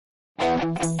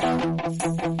Hjärtligt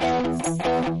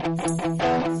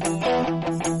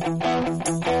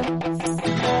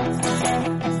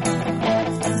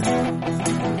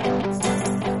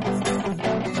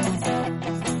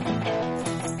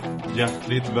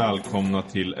välkomna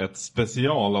till ett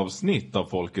specialavsnitt av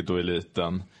Folket och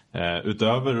Eliten.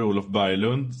 Utöver Olof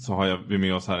Berglund så har vi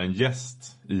med oss här en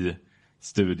gäst i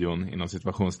studion inom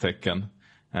situationstecken.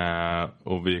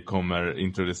 Och vi kommer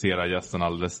introducera gästen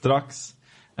alldeles strax.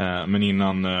 Men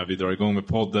innan vi drar igång med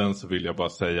podden så vill jag bara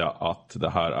säga att det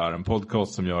här är en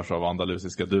podcast som görs av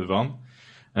Andalusiska Duvan.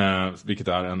 Vilket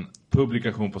är en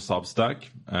publikation på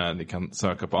Substack. Ni kan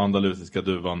söka på Andalusiska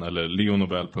Duvan eller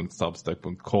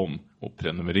leonobel.substack.com och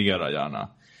prenumerera gärna.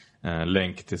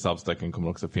 Länk till Substacken kommer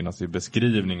också finnas i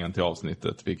beskrivningen till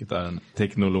avsnittet, vilket är en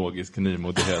teknologisk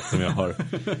nymodighet som jag har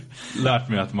lärt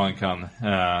mig att man kan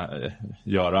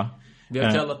göra. Vi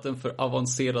har kallat den för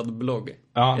avancerad blogg.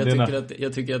 Ja,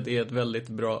 jag tycker att det är ett väldigt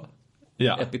bra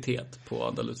epitet på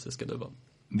Andalusiska Duvan.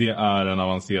 Det är en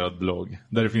avancerad blogg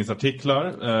där det finns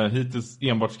artiklar, hittills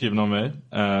enbart skrivna av mig,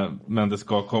 men det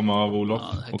ska komma av Olof.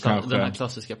 Och kanske... Den här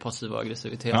klassiska passiva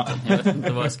aggressiviteten. Ja. Jag vet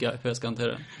inte hur jag ska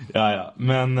hantera den. Ja,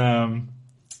 men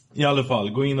i alla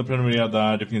fall, gå in och prenumerera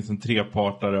där. Det finns en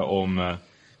trepartare om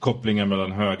kopplingen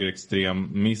mellan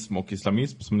högerextremism och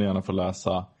islamism som ni gärna får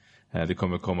läsa. Det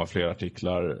kommer komma fler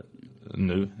artiklar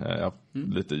nu,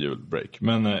 lite julbreak.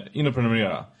 Men in och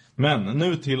prenumerera. Men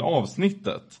nu till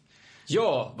avsnittet.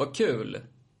 Ja, vad kul.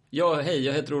 Ja, hej,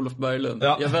 jag heter Olof Berglund.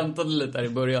 Ja. Jag väntade lite här i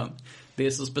början. Det är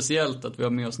så speciellt att vi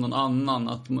har med oss någon annan.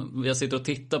 Att jag sitter och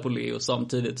tittar på Leo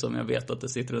samtidigt som jag vet att det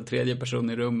sitter en tredje person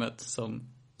i rummet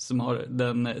som har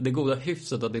det goda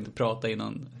hyfset att inte prata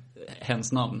innan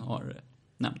hens namn har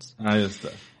nämnts. Ja, just det.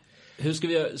 Hur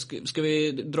ska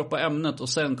vi droppa ämnet och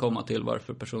sen komma till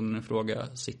varför personen i fråga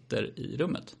sitter i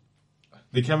rummet?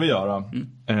 Det kan vi göra.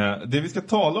 Det vi ska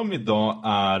tala om idag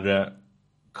är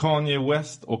Kanye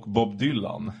West och Bob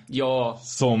Dylan. Ja.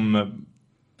 Som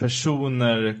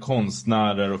personer,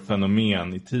 konstnärer och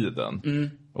fenomen i tiden.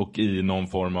 Och i någon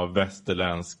form av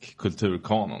västerländsk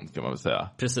kulturkanon kan man väl säga.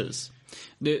 Precis.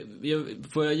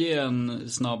 Får jag ge en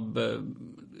snabb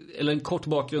eller en kort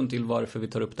bakgrund till varför vi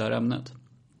tar upp det här ämnet?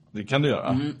 Det kan du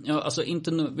göra. Ja, alltså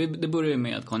inte nu. Det börjar ju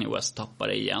med att Kanye West tappar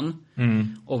det igen.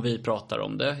 Och vi pratar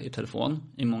om det i telefon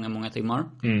i många, många timmar.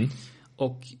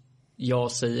 Och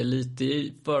jag säger lite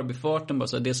i förbifarten bara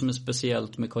så att det som är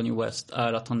speciellt med Kanye West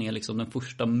är att han är liksom den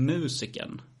första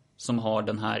musikern som har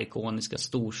den här ikoniska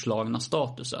storslagna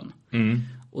statusen.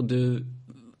 Och du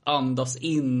andas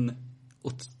in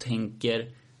och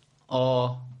tänker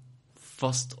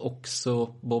fast också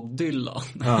Bob Dylan.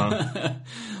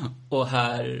 Och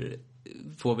här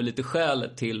får vi lite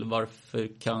skälet till varför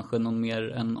kanske någon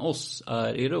mer än oss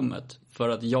är i rummet. För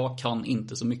att jag kan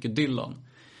inte så mycket Dylan.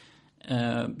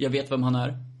 Jag vet vem han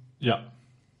är. Ja.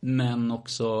 Men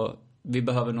också vi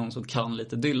behöver någon som kan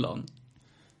lite Dylan.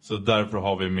 Så därför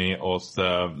har vi med oss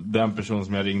den person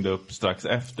som jag ringde upp strax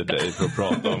efter dig för att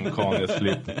prata om Kanyes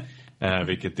flipp.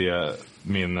 Vilket är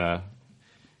min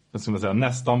vad ska man säga,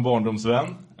 nästan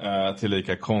barndomsvän.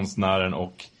 Tillika konstnären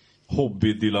och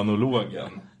hobby-dylanologen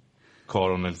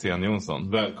Karon Elsén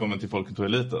Jonsson. Välkommen till Folket och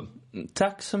Eliten.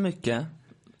 Tack så mycket.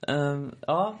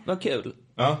 Ja, vad kul.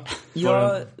 Ja,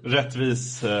 för en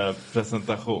rättvis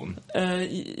presentation.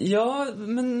 Ja,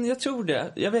 men jag tror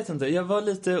det. Jag vet inte, jag var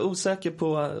lite osäker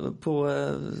på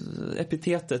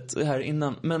epitetet här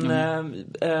innan.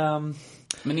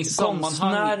 Men i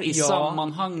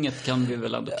sammanhanget kan vi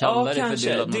väl ändå kalla det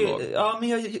för Dylan. Ja, men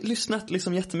jag har lyssnat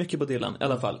liksom jättemycket på Dylan i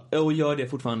alla fall. Och gör det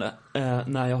fortfarande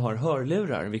när jag har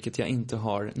hörlurar, vilket jag inte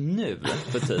har nu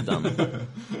för tiden.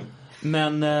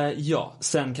 Men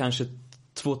sen kanske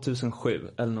 2007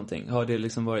 eller någonting har det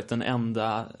liksom varit den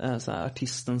enda så här,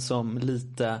 artisten som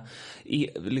lite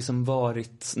liksom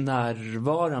varit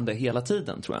närvarande hela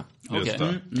tiden, tror jag. Okay.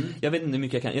 Jag vet inte hur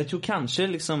mycket jag kan. Jag tror kanske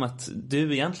liksom att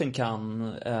du egentligen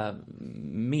kan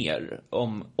mer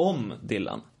om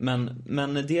Dylan.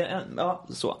 Men det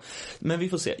är så. Men vi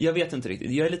får se. Jag vet inte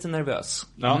riktigt. Jag är lite nervös.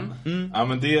 Ja, ja,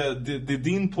 men det är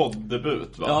din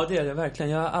podddebut, va? Ja, det är det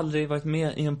verkligen. Jag har aldrig varit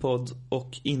med i en podd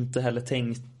och inte heller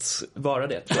tänkt vara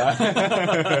det.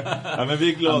 Ja, men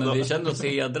vi är glada. Ja, men vi känner oss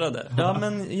hedrade. Ja,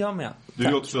 men jag med. Du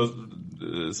är också,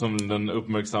 som den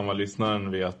uppmärksamma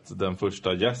lyssnaren vet, den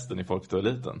första gästen i Folket och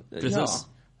Eliten. Precis.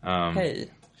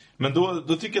 Hej. Men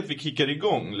då tycker jag att vi kickar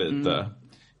igång lite.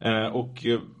 Och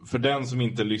för den som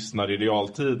inte lyssnar i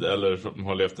realtid eller som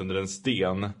har levt under en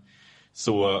sten,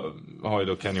 så har ju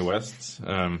då Kanye West,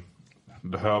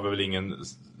 behöver väl ingen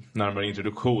närmare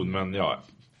introduktion, men ja,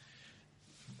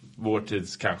 vår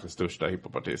tids kanske största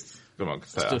hiphopartist, skulle man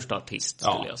säga. Största artist,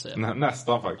 skulle jag säga.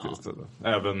 Nästan faktiskt. Ja.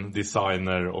 Även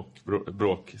designer och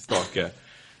bråkstake.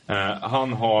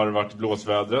 Han har varit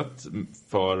blåsvädret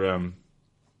för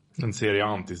en serie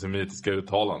antisemitiska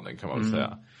uttalanden, kan man väl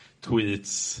säga.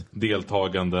 Tweets,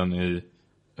 deltaganden i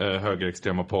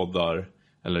högerextrema poddar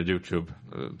eller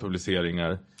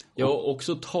YouTube-publiceringar. Jag har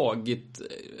också tagit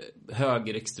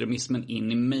högerextremismen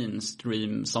in i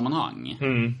mainstream-sammanhang.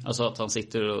 Alltså att han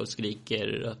sitter och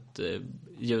skriker att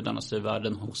judarna styr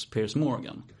världen hos Piers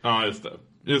Morgan. Ja,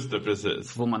 just det,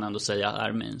 precis. Får man ändå säga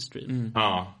är mainstream.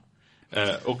 Ja.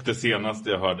 Och det senaste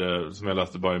jag hörde, som jag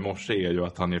läste bara i morse, är ju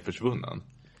att han är försvunnen.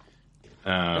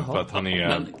 För att han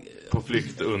är på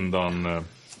flykt undan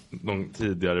någon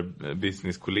tidigare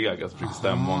businesskollega som fick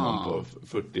stämma honom på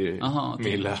 40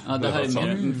 mille. Ja, det här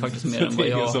är faktiskt mer än vad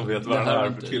jag... som vet vad det här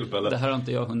är för tillfälle. Det här har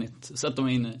inte jag hunnit sätta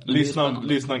mig in i.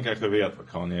 Lyssnaren kanske vet vad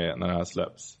Kanye är när det här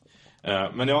släpps.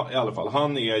 Men ja, i alla fall.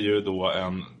 Han är ju då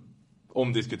en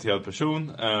omdiskuterad person.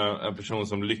 En person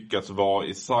som lyckats vara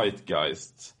i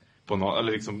zeitgeist på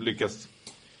eller liksom lyckas...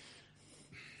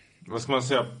 Vad ska man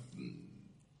säga...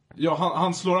 Ja,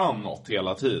 han slår an något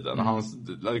hela tiden.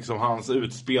 Hans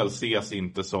utspel ses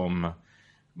inte som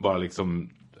bara liksom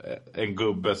en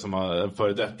gubbe som har, en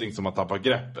föredetting som har tappat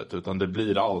greppet, utan det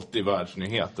blir alltid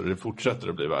världsnyheter och det fortsätter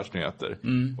att bli världsnyheter.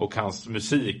 Och hans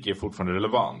musik är fortfarande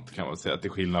relevant, kan man säga,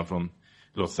 till skillnad från,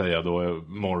 låt säga då,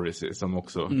 Morrissey som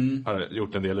också har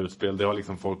gjort en del utspel. Det har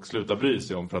liksom folk slutat bry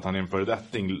sig om för att han är en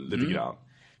föredetting lite grann.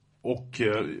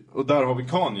 Och där har vi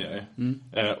Kanye.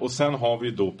 Och sen har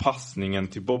vi då passningen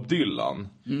till Bob Dylan.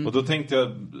 Och då tänkte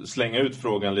jag slänga ut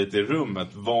frågan lite i rummet.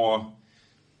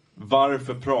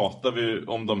 Varför pratar vi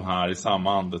om de här i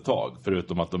samma andetag,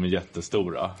 förutom att de är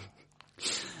jättestora?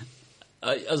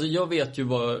 Alltså jag vet ju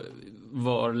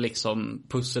var liksom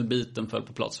pusselbiten föll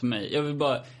på plats för mig. Jag vill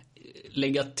bara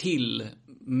lägga till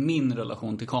min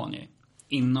relation till Kanye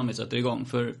innan vi sätter igång.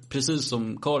 För precis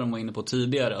som Karin var inne på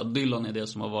tidigare, att Dylan är det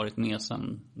som har varit med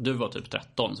sen du var typ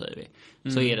 13, säger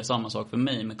vi. Så är det samma sak för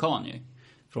mig med Kanye.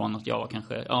 Från att jag var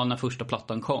kanske, när första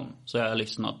plattan kom, så har jag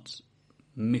lyssnat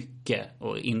mycket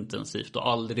och intensivt och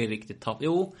aldrig riktigt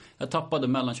jag tappade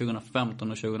mellan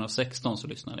 2015 och 2016, så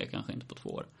lyssnade jag kanske inte på 2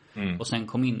 år. Och sen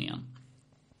kom in igen.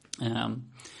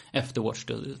 Efter Watch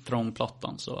the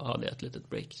Throne-plattan så hade jag ett litet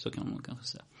break, så kan man kanske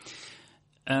säga.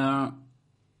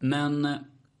 Men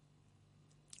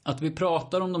att vi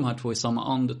pratar om de här två i samma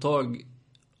andetag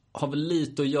har väl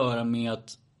lite att göra med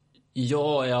att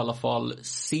jag i alla fall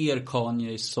ser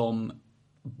Kanye som,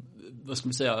 vad ska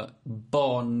man säga,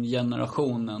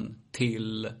 barngenerationen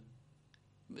till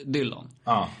Dylan.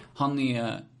 Han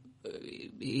är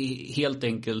helt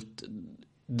enkelt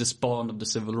the spawn of the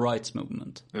civil rights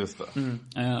movement. Just det.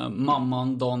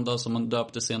 Mamman Donda, som hon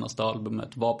döpte senaste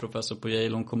albumet, var professor på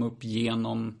Yale. Hon kom upp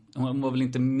genom, hon var väl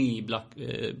inte med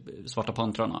i Svarta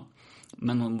Pantrarna,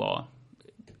 men hon var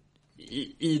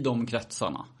i de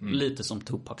kretsarna. Lite som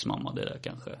Tupacs mamma, det där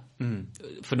kanske.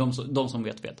 För de som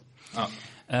vet.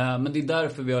 Men det är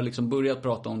därför vi har liksom börjat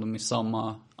prata om dem i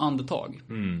samma andetag.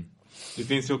 Det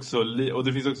finns ju också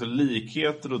det finns också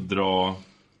likheter att dra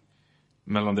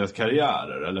mellan deras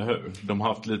karriärer, eller hur? De har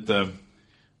haft lite,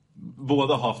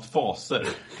 båda haft faser,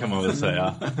 kan man väl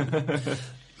säga.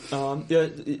 Ja,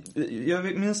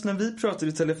 jag minns när vi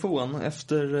pratade i telefon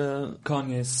efter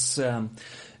Kanyes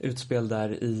utspel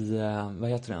där i, vad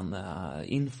heter den?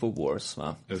 Infowars,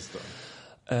 va? Just det.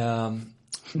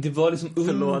 Det var liksom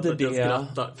under det...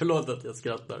 Förlåt att jag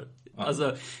skrattar.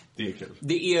 Alltså, det är kul.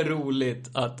 Det är roligt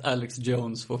att Alex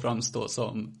Jones får framstå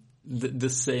som the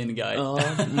sane guy. Ja,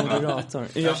 moderator.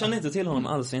 Jag känner inte till honom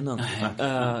alls innan.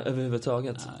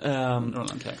 Överhuvudtaget.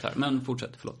 Roland karaktär. Men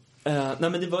fortsätt, förlåt. Nej,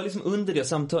 men det var liksom under det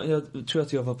samtal. Jag tror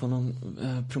att jag var på någon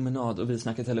promenad och vi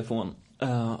snackade telefon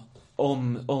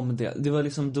om det. Det var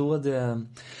liksom då det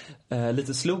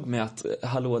lite slog mig att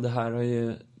hallå, det här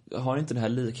har inte det här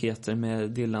likheter med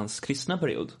Dylans kristna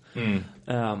period.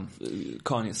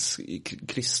 Kanyes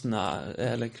kristna,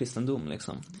 eller kristendom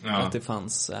liksom. Att det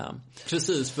fanns...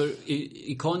 Precis, för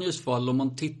i Kanyes fall, om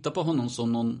man tittar på honom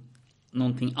som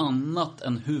någonting annat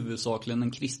än huvudsakligen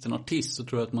en kristen artist, så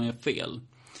tror jag att man gör fel.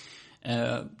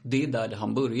 Det är där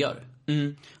han börjar.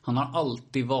 Han har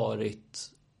alltid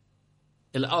varit,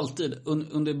 eller alltid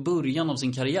under början av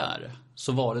sin karriär,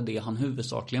 så var det han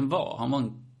huvudsakligen var. Han var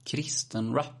en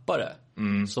kristen rappare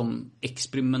som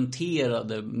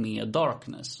experimenterade med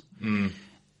darkness.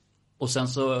 Och sen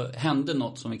så hände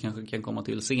något som vi kanske kan komma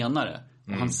till senare,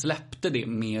 Och han släppte det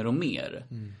mer och mer.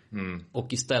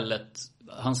 Och istället,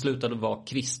 han slutade vara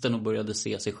kristen och började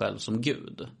se sig själv som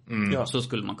Gud. Ja. Så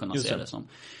skulle man kunna Just se det som.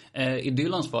 I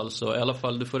Dylans fall så, i alla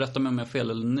fall, du får rätta mig om jag har fel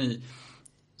eller ni,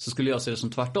 så skulle jag se det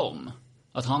som tvärtom.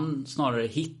 Att han snarare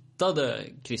hittade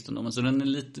kristendomen. Så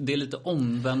det är lite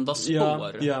omvända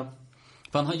spår. Ja.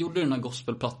 För han gjorde den här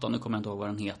gospelplattan, nu kommer jag inte ihåg vad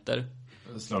den heter.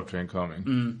 Slow Train Coming.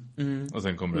 Och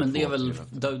sen kommer Men det är väl,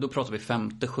 då pratar vi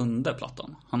 5:e, 7:e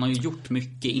plattan. Han har ju gjort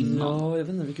mycket innan. Ja, jag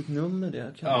vet inte vilket nummer det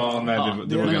är. Ja, nej,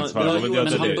 det var ganska men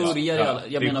svårt. han börjar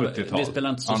jag menar, 70-tal. det spelar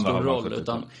inte så stor roll,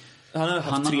 utan han har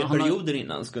haft 3 perioder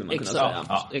innan, skulle man kunna säga.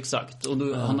 Exakt. Och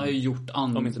då, han har ju gjort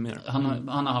han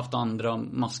har haft andra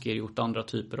masker, gjort andra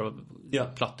typer av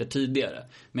plattor tidigare.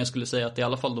 Men jag skulle säga att i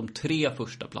alla fall de 3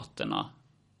 första plattorna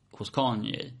hos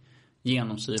Kanye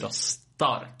genomsyras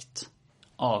starkt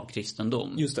av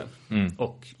kristendom. Just det.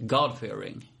 Och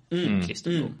God-fearing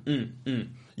kristendom.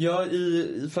 Ja,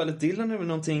 i fallet Dylan är det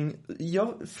någonting,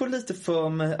 jag får lite för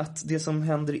mig att det som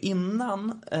händer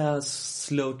innan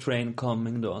Slow Train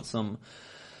Coming då, som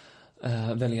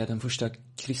väljer den första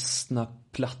kristna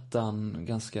plattan,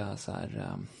 ganska så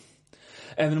här,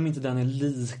 även om inte den är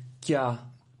lika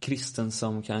kristen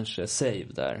som kanske Save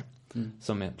där,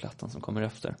 som är plattan som kommer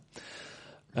efter,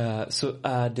 så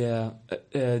är det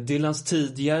Dylans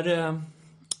tidigare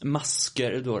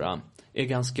masker då är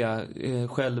ganska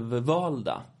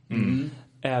självvalda.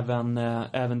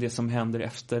 Även det som händer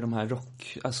efter de här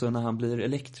rock, alltså när han blir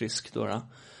elektrisk då.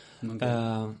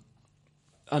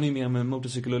 Han är ju med om en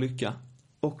motorcykelolycka.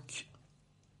 Och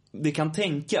det kan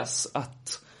tänkas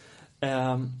att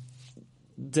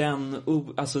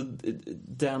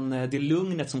det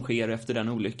lugnet som sker efter den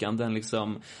olyckan, den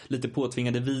liksom lite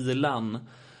påtvingade vilan,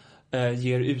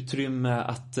 ger utrymme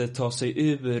att ta sig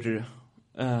ur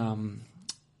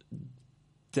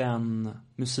den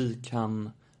musik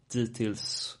han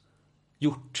dittills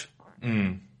gjort.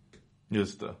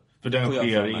 Just det. För den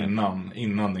sker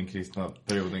innan den kristna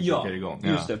perioden kickar igång. Ja,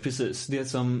 just det, precis. Det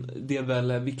är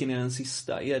väl, vilken är den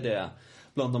sista? Är det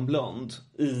Blond on Blond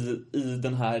i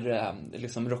den här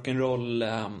liksom rock'n'roll?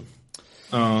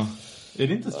 Är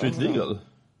det inte Street Legal?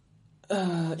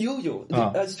 Jo.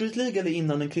 Street Legal är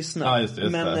innan den kristna. Just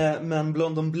det. Men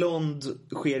Blond on Blond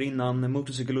sker innan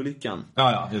motorcykelolyckan.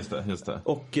 Ja, just det.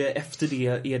 Och efter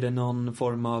det är det någon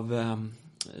form av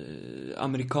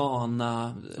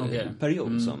americana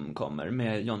period som kommer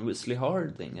med John Wesley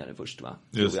Harding är det först, va?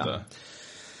 Just det.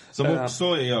 Som också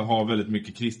har väldigt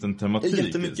mycket kristen tematik.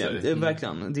 Jättemycket,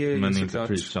 verkligen. Det är men såklart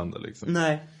inte preachande liksom.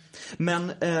 Nej. Men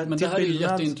det här är ju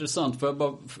jätteintressant. Får jag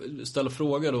bara ställa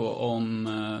fråga då om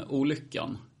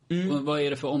olyckan? Vad är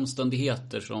det för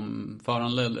omständigheter som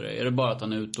föranleder det? Är det bara att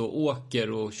han är ute och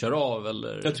åker och kör av?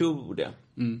 Eller? Jag tror det.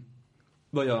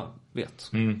 Vad jag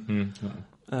vet.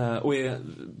 Och är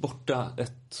borta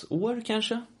 1 år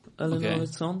kanske? Eller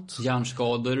något sånt.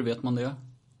 Hjärnskador, vet man det?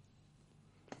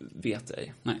 Vet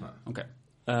ej. Nej, okej.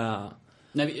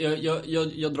 Nej,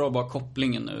 jag drar bara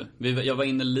kopplingen nu. Jag var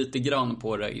inne lite grann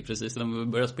på det precis när vi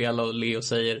började spela och Leo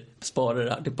säger spara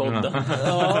det här till podden.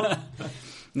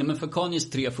 Nej, men för Kanyes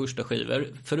 3 första skivor,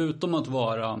 förutom att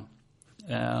vara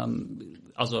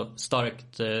alltså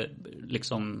starkt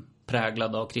liksom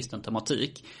präglade av kristen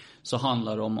tematik, så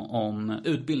handlar de om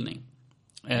utbildning.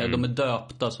 De är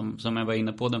döpta som jag var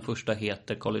inne på. Den första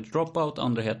heter College Dropout,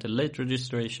 andra heter Late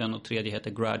Registration och tredje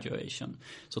heter Graduation.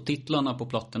 Så titlarna på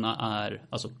plattorna är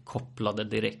alltså kopplade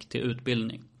direkt till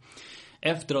utbildning.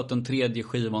 Efter att den 3:e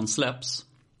skivan släpps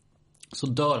så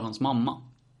dör hans mamma.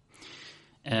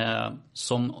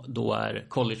 Som då är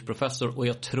collegeprofessor och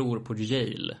jag tror på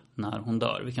Yale när hon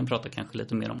dör. Vi kan prata kanske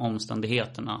lite mer om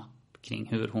omständigheterna kring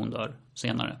hur hon dör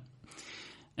senare.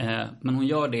 Men hon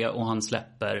gör det och han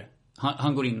släpper.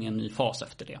 Han går in i en ny fas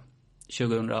efter det.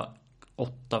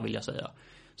 2008 vill jag säga.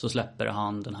 Så släpper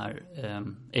han den här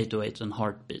 808 and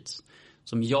Heartbeats.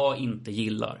 Som jag inte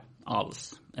gillar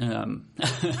alls.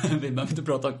 Vi behöver inte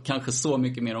prata kanske så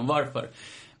mycket mer om varför.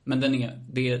 Men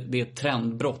det är ett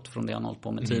trendbrott från det han hållit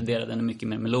på med tidigare. Den är mycket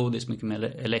mer melodisk, mycket mer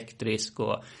elektrisk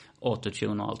och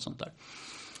autotune och allt sånt där.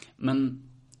 Men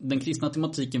den kristna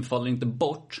tematiken faller inte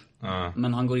bort.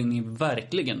 Men han går in i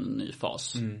verkligen en ny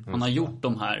fas. Han har gjort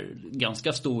de här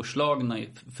ganska storslagna,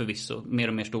 förvisso mer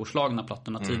och mer storslagna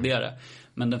plattorna tidigare.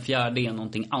 Men den 4:e är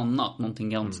någonting annat. Någonting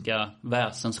ganska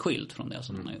väsensskilt från det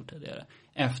som han har gjort tidigare.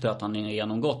 Efter att han har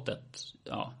genomgått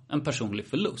en personlig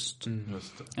förlust.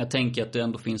 Just det. Jag tänker att det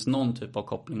ändå finns någon typ av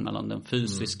koppling mellan den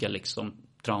fysiska liksom,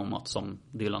 traumat som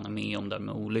Dylan är med om där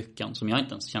med olyckan, som jag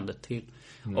inte ens kände till.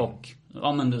 Och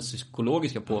men den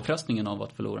psykologiska påfrestningen av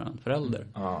att förlora en förälder.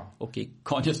 Och i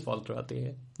Kanyes fall tror jag att det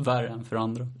är värre än för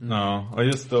andra. Ja, och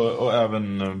just då, och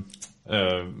även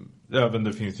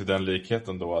det finns ju den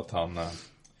likheten då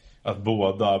att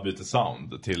båda byter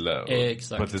sound till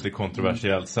på ett lite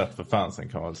kontroversiellt sätt för fansen,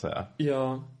 kan man väl säga.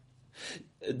 Ja,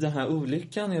 den här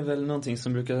olyckan är väl någonting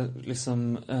som brukar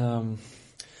liksom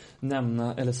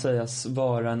nämna eller sägas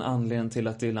vara en anledning till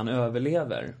att Dylan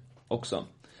överlever också.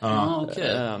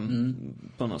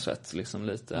 På något sätt liksom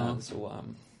lite så.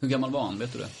 Hur gammal var han,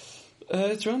 vet du det?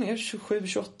 Jag tror han är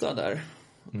 27-28 där.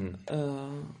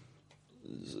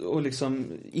 Och liksom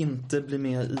inte bli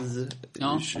med i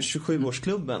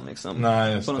 27-årsklubben liksom.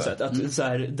 Nej, just på något det. sätt att så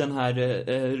här, den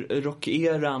här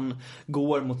rockeran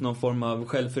går mot någon form av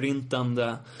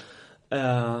självförintande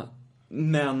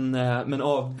men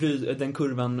den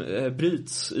kurvan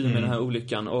bryts i med den här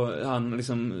olyckan, och han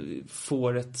liksom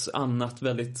får ett annat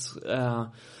väldigt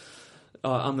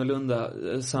annorlunda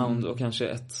sound och kanske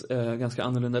ett ganska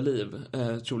annorlunda liv,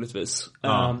 troligtvis.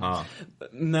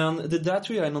 Men det där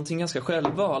tror jag är någonting ganska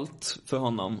självvalt för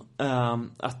honom,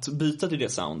 att byta till det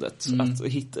soundet, att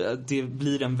hitta, det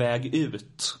blir en väg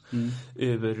ut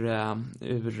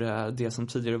ur det som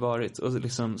tidigare varit, och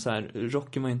liksom så här,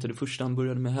 rocken var inte det första han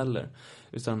började med heller,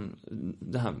 utan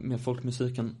det här med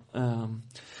folkmusiken.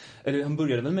 Eller han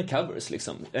började väl med covers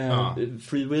liksom.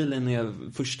 Freewheeling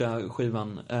är första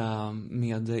skivan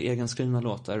med egenskrivna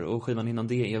låtar, och skivan innan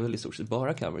det är väl i stort sett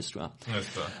bara covers, tror jag.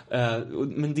 Just det.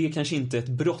 Men det är kanske inte ett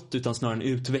brott utan snarare en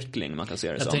utveckling, man kan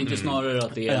säga det som. Jag tänker snarare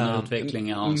att det är en utveckling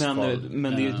i hans fall.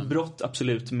 Men det är ett brott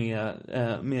absolut med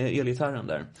elgitarren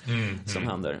där som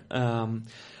händer.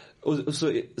 Och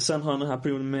så, sen har han den här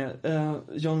perioden med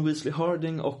John Wesley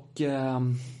Harding och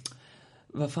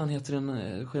vad fan heter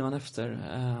den skivan efter?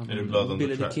 Är det Blood on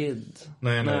Billy the the Kid?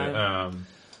 Nej.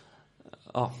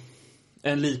 Ja,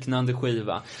 en liknande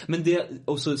skiva. Men det,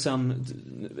 och så sen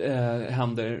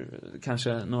händer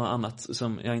kanske något annat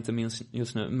som jag inte minns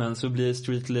just nu, men så blir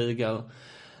Street Legal,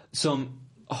 som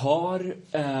har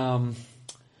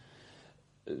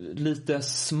lite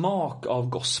smak av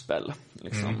gospel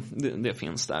liksom. Det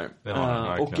finns där.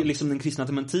 Och liksom den kristna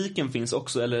tematiken finns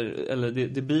också, eller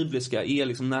det bibliska är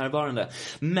liksom närvarande.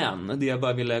 Men det jag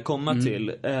bara ville komma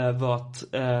till var att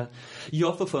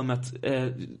jag får för mig att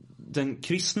den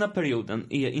kristna perioden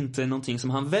är inte någonting som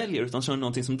han väljer, utan så är det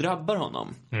någonting som drabbar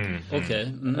honom.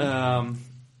 Okej.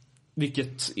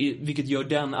 Vilket gör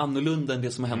den annorlunda än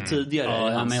det som har hänt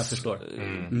tidigare. Ja, men jag förstår.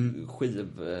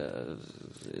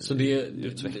 Så det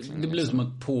blir som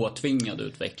en påtvingad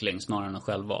utveckling snarare än en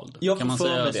självvald. Kan man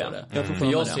säga det?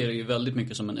 För jag ser det ju väldigt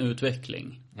mycket som en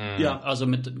utveckling. Alltså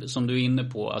som du är inne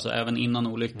på, alltså även innan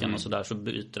olyckan och sådär, så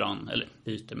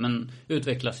men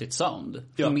utvecklar sitt sound.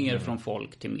 Mer från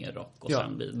folk till mer rock och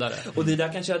sen vidare. Och det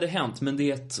där kanske hade hänt, men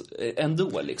det är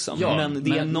ändå liksom. Men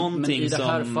det är någonting men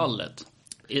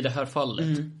i det här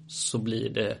fallet så blir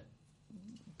det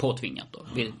påtvingat då.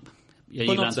 Jag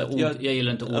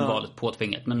gillar inte ordvalet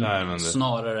påtvingat, men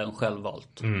snarare än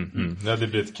självvalt. Ja, det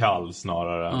blir ett kall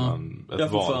snarare än ett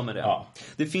jag får val. för mig det.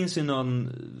 Det finns ju någon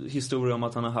historia om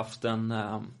att han har haft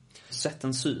sett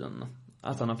en syn.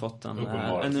 Att han har fått en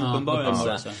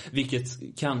uppenbarelse.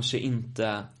 Vilket kanske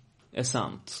inte är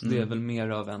sant. Det är väl mer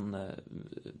av en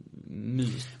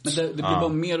myt. Men det blir bara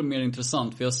mer och mer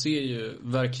intressant, för jag ser ju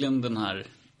verkligen den här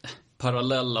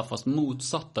parallella fast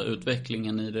motsatta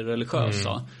utvecklingen i det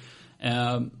religiösa.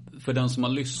 För den som har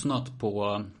lyssnat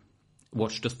på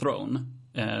Watch the Throne,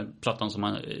 plattan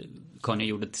som Kanye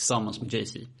gjorde tillsammans med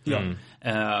Jay-Z.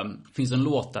 Finns en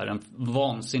låt där, en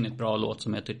vansinnigt bra låt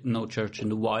som heter No Church in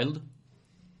the Wild.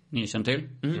 Ni känner till?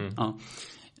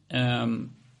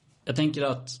 Jag tänker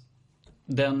att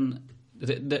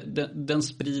den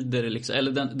sprider liksom,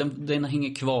 eller den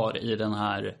hänger kvar i den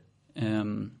här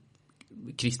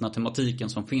kristna tematiken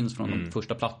som finns från de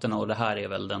första plattorna, och det här är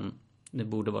väl det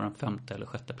borde vara den 5:e eller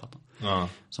 6:e plattan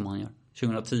som han gör.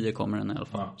 2010 kommer den i alla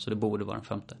fall, så det borde vara den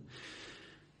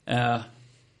 5:e.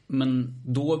 Men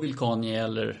då vill Kanye,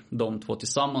 eller de två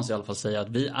tillsammans i alla fall, säga att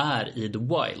vi är i the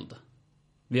wild.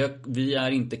 Vi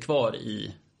är inte kvar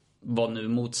i vad nu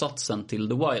motsatsen till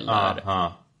the wild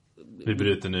är. Vi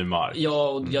bryter ny mark. Ja,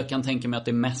 och jag kan tänka mig att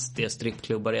det mest är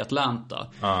strippklubbar i Atlanta.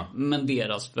 Men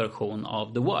deras version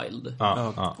av the wild.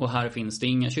 Och här finns det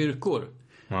inga kyrkor.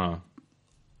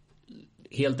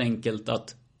 Helt enkelt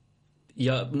att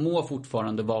jag må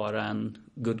fortfarande vara en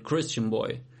good Christian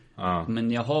boy.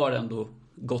 Men jag har ändå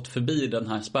gått förbi den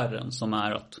här spärren som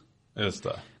är att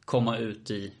komma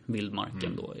ut i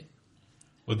vildmarken då.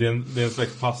 Och det är en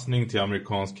slags passning till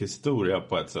amerikansk historia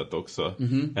på ett sätt också.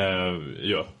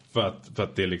 Ja, för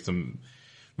att det liksom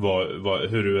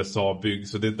hur USA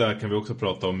byggs. Och det där kan vi också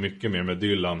prata om mycket mer med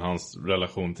Dylan, hans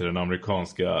relation till den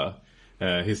amerikanska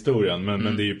historien.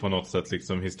 Men det är ju på något sätt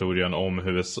liksom historien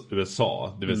om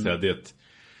USA. Det vill säga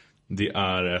det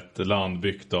är ett land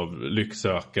byggt av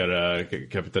lycksökare,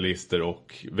 kapitalister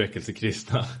och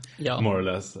väckelsekristna, more or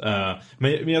less.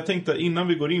 Men jag tänkte, innan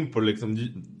vi går in på liksom,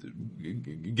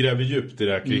 gräver djupt i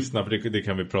det här kristna, för det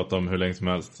kan vi prata om hur länge som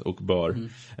helst och bör.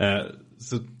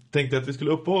 Så tänkte jag att vi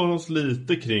skulle uppehålla oss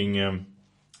lite kring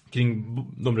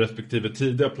de respektive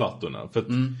tidiga plattorna. För att,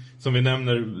 som vi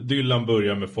nämner, Dylan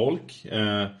börjar med folk.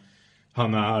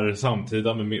 Han är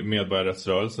samtida med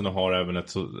medborgarrättsrörelsen och har även ett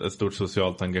stort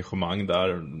socialt engagemang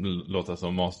där. Låter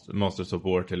som Masters of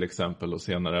War till exempel, och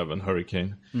senare även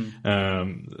Hurricane.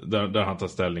 Där han tar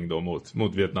ställning då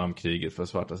mot Vietnamkriget för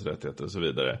svartas rättigheter och så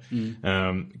vidare.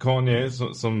 Kanye,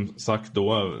 som sagt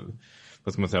då,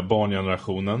 vad ska man säga,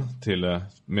 barngenerationen till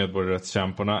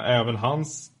medborgarrättskämparna. Även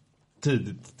hans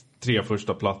tidigt 3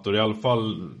 första plattor, i alla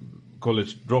fall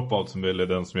College Dropout, som väl är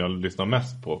den som jag lyssnar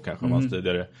mest på kanske av hans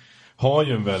tidigare, har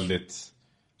ju en väldigt,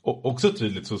 också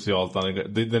tydligt socialt,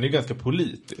 den är ganska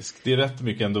politisk. Det är rätt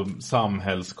mycket ändå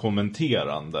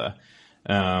samhällskommenterande.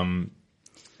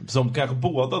 Som kanske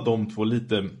båda de två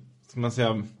lite, ska man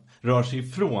säga, rör sig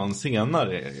ifrån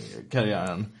senare i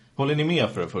karriären. Håller ni med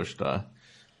för det första?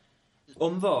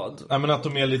 Om vad? Ja, men att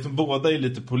de är lite, båda är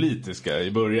lite politiska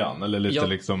i början. Eller lite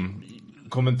liksom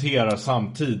kommenterar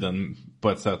samtiden på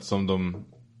ett sätt som de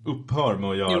upphör med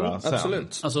att göra sen.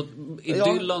 Absolut. Alltså i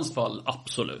Dylans fall,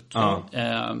 absolut.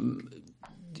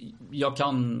 Jag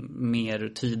kan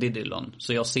mer tidig Dylan,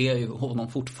 så jag ser ju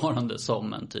honom fortfarande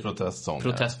som en typ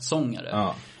protestsångare.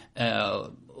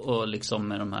 Och liksom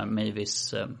med de här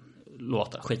Mavis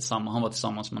låtar, skitsamma. Han var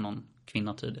tillsammans med någon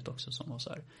kvinna tidigt också som var så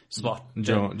här svart.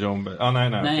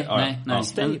 Nej.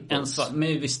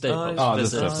 Mavis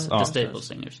Staples, the Staples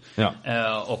Singers.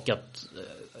 Och att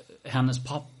hennes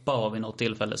pappa har vid något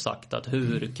tillfälle sagt att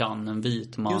hur kan en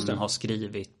vit man ha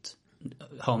skrivit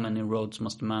How many roads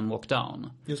must a man walk down?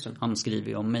 Han skriver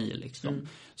ju om mig liksom.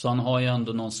 Så han har ju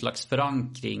ändå någon slags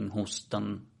förankring hos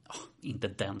den, inte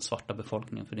den svarta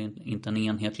befolkningen, för det är inte en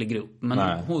enhetlig grupp,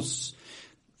 men hos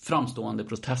framstående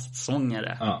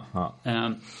protestsångare.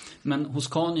 Men hos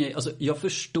Kanye, alltså, jag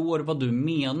förstår vad du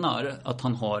menar, att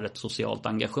han har ett socialt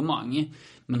engagemang,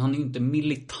 men han är inte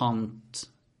militant.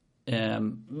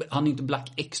 Han är inte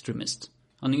black extremist.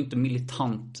 Han är inte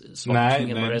militant svart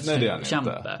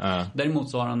medborgarrättskämpe. Däremot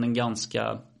så har han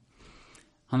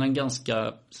en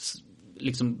ganska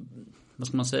liksom, vad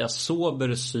ska man säga,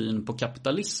 sober syn på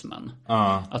kapitalismen.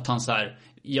 Att han så här,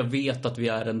 jag vet att vi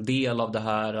är en del av det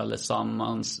här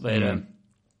allesammans. Vad är det?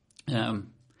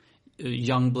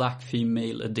 Young black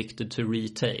female addicted to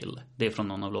retail. Det är från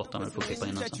någon av låtarna du får klippa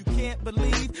in sen.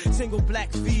 Single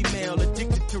black female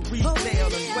addicted to retail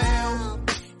as well.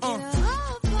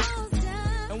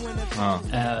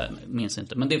 Minns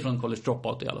inte, men det är från College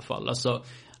Dropout i alla fall. Alltså,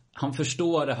 han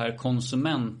förstår det här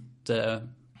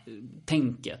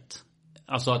konsumenttänket.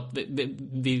 Alltså att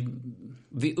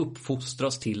vi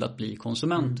uppfostras till att bli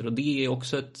konsumenter. Och det är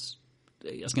också ett,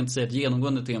 jag ska inte säga ett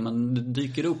genomgående tema, men det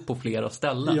dyker upp på flera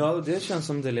ställen. Ja, det känns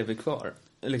som det lever kvar.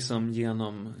 Liksom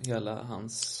genom hela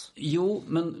hans... Jo,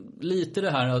 men lite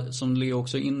det här som Leo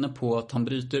också är inne på, att han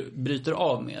bryter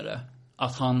av med det.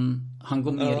 Att han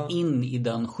går mer in i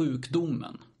den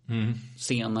sjukdomen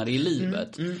senare i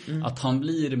livet. Att han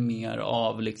blir mer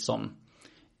av liksom...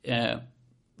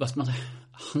 vad ska man säga?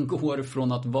 Han går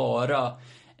från att vara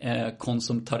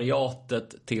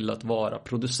konsumtariatet till att vara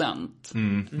producent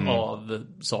av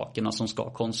sakerna som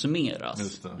ska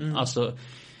konsumeras. Alltså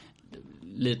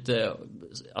lite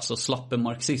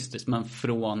slappemarxistiskt, men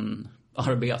från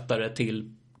arbetare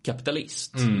till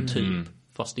kapitalist typ,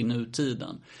 fast i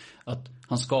nutiden. Att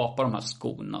han skapar de här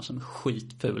skorna som är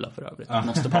skitfula för övrigt. Jag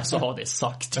måste bara så ha det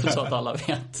sagt så att alla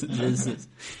vet.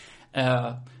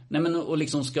 Nej, men och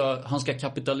liksom han ska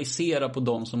kapitalisera på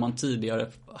dem som han tidigare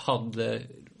hade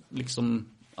liksom,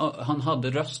 han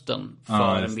hade rösten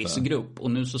för en viss grupp,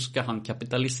 och nu så ska han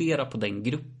kapitalisera på den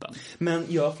gruppen. Men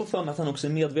jag får för mig att han också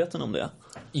är medveten om det.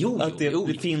 Att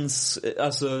det finns,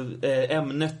 alltså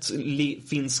ämnet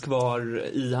finns kvar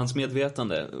i hans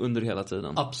medvetande under hela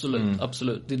tiden.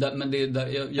 Absolut. Det där, men det är där,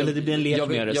 eller det blir en lek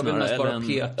med det jag vill mest bara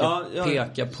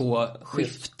peka på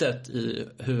skiftet i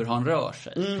hur han rör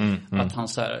sig. Att han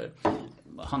så här,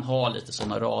 han har lite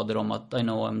såna rader om att I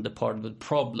know I'm the part of the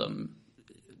problem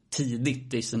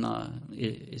tidigt i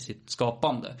sitt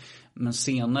skapande. Men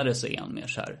senare så är han mer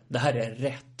så här, det här är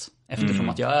rätt. Eftersom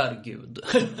att jag är Gud.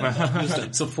 Just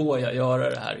det, så får jag göra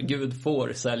det här. Gud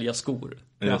får sälja skor.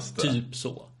 Typ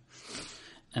så.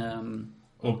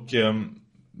 Och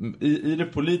i det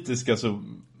politiska så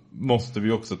måste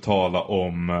vi också tala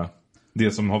om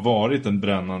det som har varit den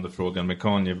brännande frågan med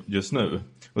Kanye just nu.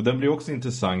 Och den blir också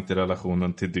intressant i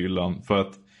relationen till Dylan.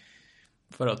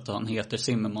 För att han heter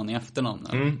Zimmerman i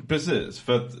efternamn. Precis,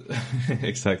 för att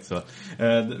exakt så.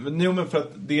 Men för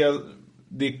att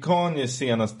det Kanyes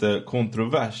senaste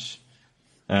kontrovers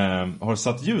har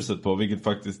satt ljuset på, vilket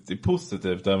faktiskt är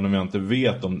positivt, även om jag inte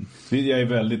vet om... Jag är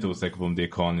väldigt osäker på om det är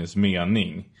Kanyes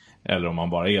mening eller om han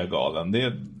bara är galen. Det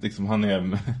är liksom, han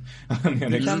är...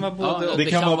 det kan vara både och. Det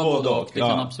kan vara både och. Det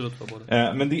kan absolut vara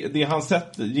både. Men det han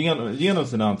sett genom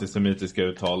sina antisemitiska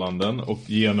uttalanden och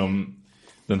genom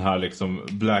den här liksom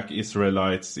Black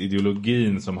Israelites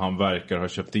ideologin som han verkar ha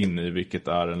köpt in i, vilket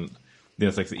är en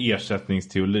slags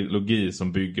ersättningsteologi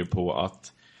som bygger på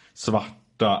att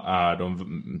svarta är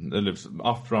eller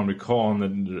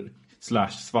afroamerikaner /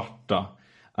 svarta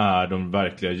är de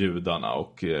verkliga judarna,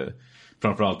 och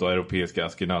framförallt då europeiska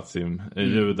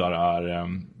Ashkenazim-judar är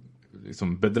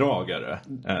liksom bedragare.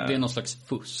 Det är någon slags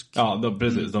fusk. Ja,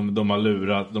 precis. De har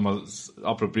lurat, de har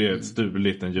approprierat,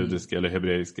 stulit den judiska eller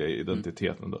hebreiska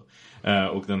identiteten då.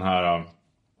 Och den här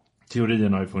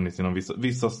teorin har ju funnits inom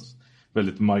vissa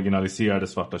väldigt marginaliserade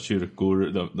svarta kyrkor.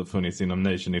 Det har funnits inom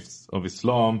Nation of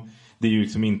Islam. Det är ju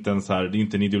liksom inte en så här, det är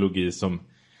inte en ideologi som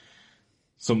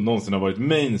någonsin har varit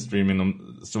mainstream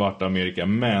inom svarta Amerika,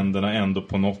 men den har ändå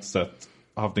på något sätt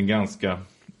haft en ganska...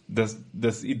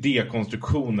 Dess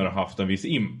idékonstruktioner har haft en viss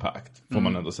impact, får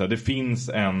man ändå säga. Det finns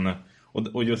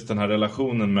och just den här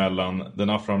relationen mellan den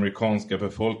afroamerikanska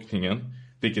befolkningen,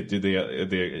 vilket är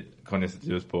det kan jag sätta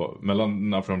ljus på, mellan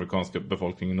den afroamerikanska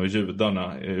befolkningen och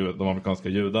judarna, de amerikanska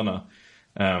judarna,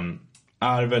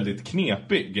 är väldigt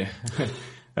knepig.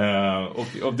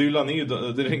 Och Dylan är ju,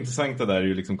 det intressanta där är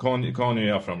ju liksom, Kanye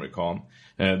är afroamerikan.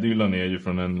 Dylan är ju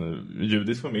från en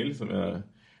judisk familj som är,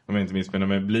 om jag inte missminner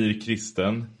mig, blir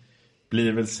kristen.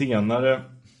 Blir väl senare,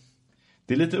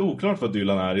 det är lite oklart vad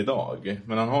Dylan är idag,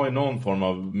 men han har ju någon form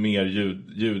av mer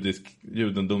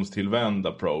judendomstillvänd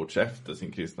approach efter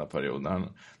sin kristna period när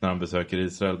han besöker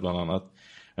Israel bland annat.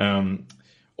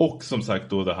 Och som sagt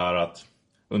då det här att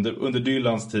under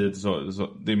Dylans tid, så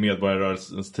det är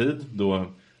medborgarrörelsens tid, då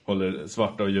håller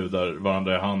svarta och judar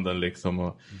varandra i handen liksom,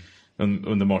 och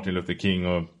under Martin Luther King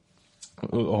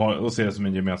och ser det som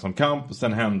en gemensam kamp, och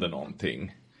sen händer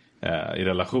någonting i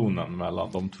relationen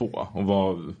mellan de två.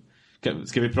 Och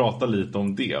ska vi prata lite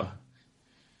om det?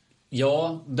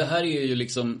 Ja, det här är ju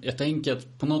liksom, jag tänker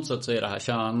att på något sätt så är det här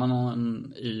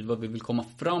kärnan i vad vi vill komma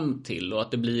fram till, och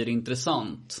att det blir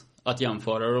intressant att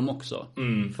jämföra dem också.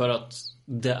 För att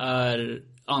det är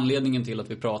anledningen till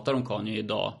att vi pratar om Kanye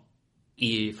idag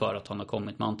är för att han har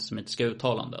kommit med antisemitiska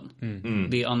uttalanden.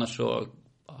 Det är annars så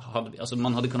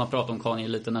man hade kunnat prata om Kanye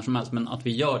lite när som helst, men att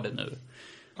vi gör det nu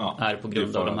är på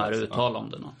grund av de här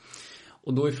uttalandena.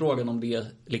 Och då är frågan om det är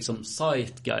liksom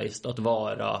zeitgeist att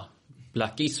vara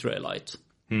Black Israelite.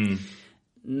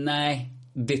 Nej,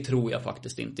 det tror jag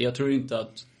faktiskt inte. Jag tror inte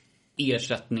att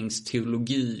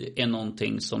ersättningsteologi är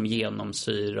någonting som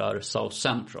genomsyrar South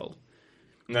Central.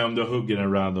 Nej, om du hugger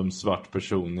en random svart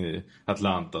person i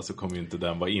Atlanta så kommer ju inte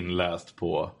den vara inläst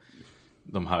på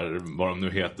de här, vad de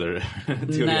nu heter,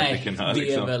 teoretikerna. Nej,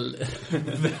 det är väl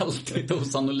väldigt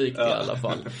osannolikt i alla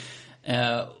fall.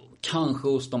 Kanske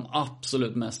hos de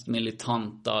absolut mest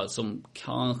militanta som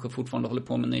kanske fortfarande håller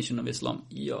på med Nation of Islam.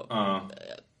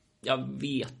 Jag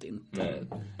vet inte.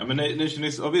 Ja, men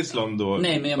Nation of Islam då...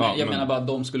 Nej, men jag menar bara att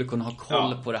de skulle kunna ha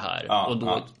koll på det här och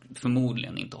då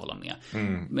förmodligen inte hålla med.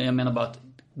 Men jag menar bara att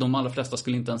de allra flesta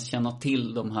skulle inte ens känna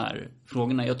till de här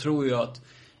frågorna. Jag tror ju att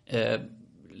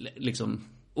liksom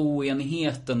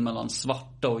oenigheten mellan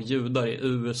svarta och judar i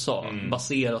USA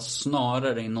baseras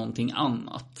snarare i någonting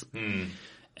annat.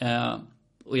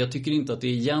 Och jag tycker inte att det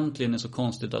egentligen är så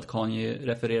konstigt att Kanye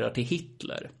refererar till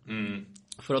Hitler.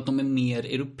 För att de är mer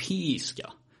europeiska.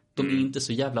 De är inte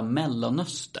så jävla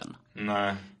Mellanöstern.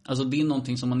 Nej. Alltså det är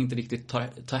någonting som man inte riktigt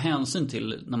tar hänsyn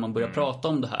till när man börjar prata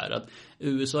om det här. Att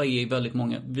USA är väldigt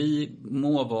många... Vi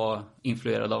må vara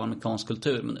influerade av amerikansk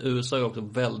kultur, men USA är också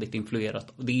väldigt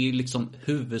influerat. Det är liksom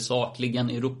huvudsakligen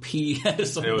europeer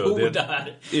som bor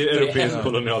där. Det är europeiskt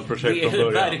kolonialprojekt från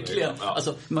början. Verkligen.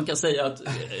 Alltså, man kan säga att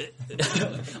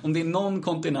om det är någon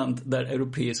kontinent där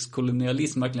europeisk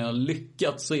kolonialism verkligen har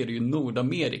lyckats, så är det ju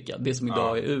Nordamerika. Det som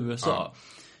idag är USA.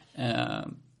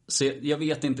 Så jag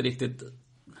vet inte riktigt...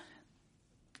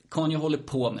 Kanye håller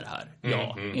på med det här.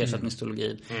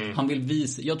 Ersättningsteologin. Han vill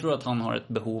visa, jag tror att han har ett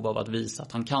behov av att visa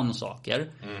att han kan saker.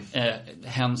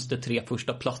 Hens de 3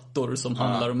 första plattor som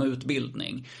handlar om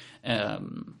utbildning.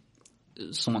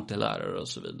 Som till lärare och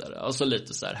så vidare. Alltså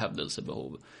lite så här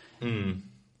hävdelsebehov.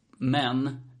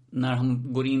 Men när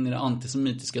han går in i det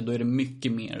antisemitiska, då är det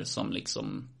mycket mer som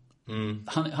liksom...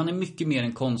 Han är mycket mer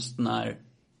en konstnär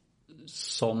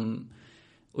som...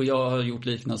 Och jag har gjort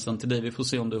liknelsen till dig, vi får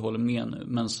se om du håller med nu.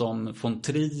 Men som von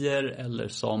Trier eller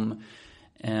som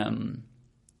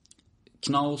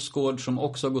Knausgård, som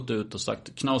också har gått ut och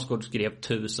sagt... Knausgård skrev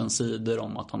 1000 sidor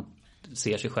om att han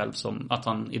ser sig själv som... Att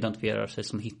han identifierar sig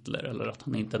som Hitler eller att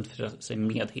han identifierar sig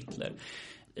med Hitler.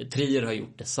 Trier har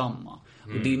gjort detsamma.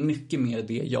 Och det är mycket mer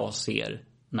det jag ser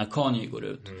när Kanye går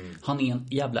ut. Han är en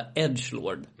jävla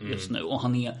edgelord just nu. Och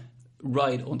han är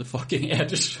right on the fucking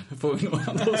edge, får vi nog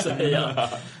ändå säga.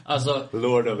 Alltså,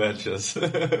 Lord of Edges.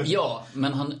 Ja,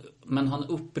 men han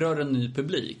upprör en ny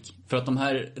publik. För att de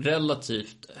här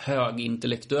relativt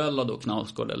högintellektuella då,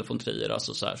 Knausgård eller von Trier,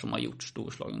 alltså så här, som har gjort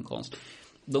storslagen konst,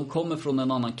 de kommer från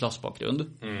en annan klassbakgrund.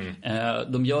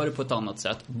 De gör det på ett annat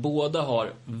sätt. Båda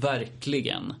har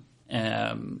verkligen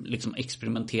liksom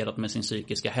experimenterat med sin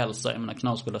psykiska hälsa. Jag menar,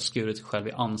 Knausgård har skurit sig själv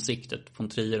i ansiktet. Von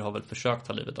Trier har väl försökt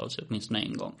ta livet av sig åtminstone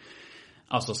en gång.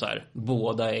 Alltså så här,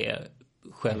 båda är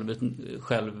själv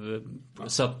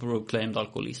self-proclaimed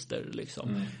alkoholister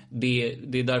liksom. Det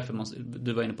är därför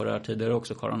du var inne på det här tidigare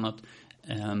också, Karin, att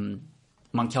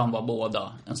man kan vara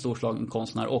båda en storslagen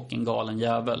konstnär och en galen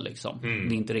jävel liksom. Det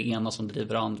är inte det ena som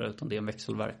driver andra, utan det är en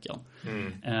växelverkan.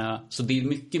 Så det är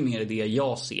mycket mer det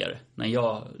jag ser när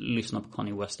jag lyssnar på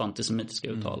Kanye West antisemitiska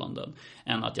uttalanden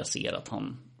än att jag ser att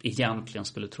han egentligen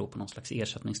skulle tro på någon slags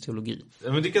ersättningsteologi.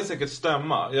 Men det kan säkert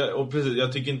stämma. Jag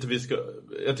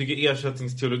tycker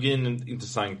ersättningsteologin är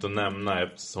intressant att nämna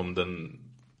eftersom den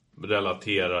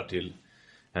relaterar till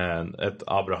ett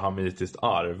abrahamitiskt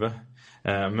arv.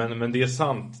 Men det är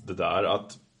sant det där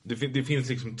att det finns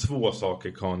liksom 2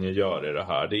 saker Kanye gör i det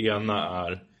här. Det ena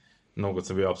är något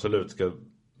som vi absolut ska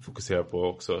fokusera på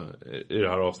också i det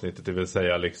här avsnittet, det vill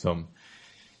säga liksom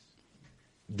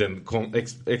den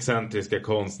excentriska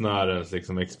konstnärens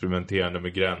liksom experimenterande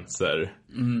med gränser.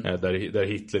 Där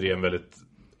Hitler är en väldigt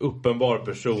uppenbar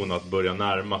person att börja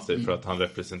närma sig för att han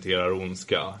representerar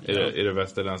ondska i det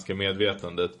västerländska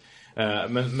medvetandet.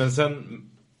 Men sen,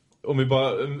 om vi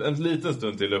bara en liten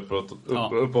stund till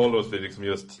uppehåller oss vid liksom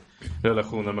just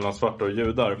relationen mellan svarta och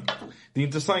judar. Det är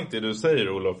intressant det du säger,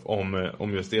 Olof,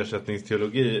 om just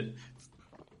ersättningsteologi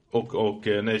och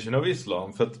Nation of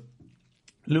Islam. För att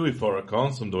Louis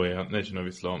Farrakhan, som då är Nation of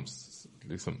Islams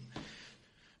liksom,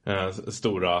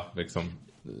 stora liksom,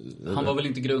 han var väl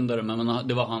inte grundare, men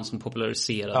det var han som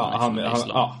populariserade Nation of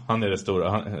Islam. Han är det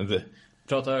stora.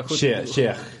 Pratar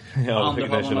 70 andra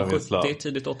halvan av 70,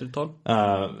 tidigt 80-tal.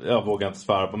 Jag vågar inte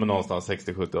svära på, men någonstans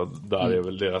 60-70, där är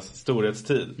väl deras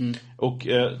storhetstid. Och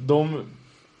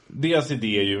deras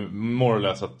idé är ju more or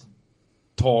less att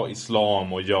ta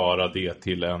islam och göra det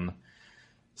till en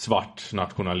svart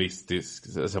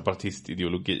nationalistisk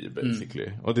separatistideologi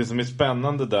basically. Och det som är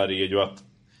spännande där är ju att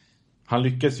han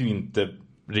lyckas ju inte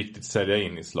riktigt sälja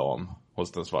in islam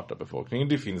hos den svarta befolkningen.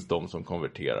 Det finns de som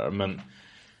konverterar, men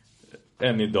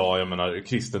än idag, jag menar,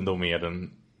 kristendom är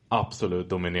den absolut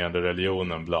dominerande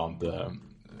religionen bland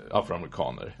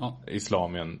afroamerikaner.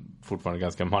 Islam är en fortfarande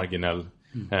ganska marginell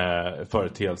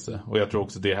företeelse. Och jag tror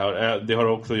också det har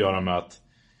också att göra med att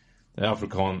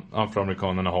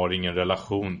afroamerikanerna har ingen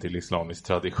relation till islamisk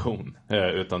tradition.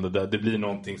 Utan det blir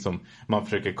någonting som man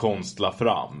försöker konstla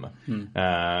fram.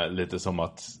 Lite som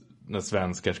att när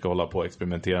svenskar ska hålla på och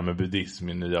experimentera med buddhism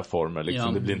i nya former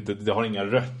liksom. Det har inga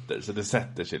rötter, så det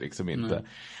sätter sig liksom inte.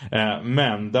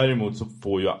 Men däremot så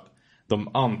får ju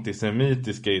de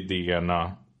antisemitiska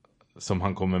idéerna som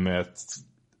han kommer med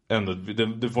ändå,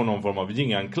 det får någon form av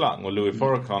yin-yang-klang. Och Louis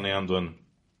Farrakhan är ändå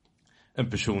en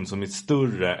person som är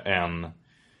större än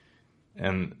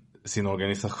sin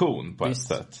organisation på ett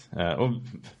sätt. Och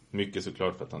mycket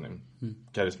såklart för att han är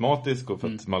karismatisk och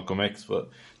för att Malcolm X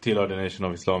tillhörde Nation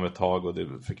of Islam ett tag och det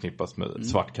förknippas med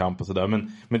svart kamp och sådär.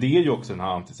 Men det är ju också den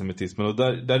här antisemitismen, och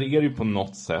där är det ju på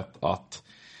något sätt att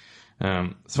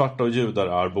svarta och judar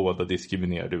är båda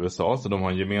diskriminerade i USA, så de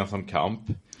har en gemensam kamp.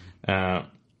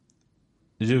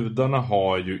 Judarna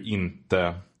har ju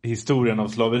inte historien av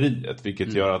slaveriet,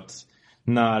 vilket gör att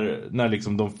när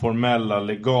liksom de formella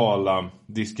legala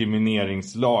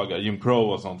diskrimineringslagar, Jim Crow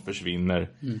och sånt försvinner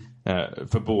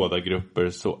för båda grupper,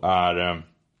 så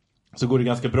går det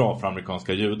ganska bra för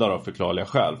amerikanska judar av förklarliga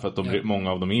skäl, för att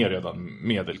många av dem är redan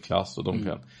medelklass och de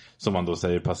kan, som man då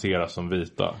säger, passera som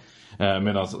vita.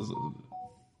 Medan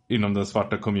inom den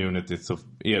svarta communityt så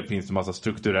finns det massa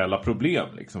strukturella problem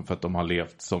liksom, för att de har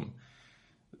levt som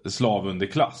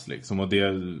slavunderklass liksom, och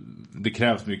det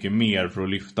krävs mycket mer för att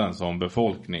lyfta en sån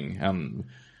befolkning än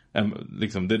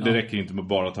liksom, det räcker inte med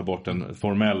bara att ta bort den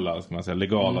formella, ska man säga,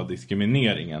 legala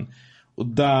diskrimineringen. Och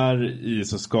där i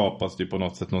så skapas det på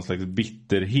något sätt någon slags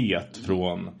bitterhet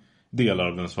från delar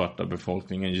av den svarta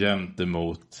befolkningen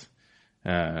gentemot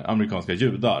amerikanska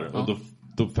judar. Och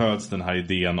då föds den här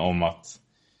idén om att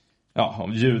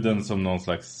om juden som någon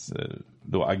slags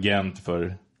då agent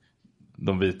för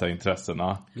de vita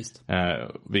intressena.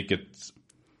 Vilket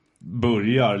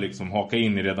börjar liksom haka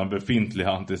in i redan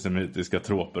befintliga antisemitiska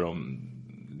troper om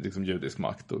liksom judisk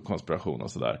makt och konspiration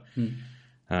och sådär.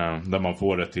 Där man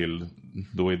får det till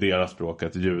då i deras språk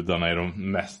att judarna är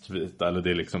de mest vita, eller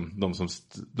det är liksom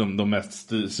de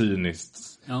mest cyniskt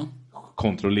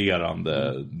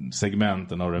kontrollerande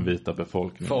segmenten av den vita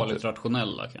befolkningen. Farligt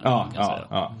rationella kan man säga.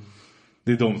 Ja.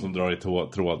 Det är de som drar i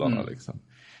trådarna liksom.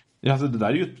 Ja, alltså det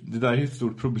där är ju ett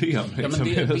stort problem. Liksom, ja, men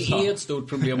det är ett stort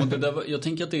problem. Och jag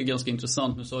tänker att det är ganska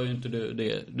intressant. Nu sa ju inte du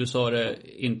det. Du sa det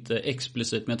inte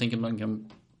explicit, men jag tänker att man kan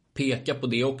peka på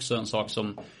det också. En sak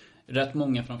som rätt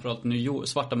många, framförallt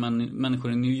svarta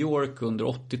människor i New York under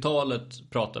 80-talet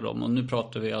pratade om. Och nu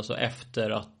pratar vi alltså efter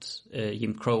att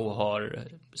Jim Crow har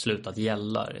slutat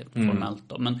gälla formellt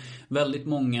då. Men väldigt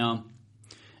många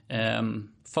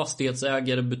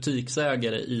fastighetsägare,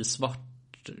 butiksägare i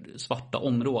svarta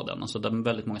områden, alltså där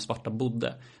väldigt många svarta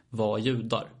bodde, var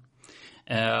judar.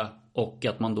 Och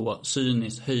att man då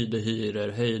cyniskt höjde hyror,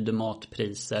 höjde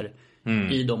matpriser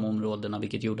i de områdena,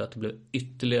 vilket gjorde att det blev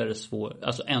ytterligare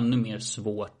alltså ännu mer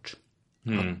svårt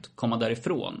att komma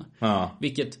därifrån.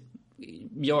 Vilket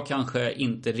jag kanske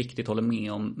inte riktigt håller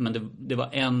med om, men det var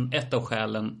ett av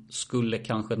skälen, skulle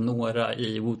kanske några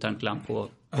i Wu-Tang Clan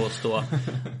påstå,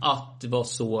 att det var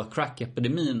så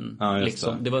crack-epidemin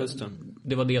liksom.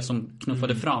 Det var det som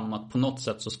knuffade fram att på något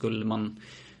sätt så skulle man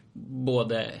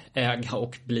både äga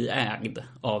och bli ägd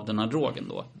av den här drogen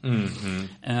då.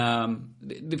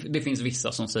 Det finns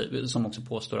vissa som också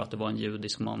påstår att det var en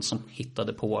judisk man som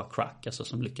hittade på crack, alltså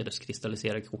som lyckades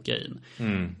kristallisera kokain.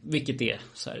 Vilket är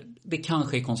så här, det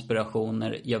kanske är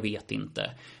konspirationer, jag vet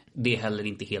inte. Det är heller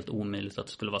inte helt omöjligt att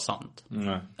det skulle vara sant.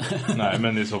 Nej,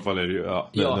 men i så fall är det ju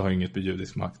det har inget med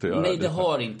judisk makt att göra. Nej, det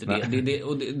har inte det.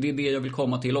 Det är det jag vill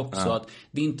komma till också, att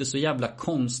det är inte så jävla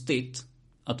konstigt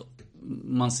att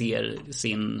man ser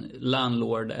sin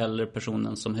landlord eller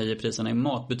personen som höjer priserna i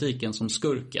matbutiken som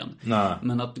skurken.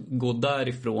 Men att gå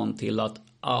därifrån till att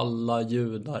alla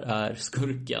judar är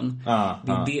skurken.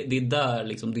 Det är där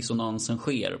liksom dissonansen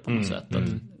sker på något sätt. Att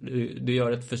du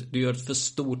gör ett för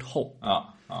stort hopp.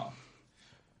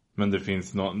 Men det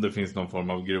finns någon form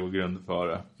av grogrund för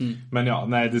det. Men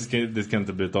det ska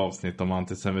inte bli ett avsnitt om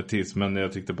antisemitism, men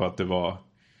jag tyckte på att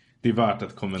det är värt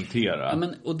att kommentera. Ja,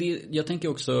 men, och jag tänker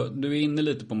också, du är inne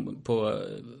lite på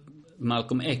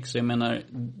Malcolm X. Jag menar,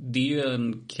 det är ju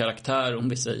en karaktär, om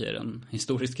vi säger en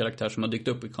historisk karaktär, som har dykt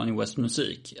upp i Kanye West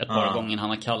musik ett par gånger. Han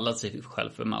har kallat sig själv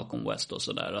för Malcolm West och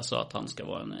sådär, alltså att han ska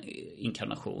vara en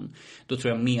inkarnation. Då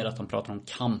tror jag mer att han pratar om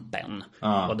kampen,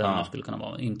 vad den skulle kunna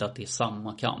vara, inte att det är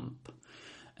samma kamp.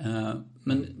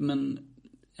 Men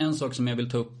en sak som jag vill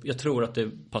ta upp, jag tror att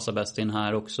det passar bäst in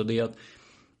här också, det är att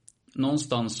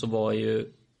någonstans så var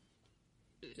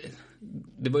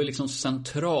det var ju liksom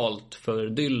centralt för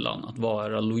Dylan att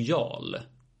vara lojal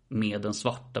med den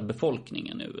svarta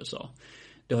befolkningen i USA.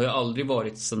 Det har ju aldrig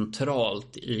varit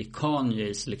centralt i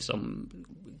Kanyes liksom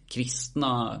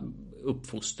kristna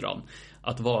uppfostran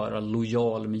att vara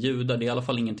lojal med judar. Det är i alla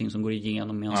fall ingenting som går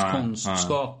igenom i hans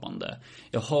konstskapande.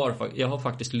 Jag har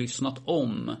faktiskt lyssnat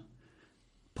om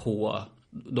på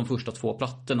de första 2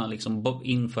 plattorna liksom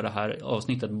inför det här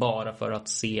avsnittet, bara för att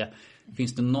se,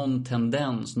 finns det någon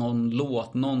tendens, någon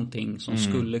låt, någonting som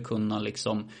skulle kunna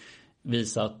liksom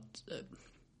visa att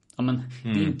det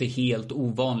är inte helt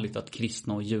ovanligt att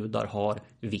kristna och judar har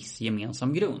viss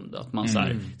gemensam grund, att man så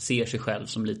här, ser sig själv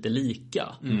som lite lika.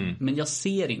 Men jag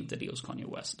ser inte det hos Kanye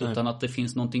West, utan att det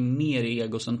finns någonting mer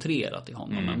egocentrerat i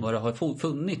honom än vad det har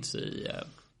funnits i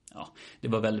det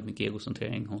var väldigt mycket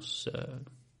egocentrering hos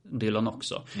Dylan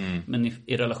också. Men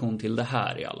i relation till det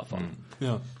här i alla fall.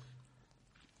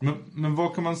 Men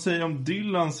vad kan man säga om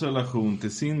Dylans relation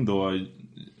till sin då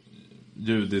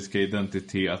judiska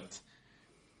identitet?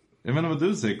 Jag vet inte vad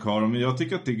du säger, Karo, men jag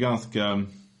tycker att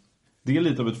det är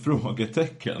lite av ett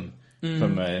frågetecken för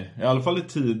mig. I alla fall i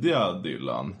tidiga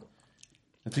Dylan.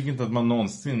 Jag tycker inte att man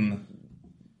någonsin...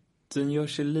 Den gör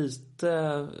sig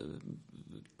lite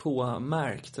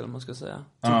påmärkt, eller vad man ska säga.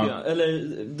 Tycker jag.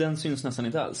 Eller den syns nästan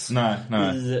inte alls. Nej.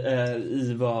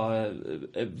 I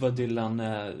vad Dylan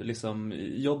liksom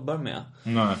jobbar med.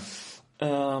 Nej.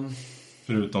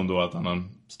 Förutom då att han har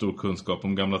stor kunskap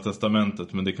om Gamla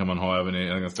Testamentet, men det kan man ha även i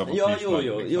en ganska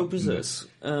Jo, precis.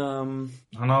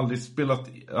 Han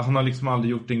har liksom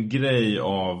aldrig gjort en grej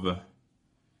av,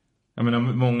 jag menar,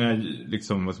 många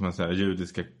liksom, vad ska man säga,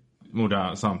 judiska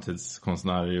moderna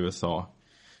samtidskonstnärer i USA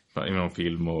inom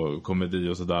film och komedi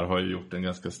och sådär har ju gjort en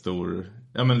ganska stor,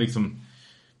 ja men liksom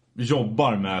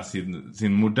jobbar med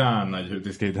sin moderna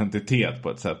judiska identitet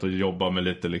på ett sätt och jobbar med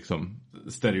lite liksom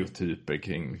stereotyper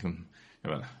kring liksom, jag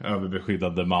vet inte,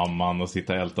 överbeskyddade mamman och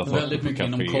sitta älta saker väldigt mycket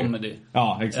inom comedy.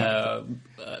 Ja, exakt.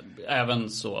 Även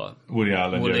så Woody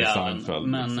Allen, Jerry Seinfeld.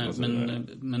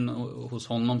 Men hos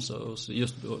honom så, hos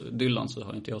just Dylan så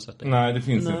har inte jag sett det. Nej, det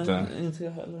finns inte. Inte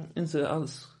jag heller. Inte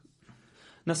alls.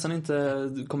 Nästan inte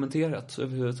kommenterat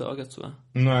överhuvudtaget, så.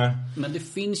 Nej. Men det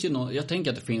finns ju jag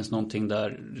tänker att det finns någonting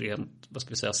där rent, vad ska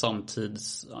vi säga,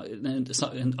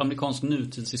 amerikansk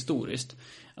nutidshistoriskt.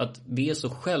 Att det är så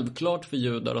självklart för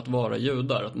judar att vara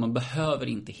judar att man behöver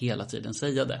inte hela tiden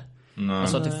säga det. Nej.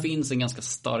 Alltså att det finns en ganska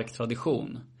stark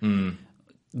tradition.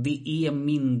 Det är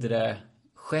mindre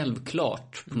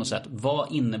självklart på något sätt.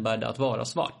 Vad innebär det att vara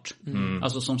svart?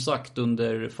 Alltså som sagt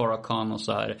under Farah Khan och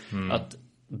så här, att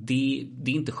det är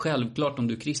inte självklart om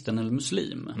du är kristen eller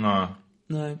muslim.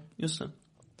 Nej, just det.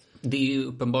 Det är ju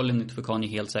uppenbarligen inte för Kanye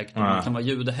helt säkert om man kan vara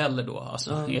jude heller då.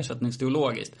 Alltså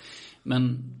ersättningsteologiskt.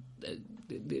 Men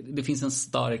det finns en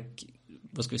stark,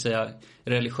 vad ska vi säga,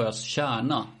 religiös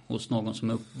kärna hos någon som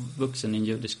är uppvuxen i en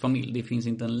judisk familj. Det finns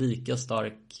inte en lika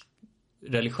stark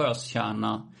religiös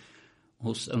kärna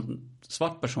hos en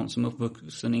svart person som är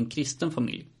uppvuxen i en kristen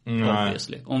familj.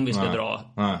 Om vi ska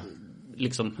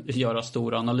liksom göra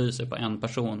stora analyser på en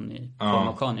person i form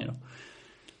av Kanye då.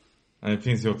 Det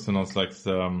finns ju också någon slags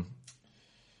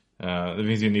det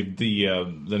finns ju en idé,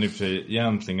 den är för sig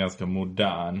egentligen ganska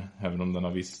modern, även om den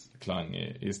har viss klang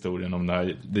i historien, om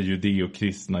det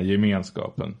judeo-kristna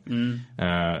gemenskapen.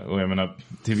 Och jag menar,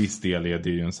 till viss del är det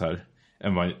ju en så här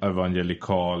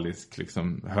evangelikalisk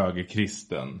liksom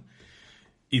högerkristen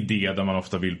idé där man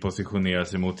ofta vill positionera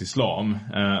sig mot islam.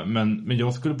 Men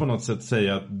jag skulle på något sätt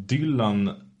säga att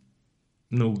Dylan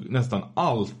nog nästan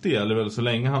alltid, eller väl så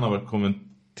länge han har varit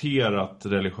kommenterat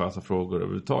religiösa frågor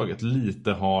överhuvudtaget,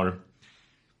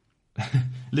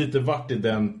 lite varit i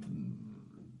den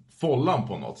follan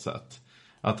på något sätt.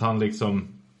 Att han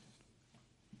liksom,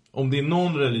 om det är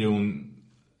någon religion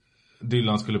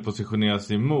Dylan skulle positionera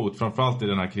sig emot, framförallt i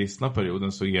den här kristna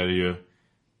perioden, så är det ju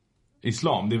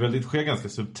islam. Det är väldigt, sker ganska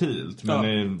subtilt, men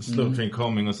i Slaughtering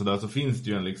Coming och sådär så finns det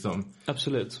ju en liksom...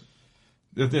 Absolut.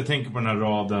 Jag tänker på den här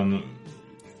raden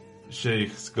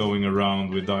Sheikhs going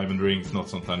around with diamond rings, något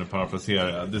sånt där, nu parafraserar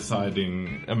jag, deciding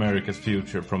America's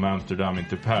future from Amsterdam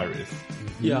into Paris.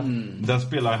 Där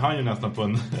spelar han ju nästan på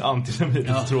en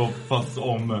antisemitisk tråd, fast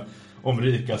om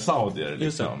rika saudier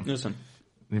liksom. Just det.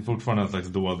 Det är fortfarande en slags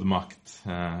dold makt.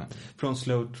 Från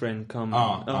Slaughtering Coming.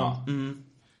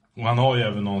 Och han har ju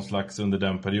även någon slags under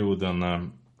den perioden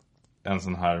en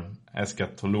sån här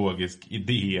eskatologisk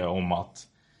idé om att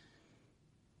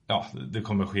det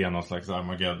kommer ske någon slags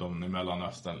Armageddon i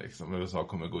Mellanöstern liksom. USA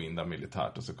kommer gå in där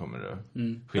militärt och så kommer det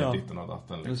ske ditten och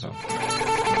datten liksom.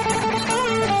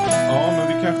 Ja, men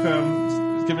vi kanske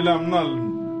ska vi lämna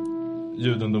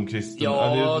judendom kristen?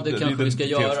 Ja, det kanske vi ska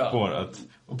göra.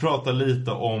 Och prata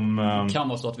lite om... Det kan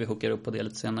vara så att vi hookar upp på det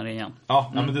lite senare igen.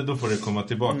 Ja, men då får det komma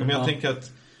tillbaka. Men jag tänker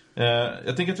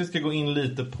att vi ska gå in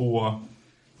lite på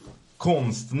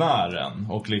konstnären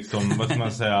och liksom, vad ska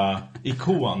man säga,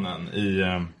 ikonen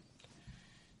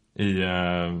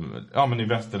i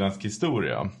västerländsk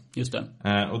historia. Just det.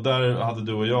 Och där hade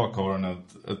du och jag, Karin,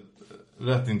 ett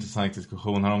rätt intressant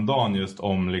diskussion häromdagen just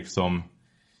om liksom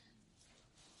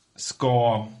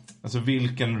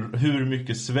hur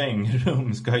mycket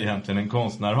svängrum ska egentligen en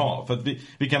konstnär ha? För att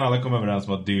vi kan alla komma överens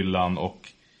om att Dylan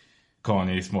och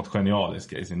Kanye är smått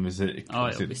genialiska i sin musik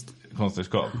och sitt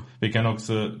konstnärskap. Vi kan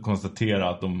också konstatera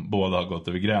att de båda har gått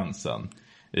över gränsen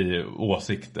i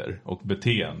åsikter och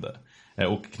beteende.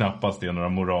 Och knappast är några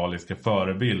moraliska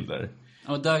förebilder.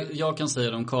 Ja, där jag kan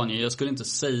säga det om Kanye. Jag skulle inte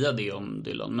säga det om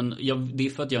Dylan, men det är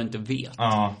för att jag inte vet.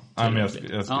 Men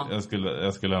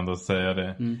jag skulle ändå säga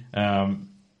det.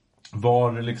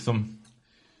 Var liksom...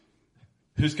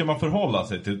 Hur ska man förhålla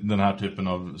sig till den här typen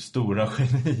av stora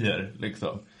genier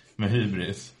liksom, med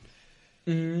hybris?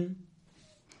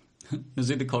 Nu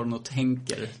sitter Karin och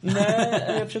tänker.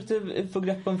 Nej, jag försökte få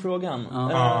grepp om frågan.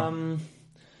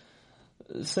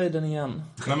 Säg den igen.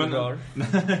 Nej, men,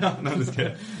 nej, det ska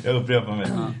jag upprepar mig.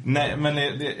 Nej, men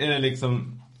är det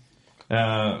liksom...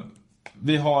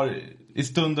 I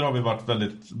stunder har vi varit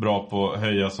väldigt bra på att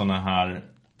höja såna här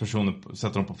personer,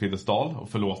 sätta dem på piedestal och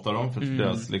förlåta dem för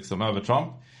deras liksom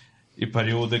övertramp. I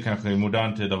perioder, kanske i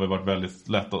modern tid, har vi varit väldigt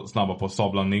lätt och snabba på att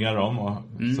sabla ner dem och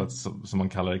som man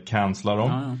kallar det, cancella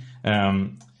dem.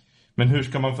 Men hur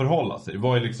ska man förhålla sig?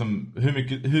 Vad är liksom,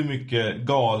 hur mycket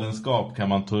galenskap kan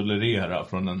man tolerera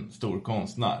från en stor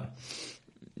konstnär?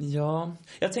 Ja,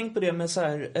 jag tänkte på det med så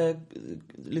här,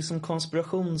 liksom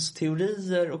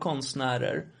konspirationsteorier och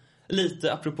konstnärer.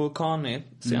 Lite apropå Kanye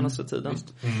senaste tiden.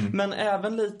 Men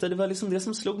även lite, det var liksom det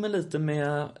som slog mig lite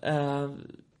med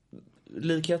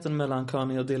likheten mellan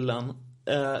Kanye och Dylan.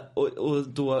 Och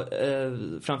då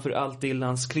framförallt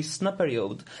Dylans kristna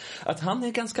period. Att han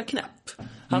är ganska knäpp.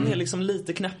 Han är liksom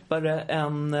lite knäppare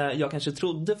än jag kanske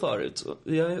trodde förut.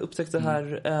 Jag upptäckte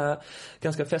här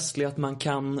ganska festligt att man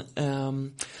kan...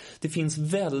 det finns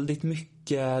väldigt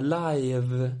mycket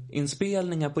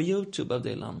live-inspelningar på YouTube av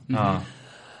Dylan.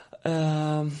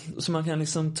 Så man kan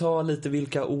liksom ta lite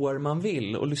vilka år man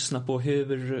vill och lyssna på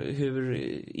hur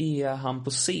är han på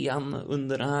scen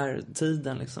under den här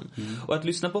tiden liksom. Och att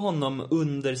lyssna på honom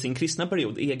under sin kristna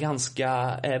period är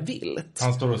ganska vilt.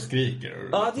 Han står och skriker.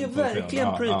 Ja, det är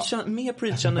verkligen mer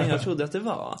preachande än jag trodde att det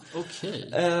var.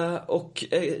 Och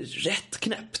rätt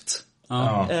knäppt.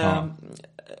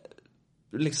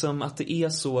 Liksom att det är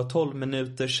så 12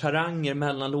 minuters haranger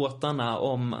mellan låtarna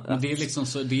om att... Det är liksom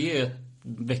så, det är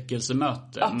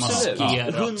väckelsemöte. Absolut,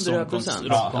 maskerat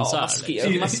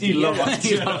 100%.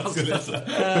 Maskerat skulle jag säga.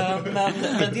 Men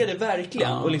det är det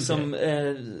verkligen. Och liksom,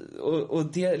 och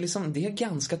det, liksom, det är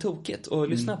ganska tokigt att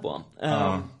lyssna på.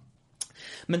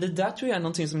 Men det där tror jag är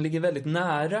någonting som ligger väldigt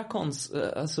nära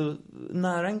alltså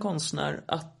nära en konstnär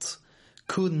att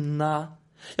kunna...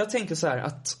 Jag tänker så här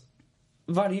att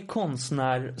varje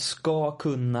konstnär ska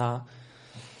kunna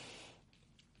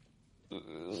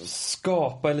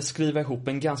skapa eller skriva ihop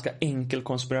en ganska enkel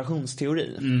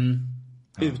konspirationsteori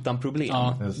utan problem.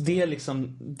 Det är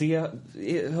liksom, det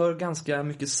hör ganska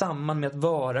mycket samman med att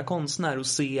vara konstnär och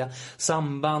se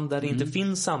samband där det inte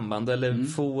finns samband, eller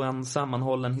få en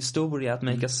sammanhållen historia att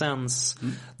make a sense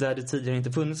där det tidigare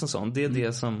inte funnits en sån. Det är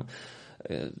det som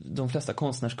de flesta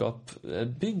konstnärskap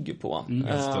bygger på.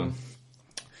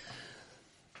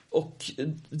 Och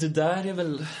det där är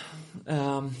väl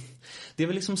det är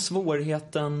väl liksom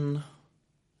svårigheten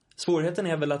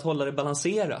är väl att hålla det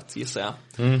balanserat, gissar jag.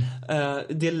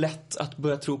 Det är lätt att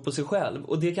börja tro på sig själv.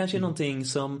 Och det kanske är någonting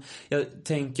som jag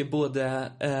tänker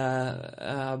både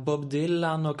Bob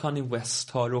Dylan och Kanye West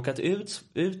har råkat ut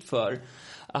för.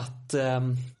 Att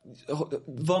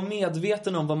vara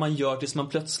medveten om vad man gör tills man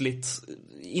plötsligt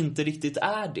inte riktigt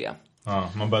är det. Ja,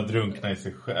 man bara drunkna i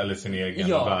sig eller sin egen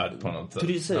värld på något sätt.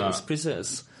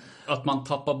 Precis. Att man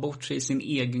tappar bort sig i sin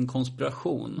egen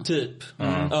konspiration. Typ.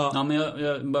 Ja, men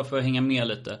jag bara för att hänga med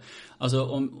lite. Alltså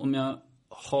om jag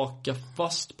hakar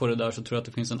fast på det där så tror jag att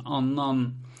det finns en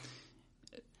annan...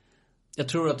 Jag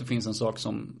tror att det finns en sak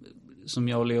som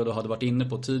jag och Leo då hade varit inne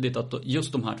på tidigt, att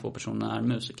just de här två personerna är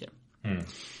musiker.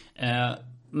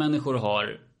 Människor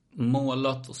har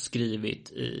målat och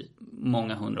skrivit i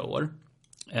många 100 år.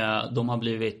 De har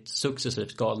blivit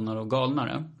successivt galnare och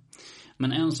galnare.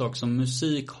 Men en sak som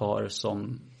musik har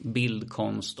som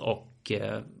bildkonst och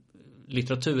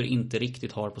litteratur inte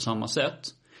riktigt har på samma sätt,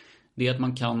 det är att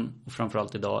man kan, och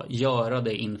framförallt idag, göra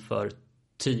det inför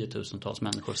 10-tusentals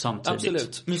människor samtidigt.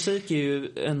 Absolut.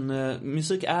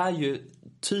 Musik är ju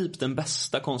typ den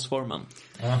bästa konstformen.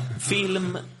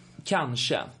 Film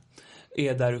kanske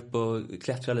är där uppe och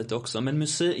klättrar lite också. Men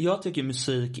jag tycker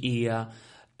musik är...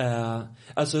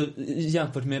 alltså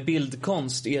jämfört med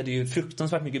bildkonst är det ju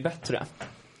fruktansvärt mycket bättre.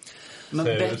 Men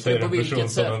bättre på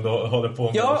vilket sätt? Som håller på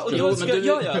med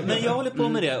men jag håller på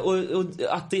med det. Och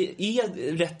att det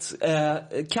är rätt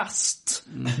kast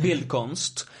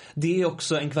bildkonst, det är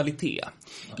också en kvalitet.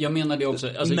 Jag menar det också.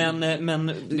 Alltså, men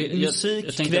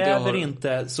musik kräver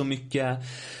inte så mycket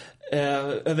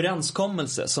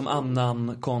överenskommelse som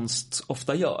annan konst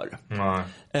ofta gör.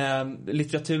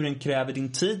 Litteraturen kräver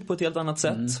din tid på ett helt annat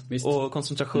sätt och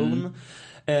koncentration.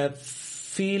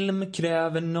 Film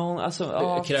kräver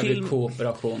kräver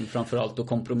kooperation framförallt och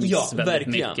kompromiss väldigt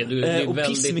mycket. Det är och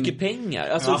väldigt mycket pengar.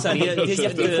 Alltså, det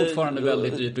är fortfarande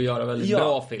väldigt dyrt att göra väldigt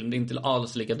bra film. Det är inte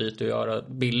alls lika dyrt att göra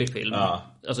billig film.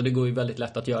 Alltså det går ju väldigt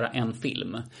lätt att göra en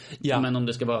film. Men om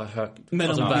det ska vara högt... Men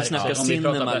alltså om vi snackar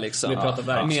cinema liksom. Vi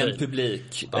pratar med en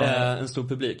publik. En stor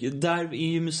publik. Där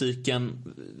är ju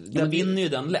musiken... Där vinner ju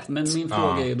den lätt. Men min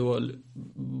fråga är ju då...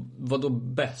 Vad då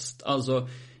bäst? Alltså...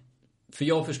 För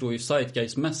jag förstår ju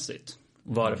zeitgeistmässigt.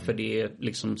 Varför det är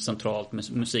liksom centralt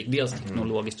med musik. Dels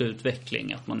teknologisk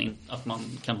utveckling. Att man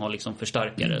kan ha liksom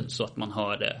förstärkare så att man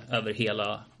hör det över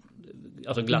hela...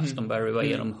 Alltså Glastonbury, vad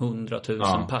är de? 100 000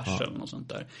 pers eller något sånt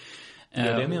där. Ja,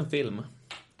 det är med en film.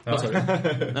 Vad sa du?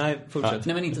 Nej, fortsätt.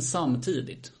 Nej, men inte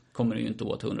samtidigt kommer det ju inte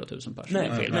åt 100 000 pers.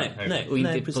 Nej, och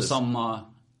inte precis. på samma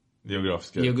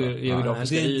geografiska det är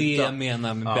det yta. jag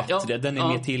menar med bättre. Den är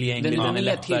mer tillgänglig. Den är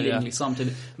lättare. tillgänglig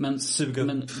samtidigt. Men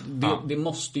det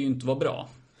måste ju inte vara bra.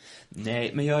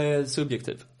 Nej, men jag är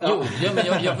subjektiv. Jo,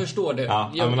 men jag förstår det.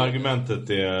 Men argumentet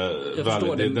är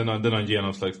väldigt, den har en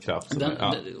genomslagskraft.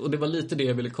 Och det var lite det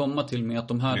jag ville komma till med att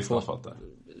de här två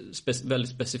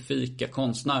väldigt specifika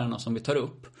konstnärerna som vi tar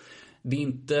upp. Det är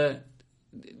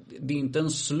inte en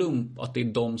slump att det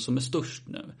är de som är störst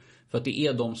nu. För att det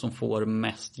är de som får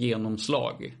mest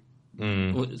genomslag.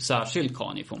 Och särskilt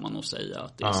Kanye får man nog säga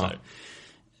att det är så här,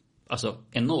 alltså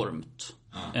enormt.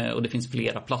 Och det finns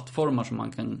flera plattformar som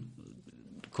man kan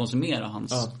konsumera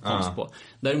hans konst på.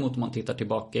 Däremot om man tittar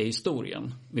tillbaka i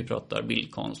historien, vi pratar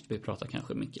bildkonst, vi pratar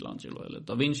kanske Michelangelo eller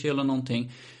Da Vinci eller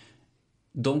någonting.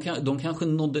 De kanske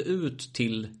nådde ut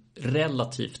till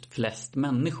relativt flest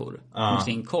människor med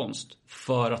sin konst.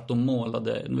 För att de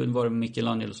målade, nu var det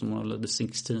Michelangelo som målade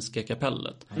Sixtinska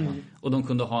kapellet. Och de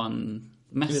kunde ha en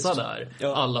mässa där.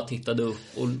 Alla tittade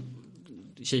upp och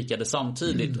kikade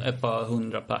samtidigt. Ett par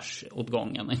 100 pers åt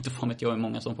gången. Inte fan vet jag hur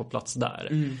många som får plats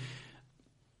där.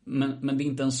 Men det är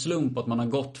inte en slump att man har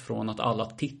gått från att alla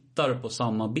tittar på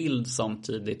samma bild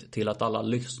samtidigt till att alla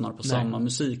lyssnar på samma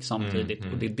musik samtidigt.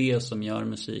 Och det är det som gör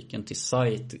musiken till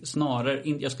snarare,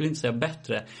 jag skulle inte säga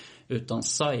bättre, utan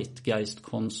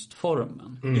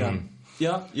zeitgeist-konstformen.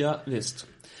 Ja, visst.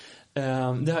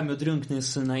 Det här med att drunkna i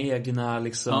sina egna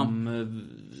liksom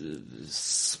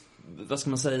vad ska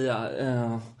man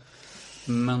säga,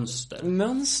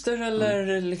 mönster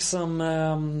eller liksom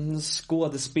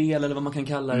skådespel eller vad man kan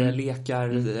kalla det, lekar.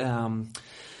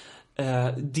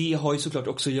 Det har ju såklart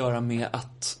också att göra med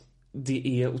att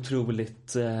det är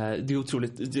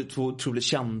två otroligt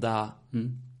kända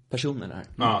personer där.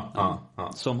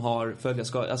 Som har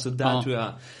följarskap. Alltså där tror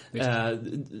jag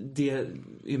det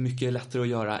är mycket lättare att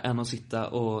göra än att sitta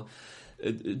och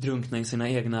drunkna i sina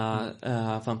egna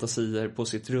fantasier på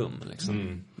sitt rum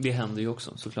liksom. Det händer ju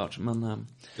också såklart, men men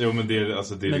det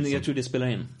är liksom, jag tror det spelar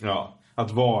in. Ja,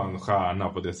 att vara en stjärna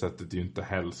på det sättet är ju inte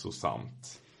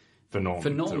hälsosamt för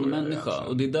någon människa.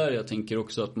 Och det är där jag tänker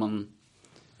också att man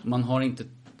har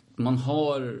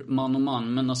man och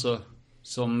man, men alltså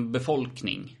som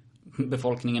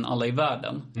befolkningen alla i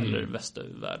världen eller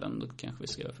västvärlden, då kanske vi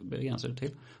ska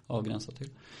avgränsa till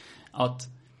att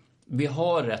vi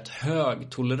har rätt hög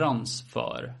tolerans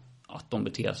för att de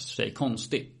beter sig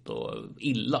konstigt och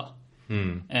illa.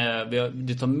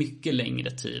 Det tar mycket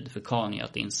längre tid för Kanye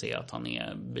att inse att han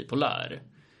är bipolär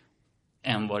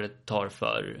än vad det tar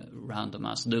för random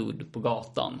ass dude på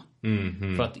gatan.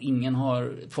 För att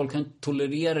folk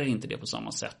tolererar inte det på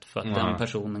samma sätt, för att den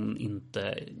personen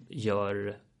inte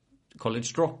gör college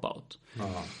dropout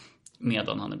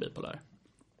medan han är bipolär.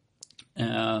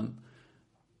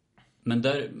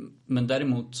 Men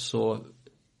däremot så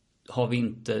har vi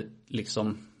inte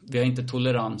inte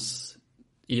tolerans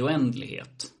i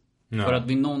oändlighet. För att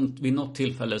vid något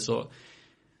tillfälle så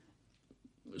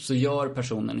gör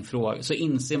personen i fråga, så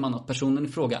inser man att personen i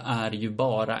fråga är ju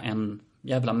bara en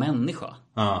jävla människa.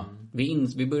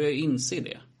 Vi börjar ju inse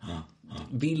det.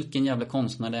 Vilken jävla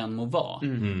konstnär det än må vara.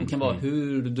 De kan vara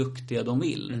hur duktiga de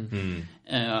vill.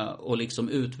 Och liksom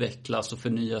utvecklas och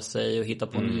förnya sig och hitta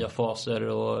på nya faser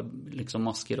och liksom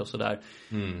masker och sådär.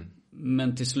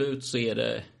 Men till slut så är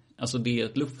det, alltså det är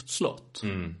ett luftslott.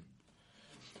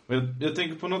 Jag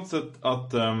tänker på något sätt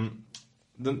att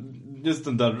just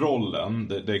den där rollen,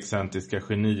 det excentriska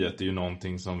geniet, är ju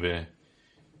någonting som vi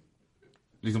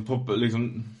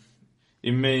liksom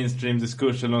i mainstream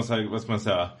diskurs eller så här, vad ska man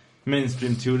säga,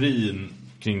 mainstream-teorin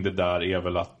kring det där är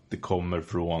väl att det kommer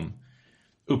från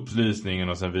upplysningen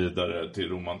och sen vidare till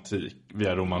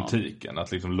via romantiken.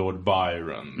 Att liksom Lord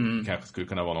Byron kanske skulle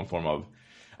kunna vara någon form av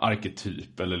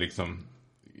arketyp, eller liksom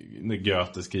när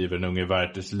Goethe skriver Den unge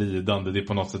Werthers lidande, det är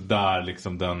på något sätt där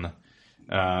liksom den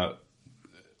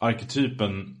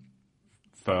arketypen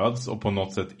föds och på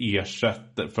något sätt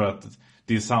ersätter, för att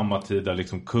det är samma tid där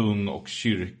liksom kung och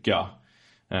kyrka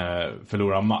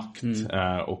förlorar makt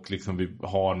och liksom vi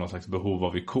har någon slags behov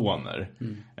av ikoner.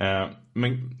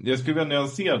 Men jag skulle vilja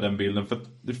nyansera den bilden, för att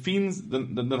det finns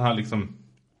den här liksom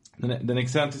den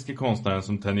excentriska konstnären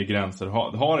som tänjer gränser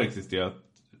har existerat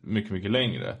mycket, mycket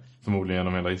längre, förmodligen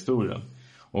genom hela historien.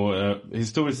 Och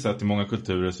historiskt sett i många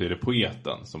kulturer så är det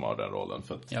poeten som har den rollen,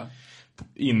 för att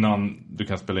innan du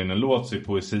kan spela in en låt så är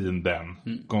poesin den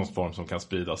konstform som kan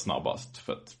spridas snabbast.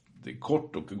 För att det är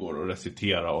kort och går att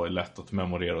recitera och är lätt att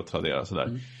memorera och tradera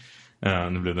sådär.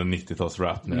 Nu blev det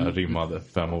 90-tals-rap när jag rimmade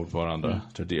 5 ord på varandra.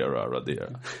 Tradera,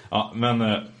 radera. Ja, men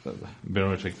ber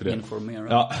om ursäkt för det. Informera.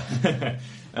 Ja.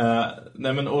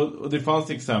 Nej, men och det fanns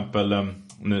till exempel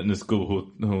nu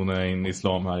skohonar jag in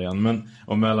islam här igen, men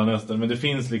om Mellanöstern, men det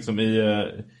finns liksom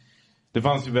det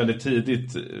fanns ju väldigt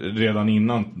tidigt, redan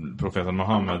innan profeten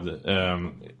Muhammed,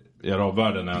 i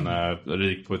arabvärlden en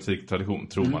rik poetiktradition,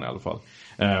 tror man i alla fall.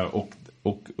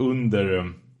 Och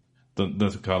under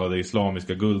den så kallade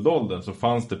islamiska guldåldern så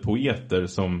fanns det poeter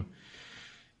som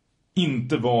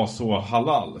inte var så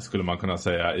halal, skulle man kunna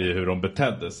säga, i hur de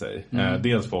betedde sig.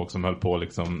 Dels folk som höll på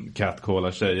liksom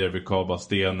catcalla tjejer vid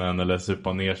Kabastenen eller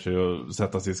supa ner sig och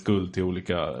sätta sig i skuld till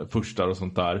olika furstar och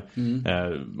sånt där.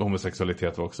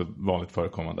 Homosexualitet var också vanligt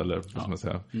förekommande, eller vad ska man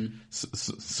säga,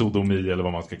 sodomi eller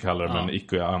vad man ska kalla det, men en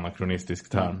icke-anakronistisk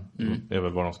term är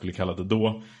väl vad de skulle kalla det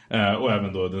då. Och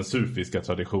även då den sufiska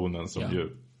traditionen som ju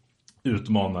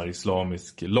utmanar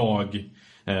islamisk lag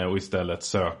och istället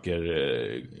söker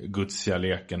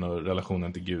gudskärleken och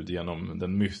relationen till Gud genom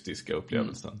den mystiska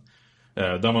upplevelsen.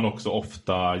 Där man också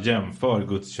ofta jämför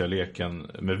gudskärleken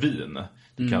med vin.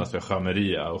 Det kallas för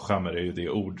chameria, och chamer är ju det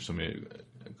ord som i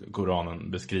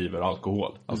Koranen beskriver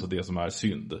alkohol, alltså det som är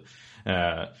synd.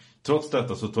 Trots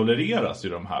detta så tolereras ju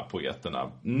de här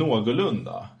poeterna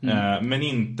någorlunda, men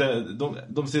inte,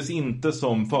 de ses inte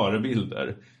som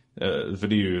förebilder. För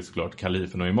det är ju såklart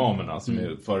kalifen och imamerna som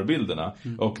är förebilderna.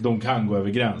 Och de kan gå över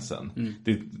gränsen.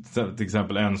 Det är till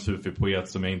exempel en sufi-poet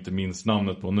som jag inte minns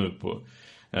namnet på nu,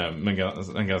 men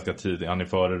en ganska tidig, han är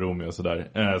före Romeo och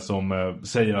sådär, som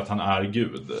säger att han är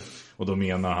Gud. Och då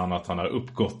menar han att han har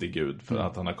uppgått i Gud, för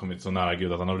att han har kommit så nära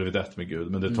Gud att han har blivit ett med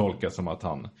Gud. Men det tolkas som att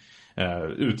han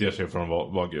utger sig från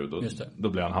att vara Gud, och då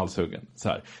blir han halshuggen. Så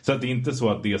att det är inte så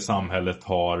att det samhället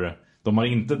har... De har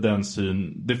inte den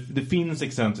syn... Det finns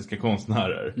excentriska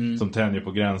konstnärer som tänjer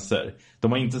på gränser.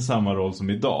 De har inte samma roll som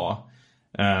idag.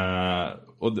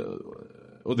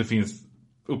 Och det finns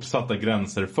uppsatta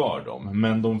gränser för dem.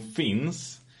 Men de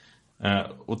finns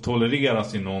och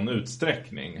tolereras i någon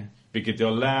utsträckning. Vilket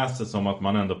jag läser som att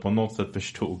man ändå på något sätt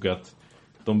förstod att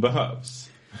de behövs.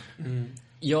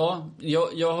 Ja,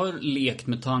 jag har lekt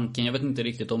med tanken. Jag vet inte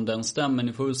riktigt om den stämmer.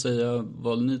 Ni får väl säga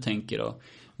vad ni tänker då.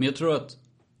 Men jag tror att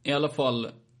i alla fall,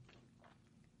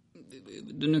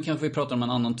 nu kanske vi pratar om en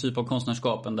annan typ av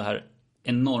konstnärskap än det här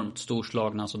enormt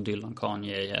storslagna som Dylan,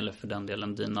 Kanye eller för den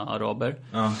delen dina araber.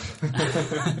 Ja.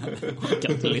 Jag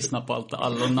kan inte lyssna på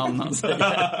alla namn han säger.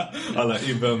 Alla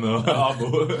Ibn och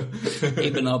Abu.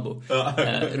 Ibn Abu.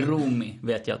 Rumi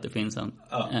vet jag att det finns en. I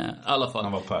alla fall.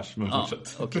 Han var pers, men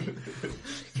fortsätt. Okay.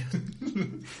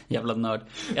 Jävla nörd.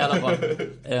 I alla fall.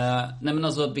 Nej, men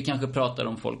alltså att vi kanske pratar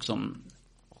om folk som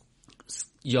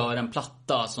gör en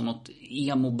platta som något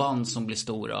emo-band som blir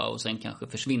stora och sen kanske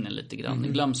försvinner lite grann i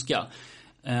glömska.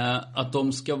 Att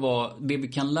de ska vara... Det vi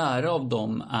kan lära av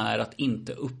dem är att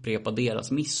inte upprepa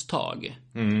deras misstag.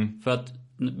 För att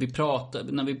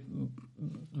när vi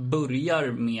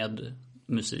börjar med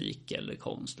musik eller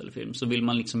konst eller film, så vill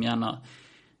man liksom gärna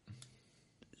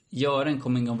göra en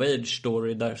coming of age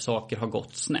story där saker har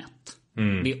gått snett.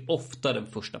 Det är ofta den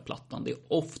första plattan. Det är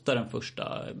ofta den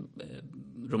första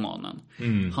romanen.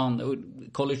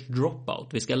 College Dropout.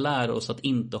 Vi ska lära oss att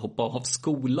inte hoppa av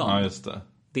skolan. Ja, just det.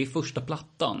 Det är första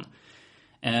plattan.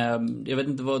 Jag vet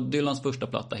inte vad Dylans första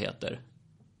platta heter.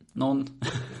 Någon?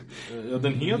 Ja,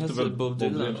 den heter väl Bob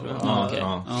Dylan.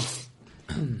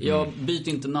 Jag byter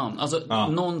inte namn. Alltså,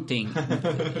 någonting.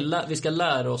 Vi ska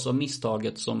lära oss av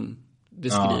misstaget som det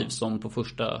skrivs som på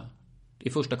i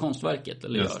första konstverket,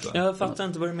 eller görs. Jag fattar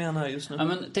inte vad du menar just nu. Ja,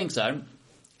 men tänk så här.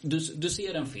 Du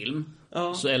ser en film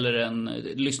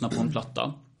eller lyssnar på en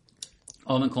platta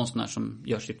av en konstnär som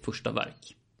gör sitt första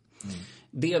verk.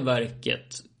 Det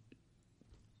verket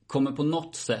kommer på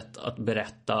något sätt att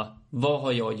berätta vad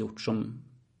har jag gjort som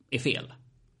är fel.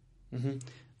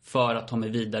 För att ta mig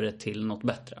vidare till något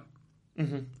bättre.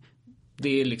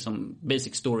 Det är liksom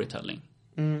basic storytelling.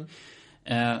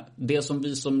 Det som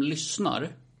vi som lyssnar,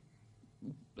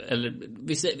 eller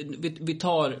vi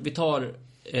tar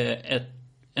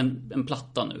en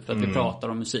platta nu för att vi pratar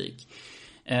om musik.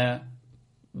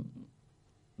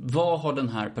 Vad har den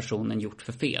här personen gjort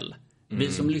för fel?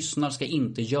 Vi som lyssnar ska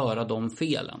inte göra de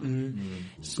felen.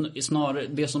 Snarare,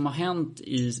 det som har hänt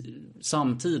i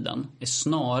samtiden är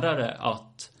snarare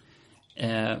att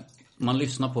man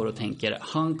lyssnar på det och tänker,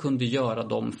 han kunde göra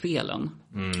de felen.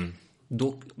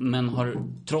 Men har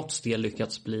trots det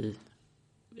lyckats bli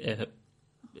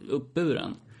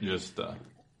uppburen. Just det.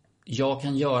 jag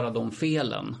kan göra de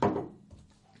felen.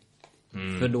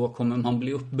 För då kommer man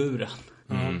bli uppburen.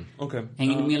 Okay.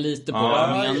 Hänger ni med lite på vad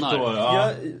jag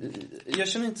menar? Jag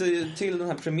känner inte till den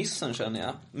här premissen, känner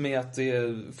jag. Med att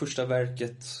det första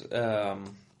verket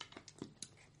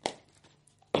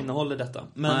innehåller detta.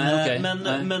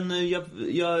 Men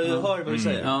jag hör vad du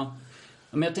säger. Ja.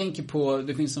 Men jag tänker på,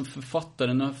 det finns en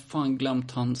författare, nu har jag fan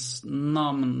glömt hans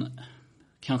namn.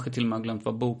 Kanske till och med glömt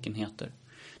vad boken heter.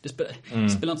 Det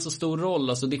spelar inte så stor roll.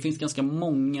 Alltså, det finns ganska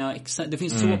många det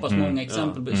finns så pass många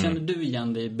exempel. Känner du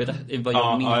igen dig i vad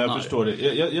jag menar? Ja, jag förstår det.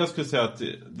 Jag skulle säga att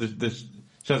det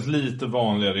känns lite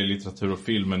vanligare i litteratur och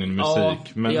film än i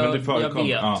musik. Men det förekommer.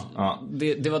 Jag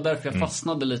vet. Det var därför jag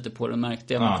fastnade lite på det,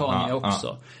 märkte jag med Kanye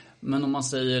också. Men om man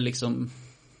säger liksom...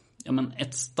 Ja, men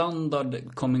en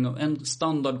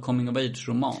standard coming of age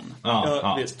roman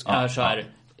visst. är så här.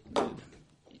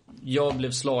 Jag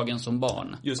blev slagen som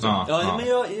barn. Just det. Men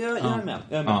jag är med.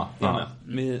 Jag är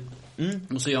med.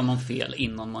 Och så gör man fel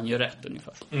innan man gör rätt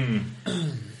ungefär.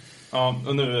 Ja,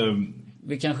 och nu...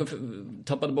 Vi kanske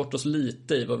tappade bort oss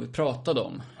lite i vad vi pratade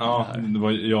om. Ja, det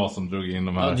var jag som drog in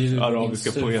de här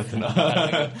arabiska poeterna.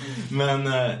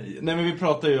 men vi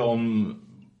pratar ju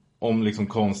om liksom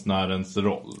konstnärens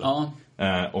roll. Ja.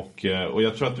 Och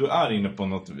jag tror att du är inne på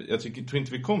något. Jag tror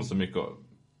inte vi kom så mycket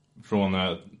från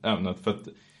ämnet, för att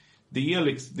det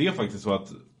är faktiskt så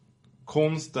att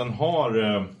konsten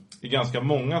har i ganska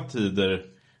många tider,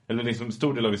 eller liksom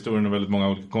stor del av historien och väldigt många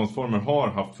olika konstformer har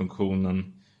haft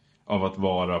funktionen av att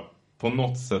vara på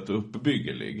något sätt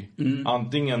uppbyggelig.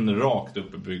 Antingen rakt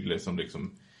uppbygglig som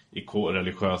liksom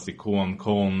religiös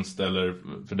ikonkonst, eller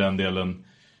för den delen,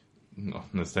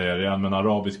 nu säger jag det igen, men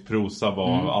arabisk prosa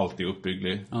var alltid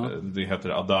uppbygglig. Det heter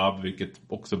adab, vilket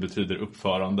också betyder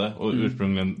uppförande. Och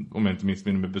ursprungligen, om jag inte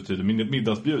missminner mig, betyder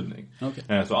middagsbjudning.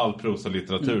 Okay. Så all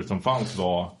prosa-litteratur som fanns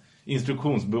var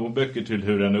instruktionsböcker till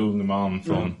hur en ung man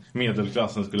från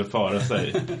medelklassen skulle föra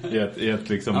sig i ett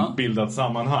liksom bildat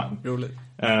sammanhang. Roligt.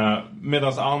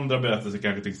 Medan andra berättelser,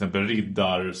 kanske till exempel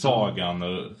riddarsagan,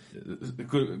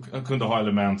 kunde ha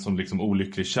element som liksom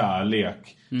olycklig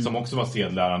kärlek, som också var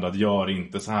sedlärande, att gör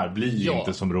inte så här, bli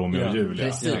inte som Romeo och Julia.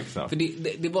 Precis. För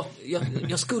det var,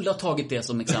 jag skulle ha tagit det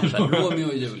som exempel. Romeo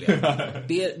och Julia.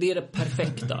 Det är det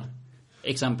perfekta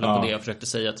exempel på det jag försökte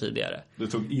säga tidigare. Du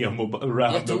tog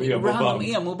random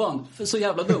emo-band. Så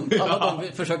jävla dumt. Alla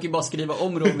de försöker bara skriva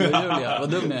om Romeo och Julia.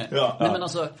 Vad dum är. Nej, men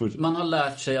alltså, man har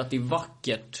lärt sig att det är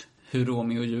vackert hur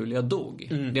Romeo och Julia dog.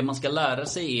 Det man ska lära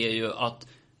sig är ju att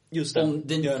om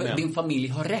din familj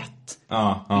har rätt.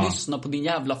 Lyssna på din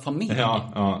jävla familj.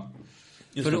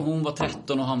 För hon var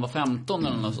 13 och han var 15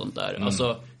 eller något sånt där.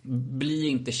 Alltså, bli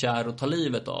inte kär och ta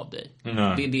livet av dig.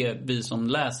 Det är det vi som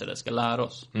läser det ska lära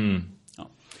oss.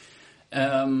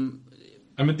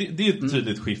 Men det är ett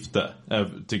tydligt skifte,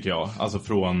 tycker jag. Alltså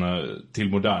från till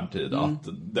modern tid. Att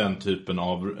den typen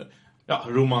av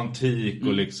romantik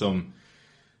och liksom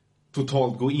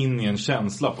totalt gå in i en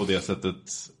känsla på det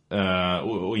sättet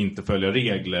och inte följa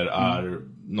regler är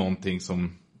någonting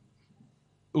som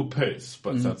upphöjs på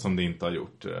ett sätt som det inte har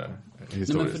gjort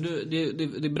historiskt. Nej, men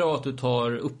för det är bra att du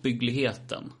tar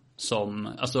uppbyggligheten som,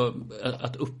 alltså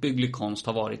att uppbygglig konst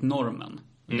har varit normen.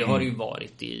 Det har det ju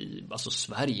varit i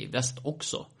Sverige, i väst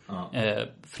också.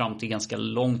 Fram till ganska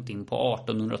långt in på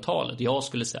 1800-talet. Jag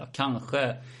skulle säga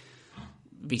kanske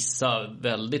vissa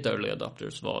väldigt early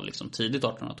adopters var liksom tidigt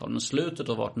 1800-tal. Men slutet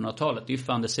av 1800-talet, det är ju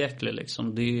fan det sekler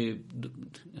liksom.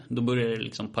 Då börjar det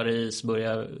liksom Paris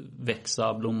börjar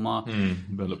växa, blomma.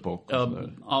 Belle Époque.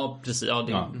 Ja, precis. Ja,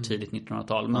 det är tidigt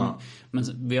 1900-tal. Men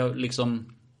vi har liksom,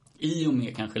 i och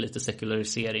med kanske lite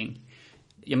sekularisering.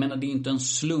 Jag menar, det är inte en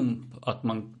slump att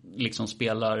man liksom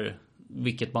spelar,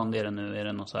 vilket band är det nu? Är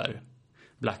det något så här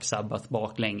Black Sabbath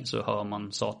baklänges så hör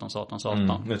man Satan.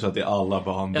 Jag tror att det är alla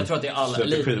band. Jag tror att det är alla,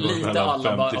 lite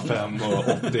alla band. 55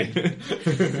 och 80.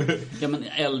 Ja, men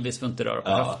Elvis får inte röra på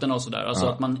höfterna och sådär. Alltså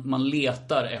att man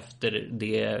letar efter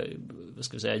det, vad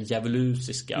ska vi säga,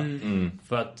 djävulusiska.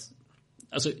 För att,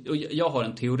 alltså, jag har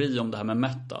en teori om det här med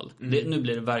metal. Nu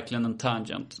blir det verkligen en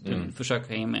tangent. Försök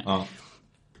hänga med.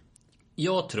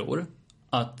 Jag tror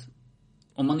att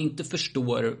om man inte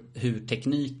förstår hur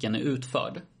tekniken är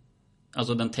utförd,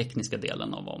 alltså den tekniska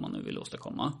delen av vad man nu vill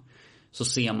åstadkomma, så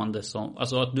ser man det som,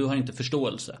 alltså att du har inte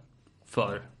förståelse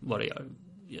för vad det gör.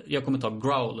 Jag kommer ta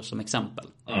growl som exempel.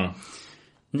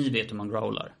 Ni vet hur man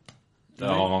growlar.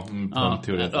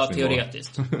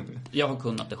 Teoretiskt. Jag har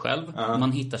kunnat det själv.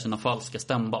 Man hittar sina falska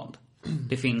stämband.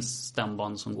 Det finns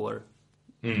stämband som går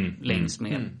längs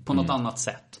med på något annat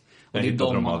sätt. Och jag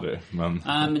hittade dem aldrig.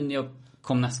 Men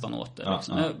kom nästan åt det.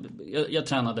 Liksom. Jag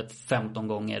tränade 15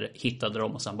 gånger, hittade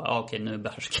dem och sen bara, okej, nu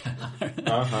behärskar jag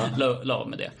det här. La av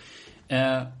med det.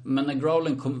 Men när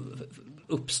growlen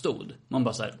uppstod, man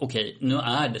bara så här, okej, nu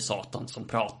är det Satan som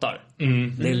pratar.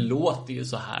 Det låter ju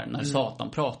så här när Satan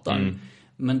pratar.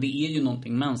 Men det är ju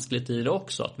någonting mänskligt i det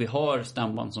också, att vi har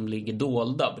stämband som ligger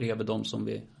dolda bredvid de som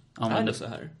vi använder. Är det så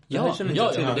här? Ja,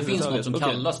 det finns något som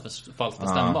kallas för falska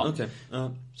stämband.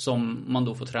 Som man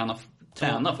då får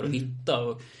träna för att hitta.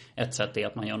 Och ett sätt är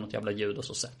att man gör något jävla ljud och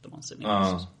så sätter man sig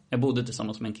ner. Jag bodde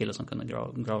tillsammans med en kille som kunde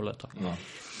growla ett tag.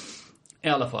 I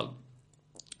alla fall.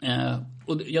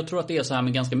 Och jag tror att det är så här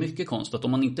med ganska mycket konst, att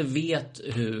om man inte vet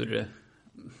hur...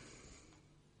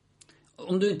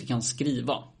 Om du inte kan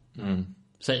skriva,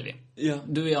 säger vi.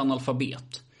 Du är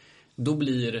analfabet. Då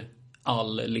blir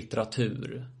all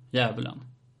litteratur djävulen.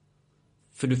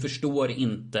 För du förstår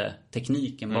inte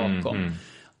tekniken bakom.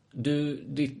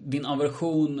 Din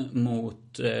aversion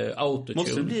mot autotune.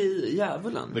 Måste det bli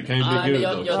djävulen? Det kan ju bli Gud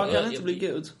också. Jag kan inte bli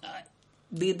Gud.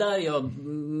 Det är där jag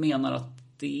menar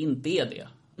att det inte är det.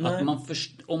 Att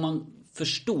om man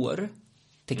förstår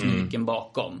tekniken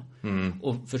bakom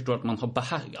och förstår att man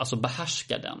har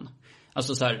behärskar den.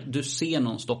 Alltså så här, du ser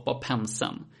någon stoppa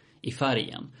penseln i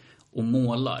färgen och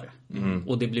målar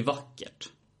och det blir vackert.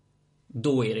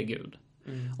 Då är det Gud.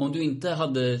 Om du inte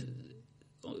hade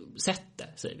sett det,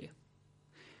 säger vi.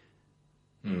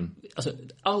 Alltså,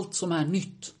 allt som är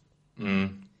nytt.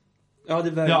 Ja,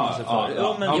 det värmer sig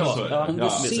för. Om du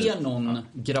ser någon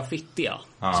graffitia,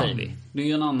 säger vi. Det är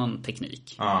ju en annan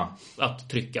teknik. Att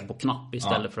trycka på knapp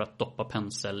istället för att doppa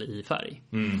pensel i färg.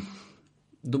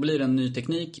 Då blir det en ny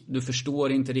teknik. Du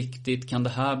förstår inte riktigt, kan det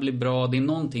här bli bra? Det är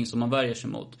någonting som man värjer sig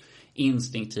mot.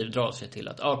 Instinktivt drar sig till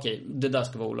att okej, det där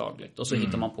ska vara olagligt. Och så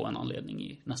hittar man på en anledning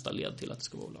i nästa led till att det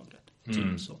ska vara olagligt.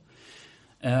 Typ så.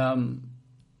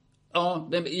 Ja,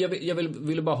 jag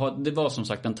ville bara ha... Det var som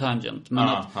sagt en tangent. Men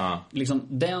att liksom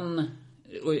den...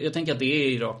 Och jag tänker att det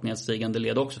är i rakt nedstigande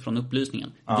led också från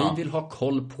upplysningen. Vi vill ha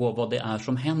koll på vad det är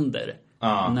som händer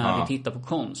när vi tittar på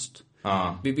konst.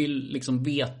 Vi vill liksom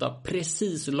veta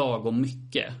precis lagom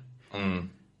mycket.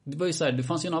 Det var ju så här, det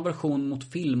fanns ju en aversion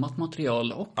mot filmat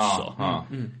material också.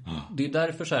 Det är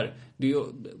därför så här, det är ju...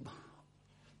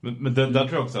 Men där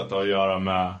tror jag också att det har att göra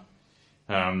med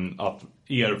att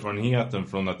erfarenheten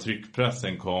från när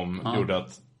tryckpressen kom gjorde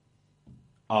att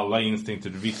alla instinkter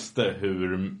visste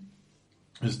hur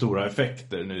stora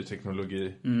effekter ny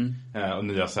teknologi och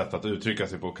nya sätt att uttrycka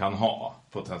sig på kan ha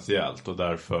potentiellt, och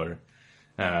därför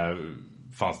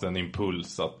fanns det en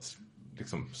impuls att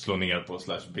liksom slå ner på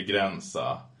 /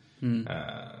 begränsa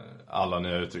alla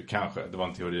nya uttryck. Kanske, det var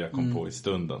en teori jag kom på i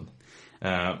stunden.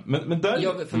 Men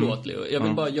där... Förlåt Leo, jag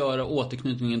vill bara göra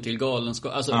återknytningen till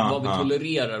galenskap. Alltså vad vi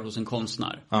tolererar hos en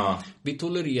konstnär. Vi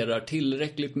tolererar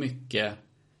tillräckligt mycket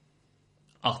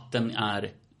att den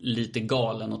är lite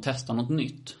galen och testar något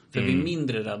nytt. För vi är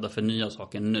mindre rädda för nya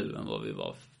saker nu än vad vi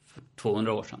var för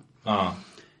 200 år sedan.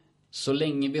 Så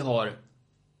länge vi har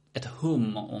ett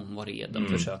hum om vad det är den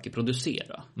försöker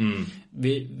producera.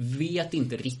 Vi vet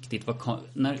inte riktigt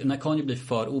när Kanye blir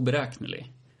för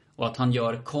oberäknelig och att han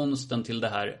gör konsten till det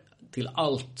här, till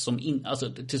allt som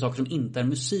alltså till saker som inte är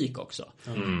musik också.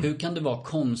 Hur kan det vara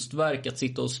konstverk att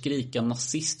sitta och skrika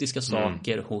nazistiska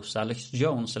saker hos Alex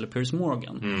Jones eller Piers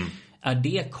Morgan? Är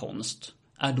det konst?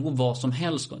 Är då vad som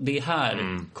helst? Det är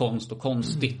här konst och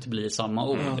konstigt blir samma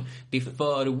ord. Det är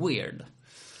för weird.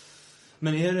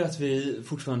 Men är det att vi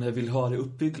fortfarande vill ha det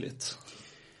uppbyggligt?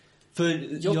 För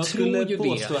jag skulle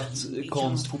påstå att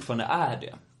konst fortfarande är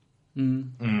det.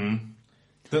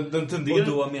 Den tenderar... Och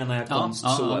då menar jag konst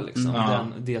så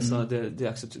liksom.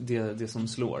 Det som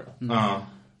slår.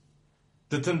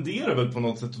 Det tenderar väl på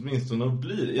något sätt åtminstone att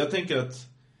bli. Jag tänker att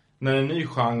när en ny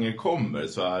genre kommer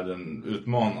så är den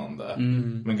utmanande.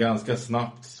 Men ganska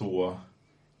snabbt så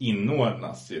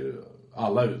inordnas ju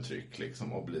alla uttryck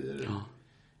liksom och blir...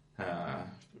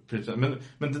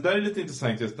 Men det där är lite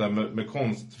intressant just där med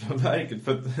konstverket,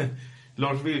 för att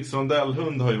Lars Vilks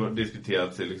rondellhund har ju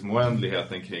diskuterat sig liksom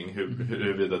oändligheten kring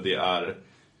huruvida det är,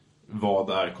 vad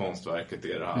är konstverket,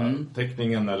 är det här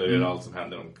teckningen eller är det allt som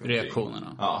händer omkring?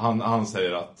 Reaktionerna. Ja, han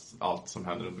säger att allt som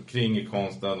händer omkring i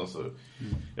konsten och så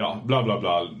bla bla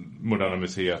bla, Moderna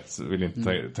Museet vill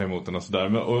inte ta emot den och sådär.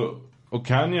 Men och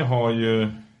Kanye har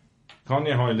ju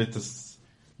lite,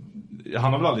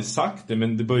 han har väl aldrig sagt det,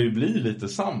 men det börjar ju bli lite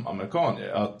samma med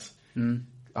Kanye, att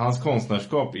hans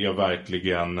konstnärskap är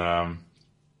verkligen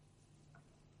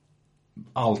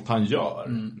allt han gör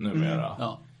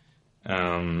numera.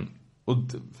 Och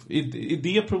är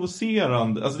det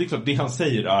provocerande? Alltså det är klart, det han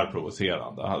säger är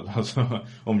provocerande. Alltså,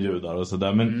 om judar och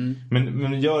sådär. Men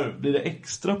blir det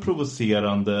extra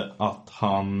provocerande att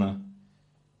han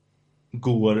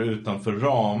går utanför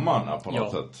ramarna på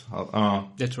något sätt?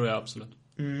 Det tror jag absolut.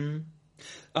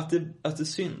 Att det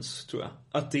syns, tror jag.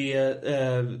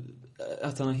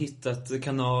 Att han har hittat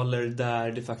kanaler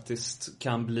där det faktiskt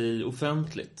kan bli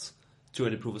offentligt. Tror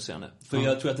jag det är provocerande. För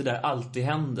jag tror att det där alltid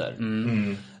händer.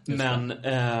 Men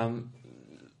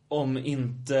om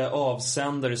inte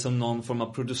avsändare som någon form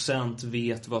av producent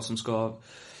vet vad som ska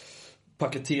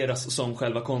paketeras som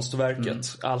själva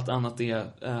konstverket. Allt annat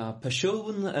är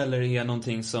person eller är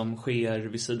någonting som sker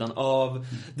vid sidan av.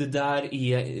 Det där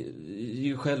är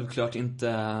ju självklart inte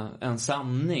en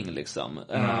sanning liksom.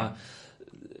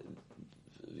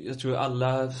 Jag tror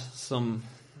alla som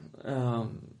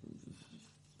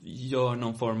gör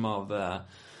någon form av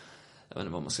jag vet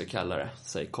inte vad man ska kalla det,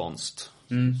 säg konst,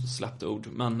 slappt ord,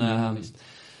 men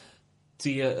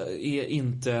det är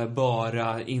inte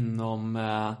bara inom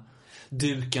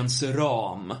dukens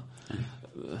ram.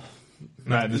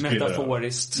 Nej, det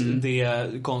metaforiskt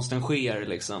det konsten sker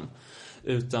liksom.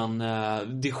 Utan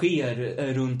det sker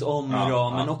runt om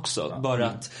ramen också. Bara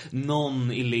att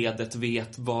någon i ledet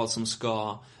vet vad som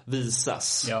ska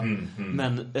visas.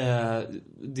 Men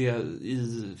det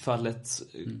i fallet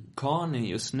Kanye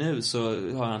just nu så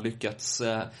har han lyckats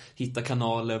hitta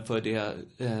kanaler för det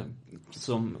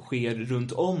som sker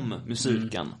runt om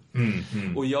musiken.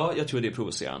 Och jag tror det är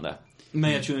provocerande.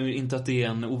 Men jag tror inte att det är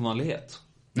en ovanlighet.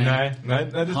 Nej,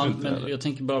 det men jag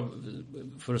tänker bara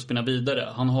för att spinna vidare.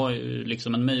 Han har ju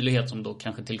liksom en möjlighet som då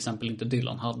kanske till exempel inte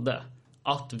Dylan hade.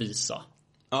 Att visa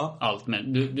allt.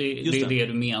 Men det är det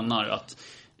du menar. Att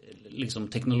liksom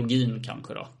teknologin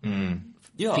kanske då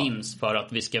finns för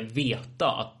att vi ska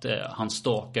veta att han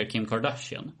stalkar Kim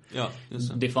Kardashian.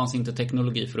 Det fanns inte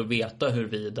teknologi för att veta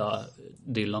huruvida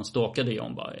Dylan stalkade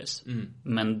John Baez.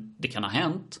 Men det kan ha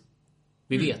hänt.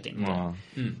 Vi vet inte.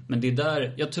 Men det är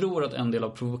där, jag tror att en del av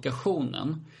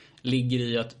provokationen ligger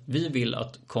i att vi vill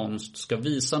att konst ska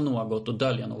visa något och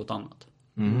dölja något annat.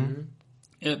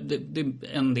 Det är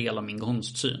en del av min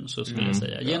konstsyn, så skulle jag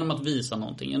säga. Genom att visa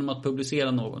någonting, genom att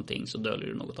publicera någonting, så döljer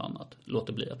du något annat. Låt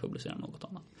det bli att publicera något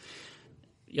annat.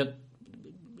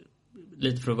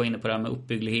 Lite för att vara inne på det här med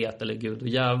uppbygglighet eller Gud och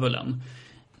djävulen.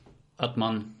 Att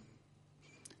man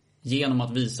genom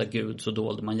att visa Gud så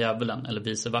dolde man djävulen, eller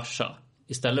vice versa.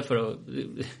 Istället för att,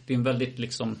 det är en väldigt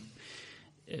liksom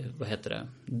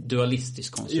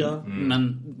dualistisk konst.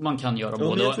 Men man kan göra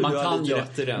både och.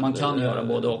 Man kan göra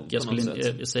både och.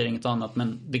 Jag säger inget annat,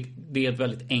 men det är ett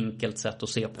väldigt enkelt sätt att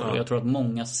se på det. Jag tror att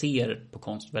många ser på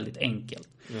konst väldigt enkelt.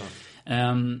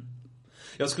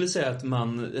 Jag skulle säga att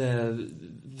man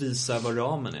visar vad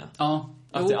ramen är.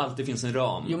 Att det alltid finns en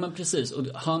ram. Jo, men precis. Och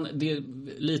det är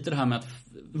lite det här med att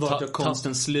var tar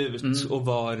konsten slut och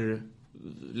var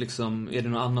liksom, är det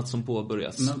något annat som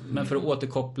påbörjas? Men för att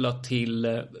återkoppla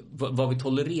till vad vi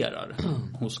tolererar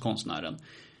hos konstnären.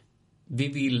 Vi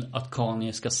vill att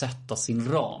Kanye ska sätta sin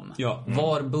ram.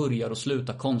 Var börjar och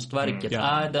slutar konstverket?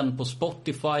 Är den på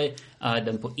Spotify? Är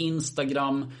den på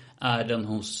Instagram? Är den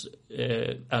hos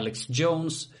Alex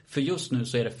Jones? För just nu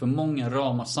så är det för många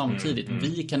ramar samtidigt.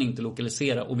 Vi kan inte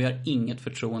lokalisera och vi har inget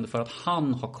förtroende för att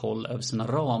han har koll över sina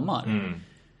ramar.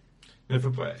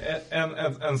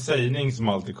 En sägning som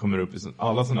alltid kommer upp i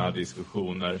alla såna här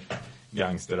diskussioner,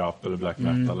 gangsterrap eller black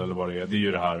metal eller vad det är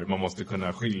ju det här, man måste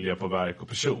kunna skilja på verk och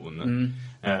person.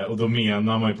 Och då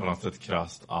menar man ju på något sätt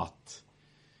krasst att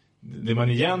det man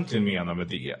egentligen menar med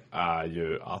det är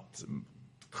ju att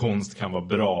konst kan vara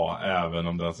bra även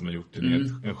om den som har gjort det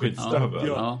är en skitstövel.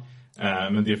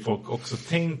 Men det folk också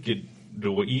tänker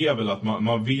då är väl att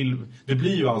man vill, det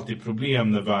blir ju alltid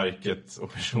problem när verket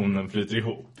och personen flyter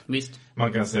ihop. Visst.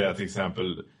 Man kan säga till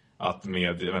exempel att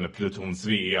med Pluton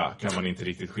Svea kan man inte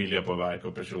riktigt skilja på verk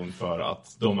och person för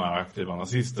att de är aktiva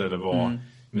nazister eller vad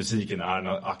musiken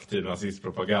är aktiv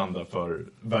nazistpropaganda för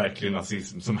verklig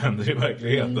nazism som händer i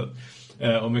verkligheten.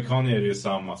 Och med Kanye är det ju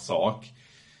samma sak.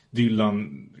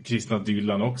 Kristna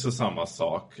Dylan också samma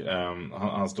sak.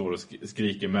 Han står och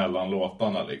skriker mellan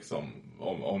låtarna liksom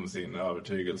om sin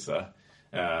övertygelse.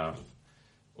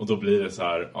 Och då blir det så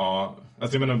här,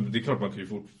 alltså jag menar, det är klart man kan ju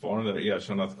fortfarande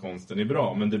erkänna att konsten är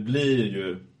bra, men det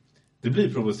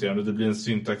blir provocerande, det blir en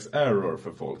syntax error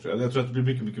för folk. Jag tror att det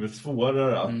blir mycket, mycket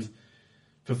svårare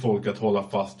för folk att hålla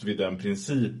fast vid den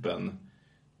principen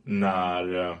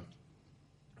när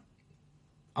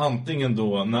antingen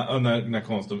då när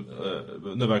konsten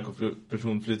när verk och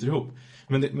person flyter ihop.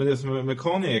 Men det som är med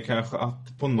Kanye är kanske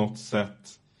att på något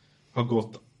sätt har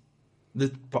gått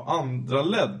lite på andra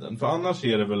ledden. För annars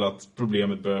är det väl att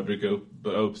problemet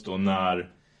börjar uppstå när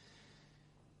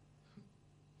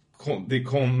det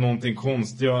kom någonting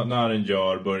konstigt när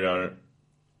en börjar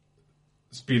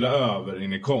spilla över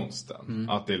in i konsten.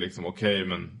 Att det är liksom okej,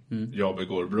 men jag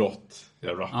begår brott.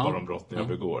 Jag rappar om brotten jag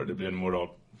begår. Det blir en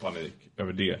moralpanik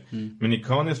över det. Men i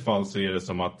Kanyes fall så är det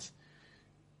som att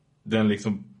den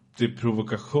liksom, det är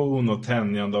provokation och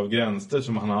tänjande av gränser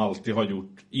som han alltid har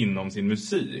gjort inom sin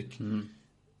musik.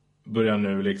 Börjar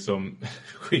nu liksom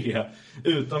ske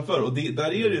utanför. Och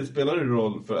där spelar det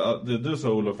roll för det du sa,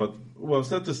 Olof, att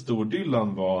oavsett hur stor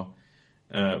Dylan var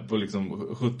på liksom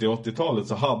 70-80-talet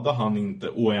så hade han inte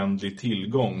oändlig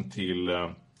tillgång till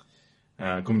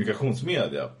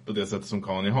kommunikationsmedia på det sättet som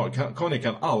Kanye har. Kanye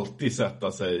kan alltid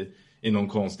sätta sig i någon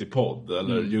konstig podd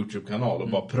eller YouTube-kanal och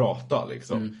bara prata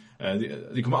liksom.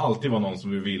 Det kommer alltid vara någon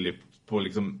som är villig på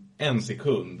liksom en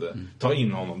sekund ta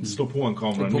in honom, slå på en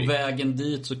kamera. Och på vägen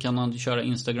dit så kan han köra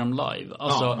Instagram live.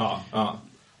 Alltså,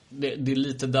 det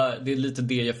är lite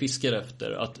det jag fiskar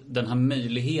efter. Att den här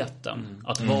möjligheten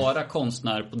att vara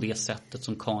konstnär på det sättet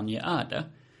som Kanye är det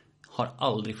har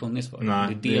aldrig funnits för.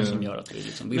 Nej, det är det som gör att vi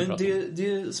liksom vill prata. Men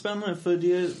det är spännande, för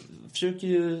det försöker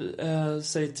ju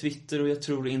säga Twitter och jag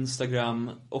tror Instagram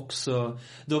också.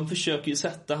 De försöker ju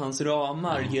sätta hans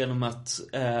ramar genom att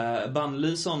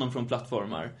bannlysa honom från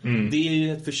plattformar. Det är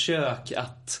ju ett försök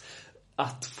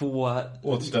att få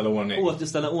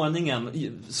återställa ordningen,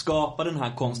 skapa den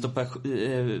här konst och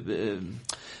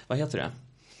vad heter det?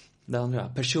 Det andra,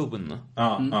 person.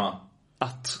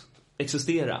 Att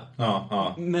existera.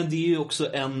 Men det är ju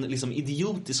också en liksom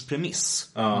idiotisk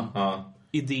premiss.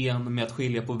 Idén med att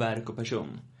skilja på verk och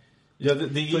person. Ja,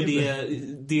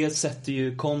 för det sätter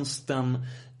ju konsten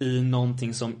i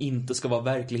någonting som inte ska vara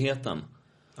verkligheten.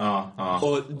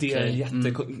 Och det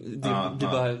är det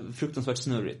var fruktansvärt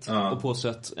snurrigt och påstå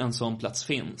att en sån plats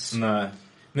finns. Nej,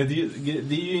 det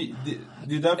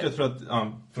är därför jag tror att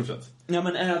fortsätt. Ja,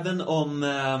 men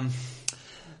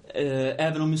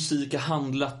även om musik har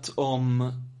handlat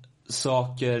om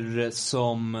saker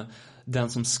som den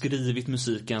som skrivit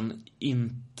musiken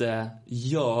inte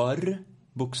gör,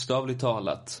 bokstavligt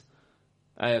talat.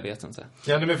 Nej, jag vet inte.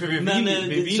 Ja, men för vi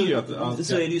vill ju att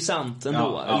så är det ju sant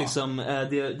ändå. Liksom,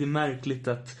 det är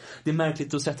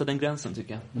märkligt att sätta den gränsen,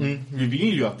 tycker jag. Vi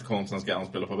vill ju att konsten ska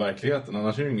anspela på verkligheten,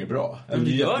 annars är det inget bra. Men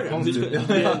det gör den.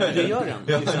 Det gör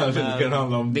den. Det kan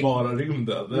handla om bara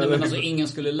rymden. Nej, men alltså, ingen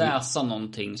skulle läsa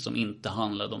någonting som inte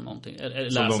handlade om någonting.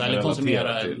 Läsa eller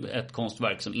konsumera ett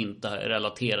konstverk som inte är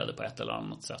relaterade på ett eller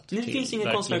annat sätt. Det finns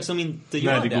inga konstverk som inte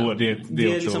gör det. Det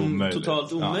är liksom omöjligt.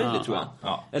 Totalt omöjligt, tror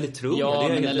jag. Eller tror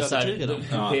jag. Eller så här,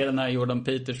 det är den här Jordan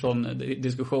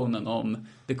Peterson-diskussionen om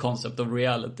the concept of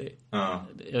reality.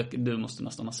 Du måste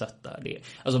nästan ha sett det här.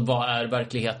 Alltså, vad är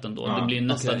verkligheten då? Det blir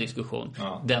nästa diskussion.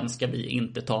 Den ska vi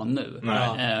inte ta nu.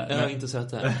 Jag har inte sett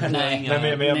det här.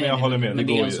 Men jag håller med. Men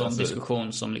det är en sån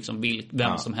diskussion som liksom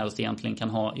vem som helst egentligen kan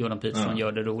ha. Jordan Peterson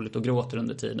gör det roligt och gråter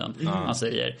under tiden. Han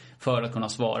säger, för att kunna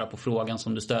svara på frågan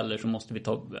som du ställer så måste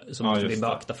vi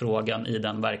beakta frågan i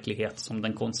den verklighet som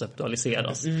den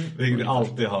konceptualiseras. Det är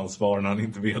alltid hans svar när han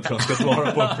inte vet hur han ska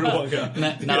svara på en fråga.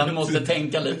 När han måste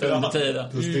tänka lite under tiden.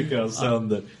 Då sticker han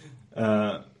sönder.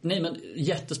 Nej, men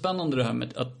jättespännande det här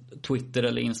med att Twitter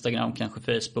eller Instagram, kanske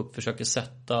Facebook, försöker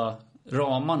sätta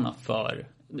ramarna för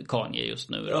Kanye just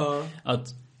nu. Att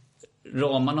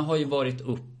ramarna har ju varit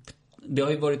upp. Det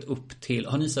har ju varit upp till...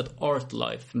 Har ni sett Art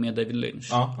Life med David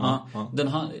Lynch?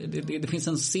 Det finns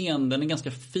en scen, den är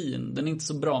ganska fin. Den är inte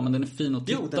så bra, men den är fin att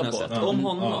titta på. Om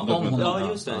honom. Om honom. Ja,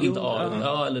 just det. Inte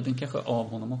av, eller den kanske av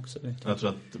honom också. Jag tror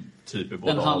att typ är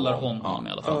både den handlar om honom i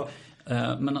alla fall.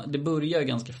 Men det börjar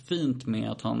ganska fint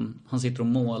med att han sitter och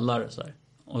målar så här.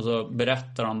 Och så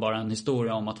berättar han bara en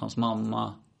historia om att hans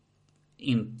mamma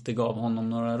inte gav honom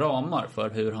några ramar för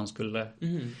hur han skulle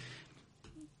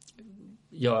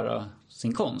göra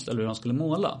sin konst, eller hur han skulle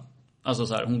måla. Alltså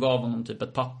så här, hon gav honom typ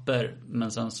ett papper,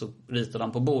 men sen så ritade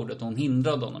han på bordet och hon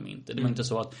hindrade honom inte. Det var inte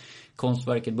så att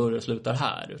konstverket börjar och slutar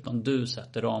här, utan du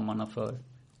sätter ramarna för.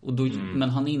 Och då, men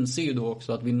han inser ju då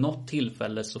också att vid något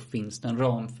tillfälle så finns det en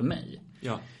ram för mig.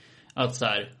 Ja. Att så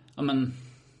här, ja men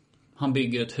han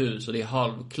bygger ett hus och det är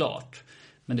halvklart,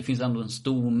 men det finns ändå en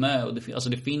stomme och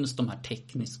det finns de här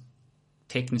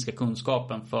tekniska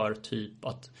kunskapen för typ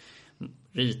att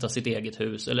rita sitt eget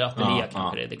hus, eller ateljé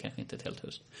kanske det kanske inte är ett helt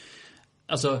hus.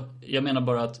 Alltså, jag menar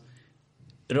bara att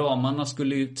ramarna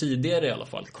skulle ju tidigare i alla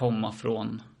fall komma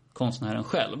från konstnären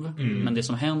själv. Men det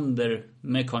som händer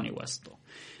med Kanye West då,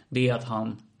 det är att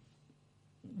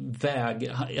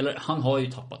han har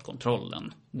ju tappat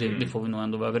kontrollen. Det får vi nog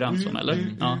ändå vara överens om,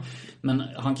 eller? Ja. Men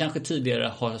han kanske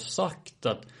tidigare har sagt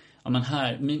att ja men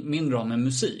här, min ram är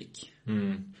musik.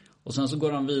 Och sen så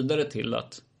går han vidare till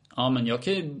att ja men jag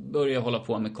kan ju börja hålla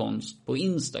på med konst på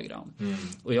Instagram.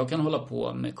 Och jag kan hålla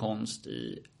på med konst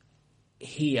i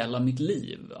hela mitt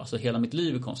liv. Alltså hela mitt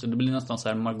liv är konst. Det blir nästan så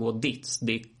här Margot Ditz.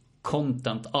 Det är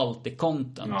content, allt är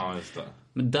content. Ja, just det.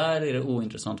 Men där är det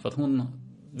ointressant för att hon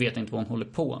vet inte vad hon håller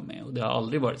på med. Och det har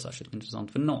aldrig varit särskilt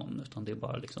intressant för någon. Utan det är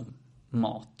bara liksom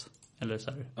mat. Eller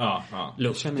så här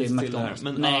luft. Jag känner inte till det här,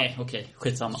 men nej, okej,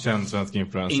 skitsamma. Känd svensk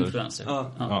influencer.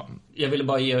 Ja. Jag ville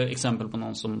bara ge exempel på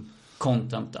någon som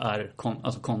content är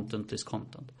alltså content is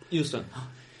content. Just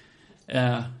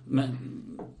det.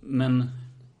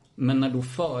 Men när då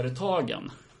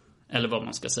företagen, eller vad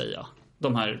man ska säga,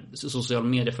 de här sociala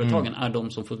medieföretagen är de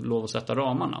som får lov att sätta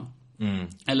ramarna.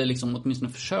 Eller liksom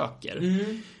åtminstone försöker.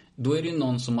 Då är det ju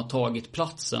någon som har tagit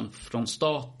platsen från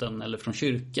staten eller från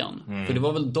kyrkan. För det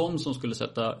var väl de som skulle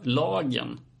sätta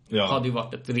lagen. Hade ju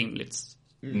varit ett rimligt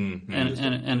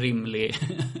en rimlig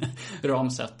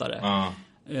ramsättare.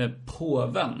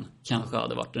 Påven kanske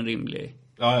hade varit en rimlig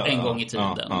en gång i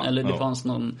tiden. Eller det fanns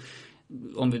någon,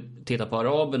 om vi tittar på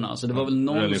araberna, så det var väl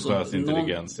någon religiös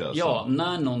intelligens. Ja,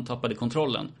 när någon tappade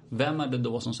kontrollen, vem är det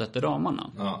då som sätter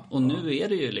ramarna? Och nu är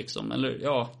det ju liksom,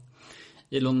 eller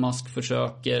Elon Musk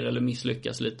försöker eller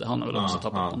misslyckas lite. Han har väl också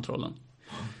tappat kontrollen.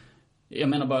 Jag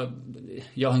menar bara,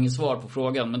 jag har inget svar på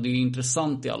frågan, men det är ju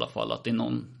intressant i alla fall att det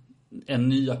är en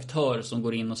ny aktör som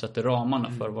går in och sätter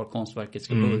ramarna för var konstverket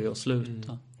ska börja och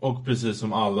sluta. Och precis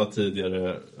som alla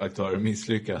tidigare aktörer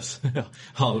misslyckas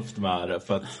halvt med det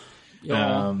för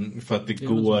att det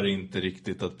går inte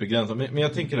riktigt att begränsa. Men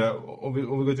jag tänker där, om vi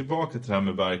går tillbaka till det här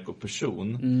med verk och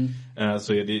person,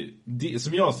 så är det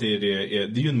som jag ser det är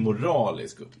ju en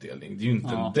moralisk uppdelning. Det är ju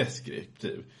inte en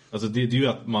deskriptiv. Alltså det är ju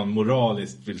att man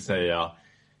moraliskt vill säga,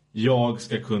 jag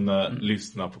ska kunna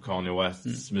lyssna på Kanye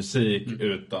Wests musik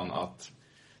utan att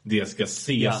det ska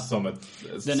ses som ett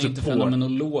den är inte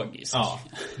fenomenologisk.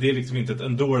 Det är liksom inte ett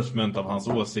endorsement av hans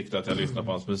åsikter att jag lyssnar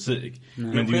på hans musik.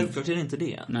 Men självklart är det inte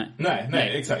det.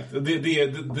 Nej, exakt. Det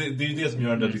är ju det som gör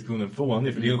den där diskussionen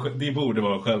fånig. För det borde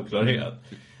vara en självklarhet.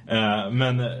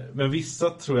 Men vissa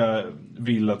tror jag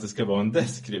vill att det ska vara en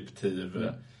deskriptiv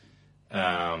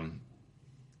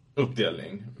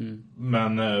uppdelning.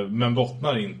 Men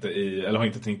bottnar inte i, eller har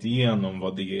inte tänkt igenom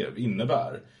vad det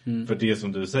innebär. För det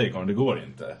som du säger, Karin, det går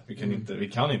inte. Vi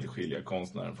kan inte skilja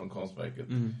konstnären från konstverket.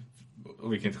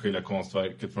 Och vi kan inte skilja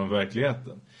konstverket från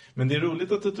verkligheten. Men det är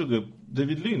roligt att du tog upp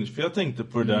David Lynch, för jag tänkte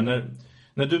på det där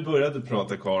när du började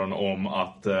prata, Karin, om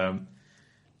att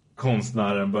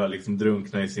konstnären börjar liksom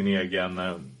drunkna i sin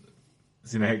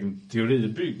egen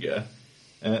teoribygge.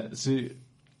 Så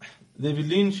David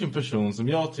Lynch är en person som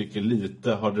jag tycker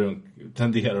lite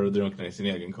tenderar att drunkna i sin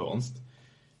egen konst.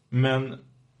 Men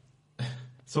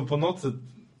som på något sätt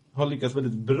har lyckats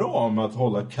väldigt bra med att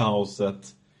hålla kaoset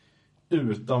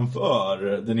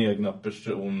utanför den egna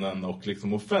personen och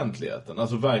liksom offentligheten.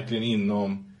 Alltså verkligen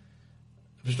inom...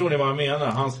 Förstår ni vad jag menar?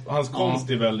 Hans konst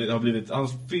är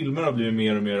hans filmer har blivit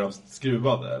mer och mer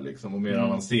skruvade liksom, och mer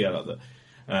avancerade.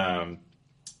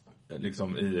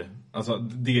 Liksom alltså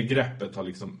det greppet har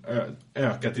liksom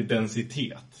ökat i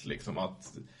densitet liksom,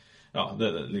 att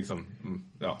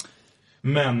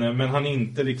men han är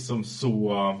inte liksom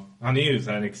så, han är ju så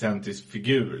här en excentrisk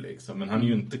figur liksom, men han är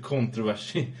ju inte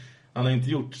kontroversiell. Han har inte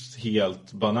gjort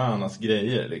helt bananas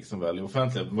grejer liksom väl i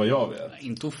offentlighet, vad jag vet.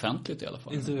 Inte offentligt i alla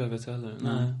fall. Inte övrigt heller.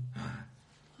 Nej.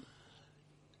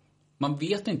 Man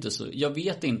vet inte så. Jag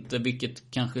vet inte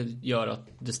vilket kanske gör att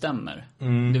det stämmer.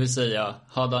 Det vill säga,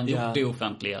 hade han gjort det i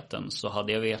offentligheten så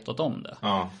hade jag vetat om det.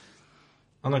 Ja.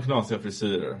 Han har knasiga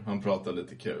frisyrer. Han pratar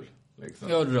lite kul. Liksom.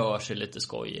 Jag rör sig lite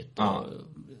skojigt. Och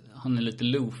han är lite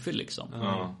loofy liksom.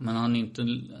 Men han är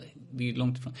inte... Det är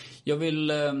långt ifrån. Jag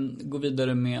vill gå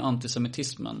vidare med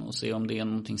antisemitismen och se om det är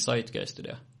någonting zeitgeist i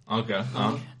det. Okej.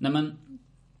 Nej men...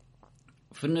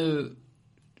 För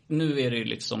nu är det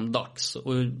liksom dags.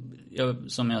 Och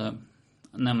som jag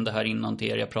nämnde här innan till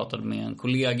er, jag pratade med en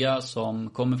kollega som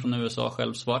kommer från USA,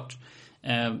 själv svart.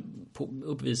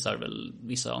 Uppvisar väl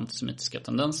vissa antisemitiska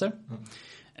tendenser.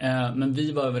 Men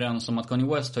vi var överens om att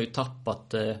Kanye West har ju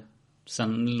tappat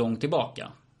sen långt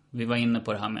tillbaka. Vi var inne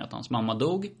på det här med att hans mamma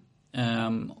dog.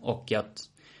 Och att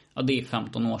det är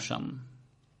 15 år sedan.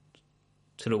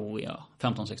 Tror jag.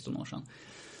 15-16 år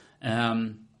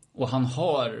sedan. Och han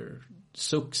har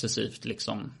successivt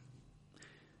liksom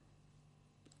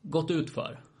gått ut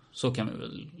för. Så kan vi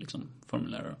väl liksom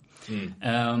formulera det.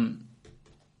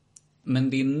 Men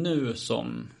det är nu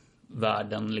som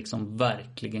världen liksom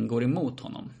verkligen går emot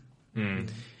honom.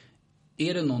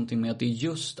 Är det någonting med att det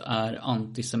just är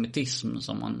antisemitism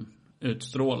som han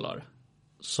utstrålar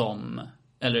som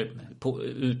eller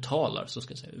uttalar, så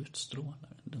ska jag säga utstrålar,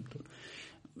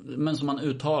 men som man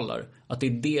uttalar att det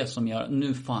är det som gör,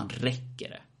 nu fan räcker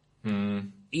det.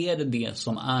 Är det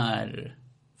som är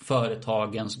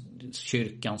företagens,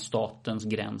 kyrkans, statens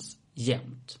gräns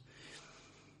jämt?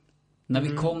 När vi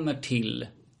kommer till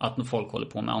att folk håller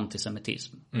på med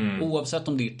antisemitism, oavsett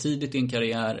om det är tidigt i en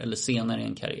karriär eller senare i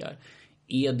en karriär,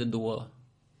 är det då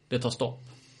det tar stopp?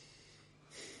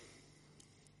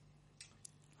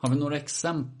 Har vi några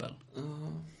exempel?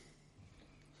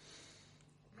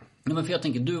 Nej, men för jag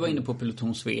tänker, du var inne på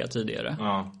Peloton Svea tidigare.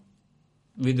 Ja.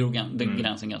 Vi drog den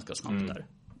gränsen ganska snabbt där.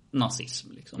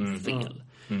 Nazism, liksom. Fel.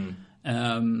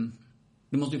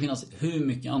 Det måste ju finnas hur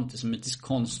mycket antisemitisk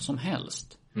konst som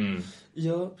helst.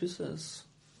 Ja, precis.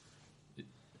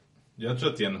 Jag tror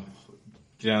att det är en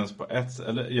gräns på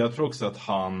eller jag tror också att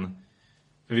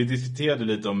för vi diskuterade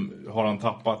lite om, har han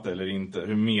tappat eller inte?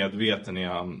 Hur medveten är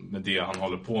han med det han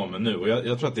håller på med nu? Och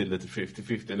jag tror att det är lite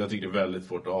 50-50. Jag tycker det är väldigt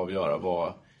svårt att avgöra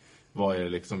vad är det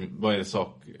liksom, vad är det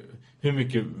sak, hur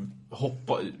mycket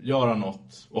göra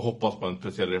något och hoppas på en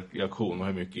speciell reaktion, och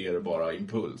hur mycket är det bara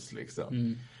impuls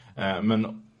liksom.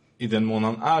 Men i den mån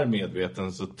han är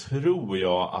medveten så tror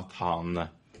jag att han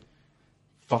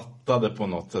fattade på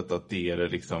något sätt att det är det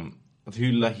liksom, att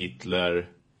hylla Hitler,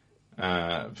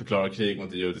 förklara krig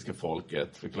mot det judiska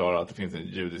folket, förklara att det finns en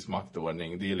judisk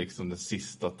maktordning, det är liksom det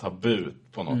sista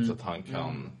tabut på något sätt han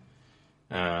kan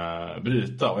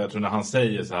bryta. Och jag tror när han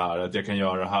säger så här att jag kan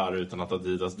göra det här utan att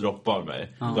Adidas droppar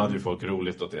mig, då hade ju folk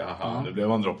roligt åt det. Nu blev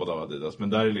han droppad av Adidas. Men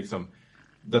där är liksom,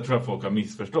 där tror jag folk har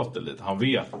missförstått det lite. Han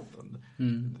vet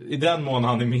i den mån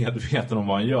han är medveten om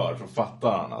vad han gör, så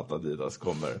fattar han att Adidas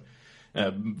kommer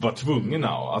var tvungna.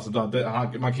 Alltså,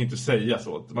 man kan inte säga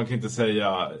så. Man kan inte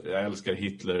säga jag älskar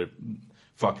Hitler,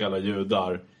 fuck alla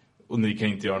judar, och ni kan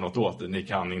inte göra något åt det. Ni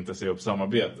kan inte säga upp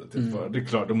samarbetet. Det är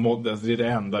klart, det är det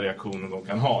enda reaktionen de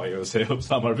kan ha, är att säga upp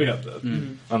samarbetet.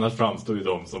 Annars framstår ju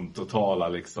de som totala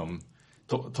liksom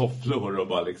tofflor och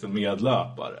bara liksom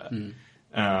medlöpare.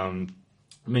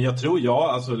 Men jag tror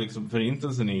alltså liksom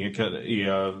förintelsen är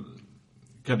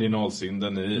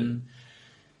kardinalsynden i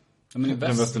den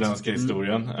västerländska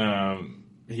historien.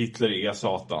 Hitler är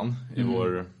Satan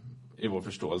i vår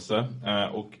förståelse.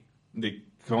 Och det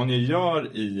Kanye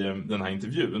gör i den här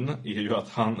intervjun är ju att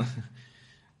han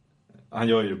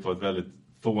gör ju på ett väldigt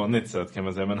fånigt sätt, kan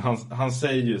man säga. Men han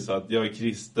säger ju så att jag är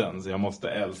kristen, så jag måste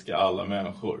älska alla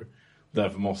människor.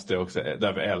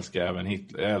 Därför älskar jag även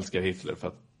Hitler. Jag älskar Hitler för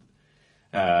att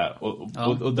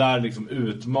och där liksom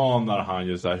utmanar han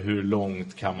ju så här, hur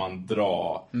långt kan man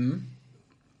dra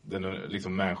den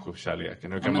liksom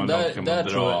människokärleken? Hur kan man dra?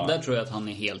 Där tror jag att han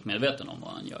är helt medveten om vad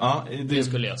han gör. Ja, det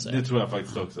skulle jag säga. Det tror jag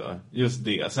faktiskt också. Just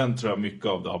det. Sen tror jag mycket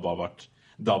av det har bara varit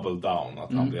double down.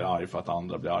 Att han blir arg för att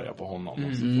andra blir arga på honom.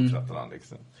 Och så fortsätter han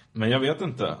liksom. Men jag vet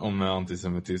inte om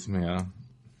antisemitism är...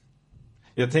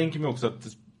 Jag tänker mig också att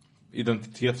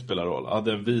identitet spelar roll.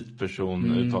 Hade en vit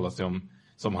person uttalat sig om,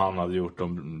 som han hade gjort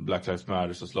om Black Lives Matter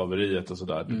och slaveriet och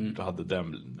sådär, då hade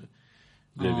den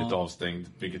blivit avstängd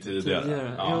mycket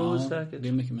tidigare. Ja, säkert. Det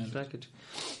är mycket mer säkert.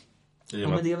 Ja,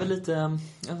 men det är väl lite,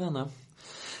 jag vet inte.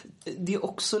 Det är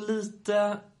också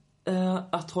lite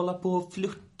att hålla på och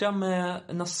flirta med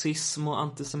nazism och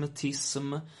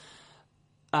antisemitism.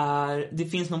 Det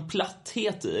finns någon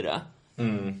platthet i det.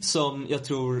 Som jag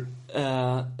tror,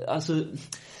 alltså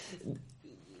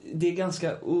det är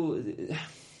ganska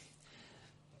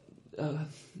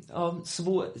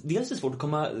dels är det svårt att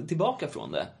komma tillbaka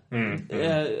från det.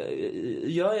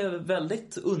 Jag är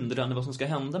väldigt undrande vad som ska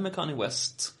hända med Kanye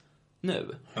West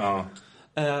nu.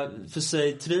 För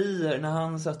sig Trier, när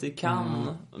han satt i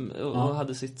Cannes och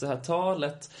hade sitt så här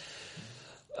talet,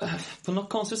 på något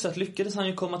konstigt sätt lyckades han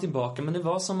ju komma tillbaka, men det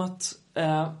var som att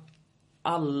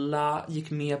alla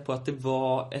gick med på att det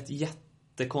var ett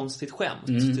jättekonstigt skämt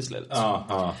till slut.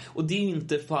 Och det är ju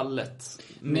inte fallet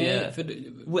med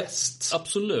West.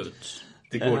 Absolut.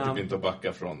 Det går typ inte att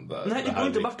backa från det. Nej, det går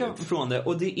inte att backa från det.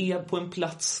 Och det är på en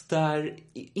plats där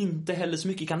inte heller så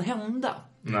mycket kan hända.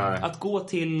 Nej. Att gå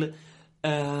till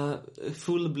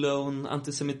full-blown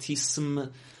antisemitism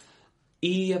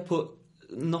är på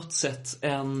något sätt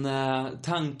en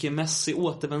tankemässig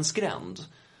återvändsgränd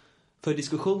för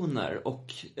diskussioner,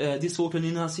 och det är svårt att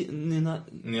nyansera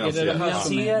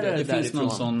det finns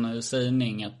någon sån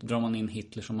sägning att drar man in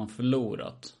Hitler som man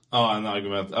förlorat. Ja, en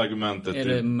argumentet. Är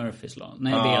det Murphys lag?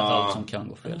 Nej, det är att allt som kan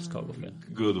gå fel ska gå fel.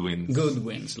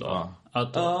 Goodwins lag.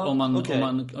 Att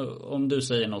om du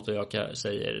säger något och jag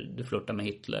säger du flirtar med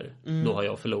Hitler, då har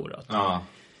jag förlorat.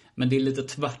 Men det är lite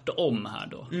tvärtom här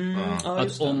då.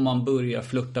 Att om man börjar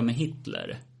flirta med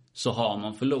Hitler så har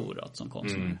man förlorat som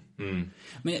konstnär.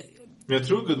 Men Men jag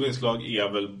tror Goodwins lag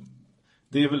är väl...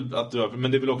 Det är väl att du...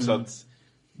 Men det är väl också att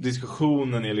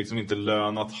diskussionen är liksom inte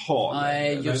lön att ha.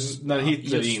 Nej, när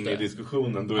Hitler är inne i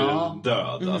diskussionen, då är den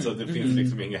död. Alltså det finns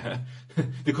liksom inga...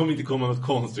 Det kommer inte komma något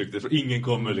konstruktivt. För ingen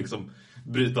kommer liksom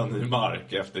bryta ny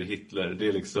mark efter Hitler. Det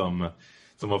är liksom...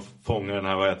 Som att fånga den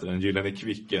här, vad heter den, gyllene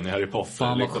kvicken i Harry Potter.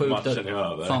 Fan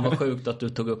vad sjukt att du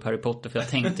tog upp Harry Potter, för jag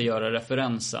tänkte göra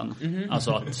referensen.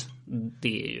 Alltså att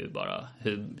det är ju bara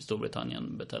hur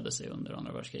Storbritannien betedde sig under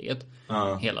andra världskriget.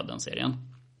 Hela den serien.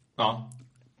 Ja.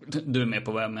 Du är med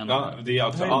på vad jag menar. Ja, det är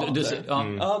alltså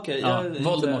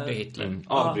Voldemort är Hitler.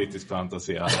 All brittisk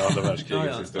fantasy, andra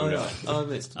världskrigets historia.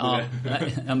 Visst. Ja,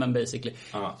 men basically.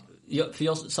 För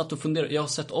jag satt och funderade. Jag har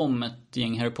sett om ett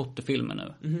gäng Harry Potter-filmer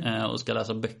nu. Och ska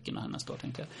läsa böckerna här nästa år,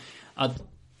 tänkte jag. Att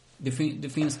det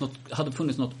finns hade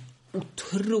funnits något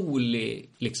otrolig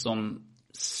liksom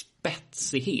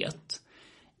spetsighet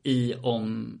i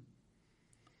om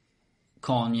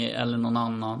Kanye eller någon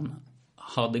annan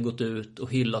hade gått ut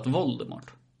och hyllat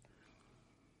Voldemort.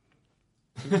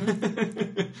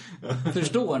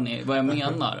 Förstår ni vad jag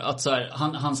menar? Att så här,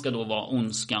 han ska då vara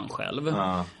ondskan själv.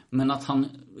 Men att han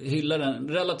hyllar en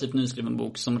relativt nyskriven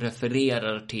bok som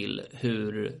refererar till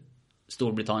hur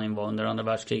Storbritannien var under andra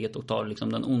världskriget och tar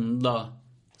liksom den onda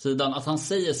sidan. Att han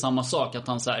säger samma sak, att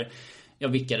han så här,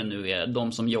 vilka det nu är,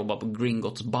 de som jobbar på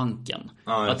Gringotts-banken.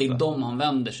 Att det är de han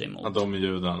vänder sig mot. Att de är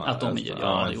judarna. Att de är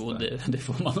judarna, det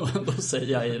får man nog ändå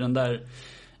säga i den där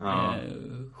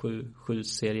 7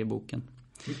 serieboken.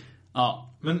 Ja.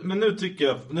 Men nu tycker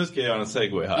jag, nu ska jag göra en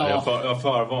segway här. Jag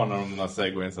förvarnar om den här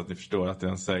segwayen så att ni förstår att det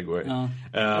är en segway.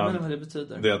 Jag vet inte vad det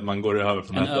betyder. Det är att man går över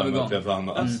från ett annat till ett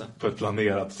annat på ett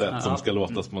planerat sätt som ska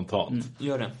låta spontant.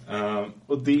 Gör det.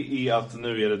 Och det är att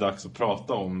nu är det dags att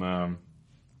prata om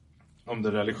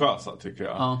det religiösa, tycker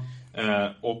jag.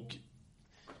 Och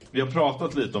vi har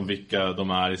pratat lite om vilka de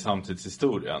är i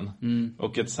samtidshistorien.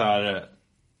 Och ett så här...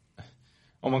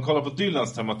 Om man kollar på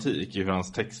Dylans tematik i hur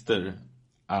hans texter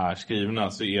är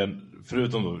skrivna, så är,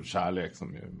 förutom då kärlek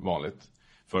som är vanligt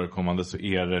förekommande, så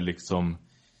är det liksom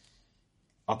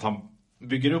att han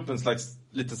bygger upp en slags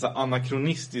lite så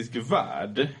anakronistisk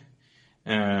värld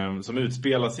som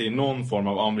utspelar sig i någon form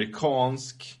av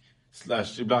amerikansk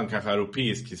 / ibland kanske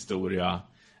europeisk historia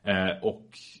och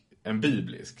en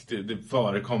biblisk. Det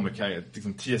förekommer,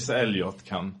 liksom T.S. Eliot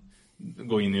kan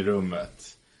gå in i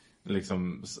rummet.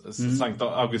 Liksom Sankt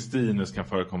Augustinus kan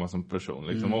förekomma som person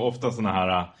liksom. Och ofta såna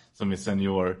här som i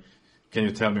Senior, Can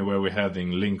you tell me where we're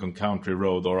heading, Lincoln Country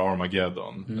Road or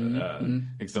Armageddon,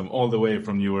 liksom all the way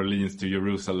from New Orleans to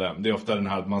Jerusalem. Det är ofta den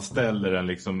här att man ställer en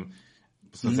liksom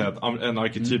så att säga en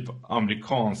arketyp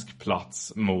amerikansk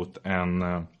plats mot en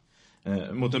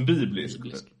biblisk.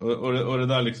 Och det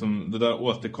där liksom, det där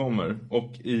återkommer.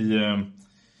 Och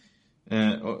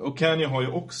och Kanye har ju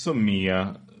också med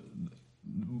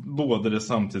både det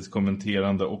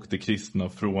samtidskommenterande och det kristna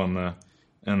från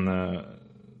en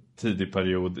tidig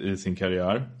period i sin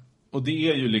karriär. Och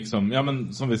det är ju liksom, ja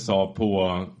men som vi sa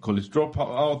på College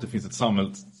Dropout, det finns ett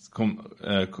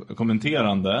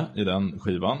samhällskommenterande i den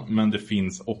skivan, men det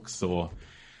finns också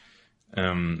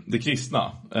det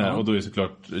kristna. Och då är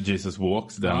såklart Jesus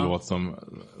Walks den låt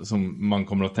som man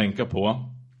kommer att tänka på.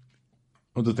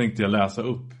 Och då tänkte jag läsa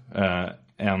upp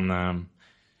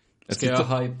Ska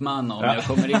jag hype man om jag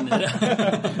kommer in i det?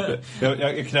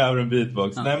 jag kräver en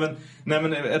beatbox. Nej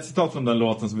men ett citat från den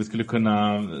låten som vi skulle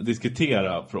kunna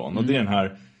diskutera från. Och det är den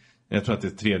här, jag tror att det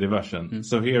är tredje versen.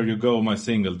 So here you go my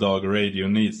single dog, radio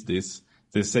needs this.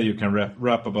 They say you can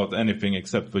rap about anything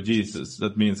except for Jesus.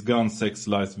 That means guns, sex,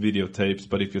 lies, videotapes.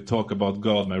 But if you talk about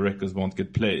God, my records won't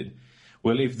get played.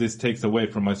 Well, if this takes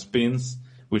away from my spins,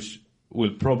 which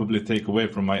will probably take away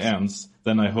from my ends,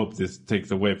 then I hope this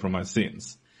takes away from my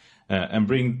sins. And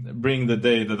bring the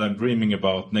day that I'm dreaming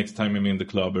about. Next time I'm in the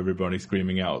club, everybody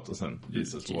screaming out. Och sen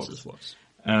Jesus walks.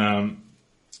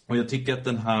 Och jag tycker att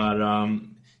den här...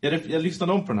 jag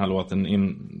lyssnade om på den här låten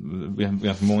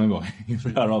ganska många gånger inför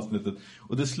det här avsnittet.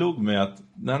 Och det slog mig att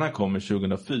när den här kommer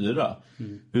 2004,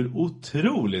 hur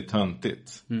otroligt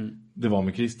töntigt det var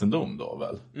med kristendom då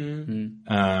väl.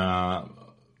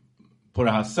 På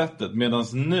det här sättet. Medan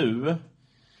nu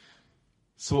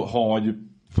så har ju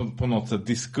på något sätt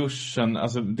diskursen,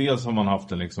 alltså dels har man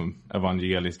haft en liksom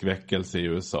evangelisk väckelse i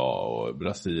USA och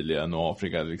Brasilien och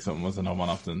Afrika liksom, och sen har man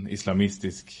haft en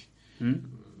islamistisk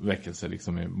väckelse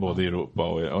liksom i både Europa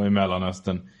och i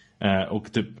Mellanöstern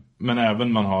och typ, men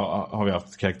även har vi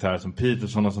haft karaktärer som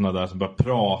Peterson och sådana där som börjar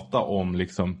prata om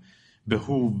liksom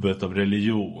behovet av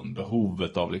religion,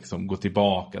 behovet av liksom gå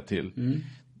tillbaka till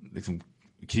liksom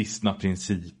kristna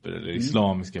principer eller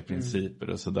islamiska principer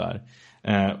och sådär.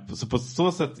 Så på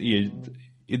så sätt är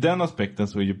i den aspekten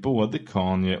så är ju både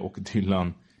Kanye och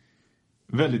Dylan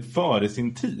väldigt före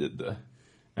sin tid.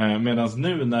 Medan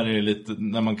nu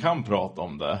när man kan prata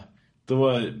om det,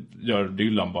 då gör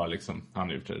Dylan bara liksom, han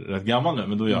är ju rätt gammal nu,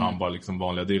 men då gör han bara liksom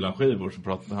vanliga Dylan-skivor, så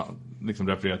pratar han liksom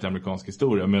refererar till amerikansk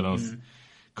historia, medan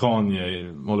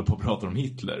Kanye håller på att prata om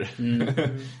Hitler.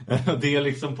 Det är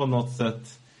liksom på något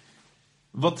sätt,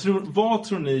 vad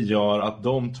tror ni gör att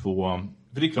de två,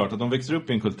 för det är klart att de växer upp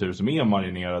i en kultur som är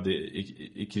marinerad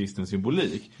i kristen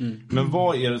symbolik, men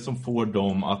vad är det som får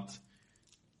dem att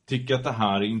tycka att det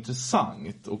här är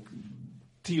intressant och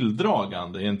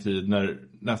tilldragande i en tid när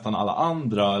nästan alla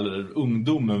andra eller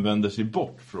ungdomen vänder sig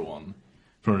bort från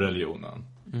religionen?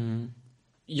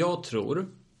 Jag tror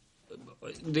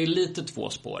det är lite två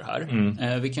spår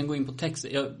här. Vi kan gå in på text.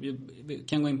 Vi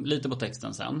kan gå in lite på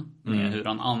texten sen med hur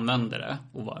han använder det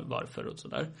och varför och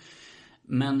sådär.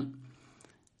 Men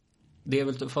det jag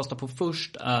vill fasta på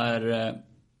först är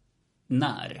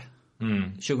när.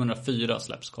 2004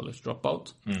 släpps College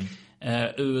Dropout.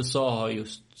 USA har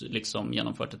just liksom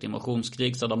genomfört ett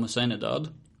invasionskrig. Saddam Hussein är död.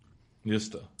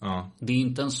 Just det. Ja. Det är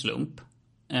inte en slump.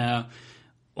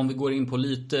 Om vi går in på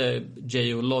lite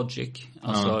geologic,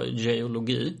 alltså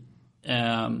geologi.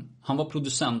 Han var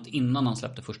producent innan han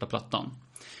släppte första plattan.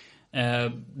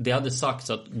 Det hade sagts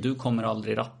att du kommer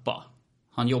aldrig rappa.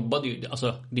 Han jobbade ju,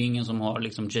 alltså det är ingen som har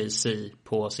liksom Jay-Z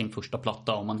på sin första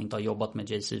platta om man inte har jobbat med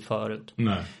Jay-Z förut.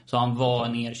 Nej. Så han var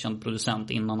en erkänd producent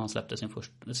innan han släppte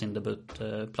sin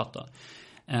debutplatta.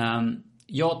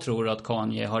 Jag tror att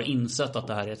Kanye har insett att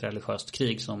det här är ett religiöst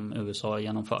krig som USA har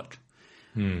genomfört.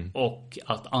 Och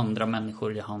att andra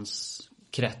människor i hans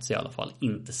krets i alla fall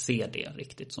inte ser det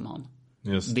riktigt som han.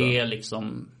 Just det är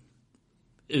liksom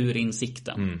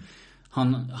urinsikten.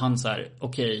 Han säger,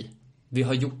 okej, vi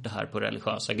har gjort det här på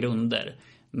religiösa grunder,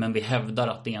 men vi hävdar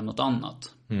att det är något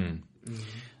annat.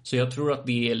 Så jag tror att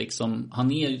det är liksom,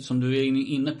 han är, som du är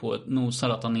inne på, nosar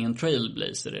att han är en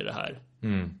trailblazer i det här.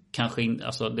 Kanske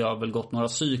alltså det har väl gått några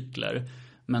cykler,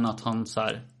 men att han så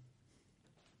här,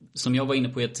 som jag var inne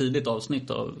på i ett tidigt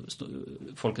avsnitt av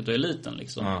Folket och eliten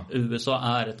liksom. USA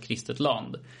är ett kristet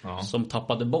land som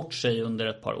tappade bort sig under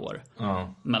ett par år.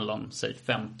 Mellan säg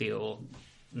 50 och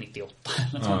 98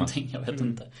 eller någonting, jag vet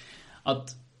inte. Att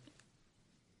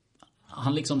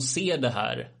han liksom ser det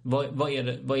här.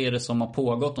 Vad är det som har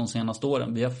pågått de senaste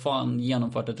åren? Vi har fan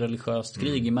genomfört ett religiöst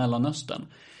krig i Mellanöstern.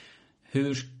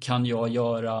 Hur kan jag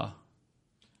göra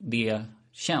det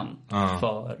känt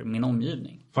för min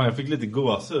omgivning? Fan, jag fick lite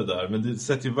gåshud där, men det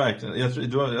sätter ju verkligen, jag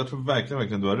tror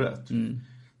verkligen du har rätt.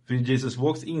 För Jesus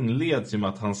Walks inleds ju med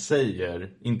att han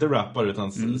säger, inte rappar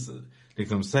utan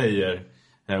liksom säger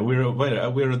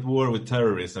we're at war with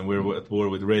terrorism, we're at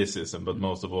war with racism, but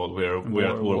most of all we're at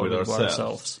war with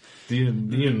ourselves. Det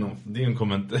är ju en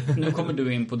kommentar. Nu kommer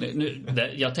du in på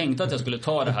det. Jag tänkte att jag skulle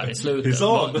ta det här i slutet.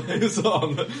 Hur sa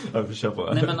han? Jag får köpa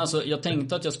det. Nej, men alltså, jag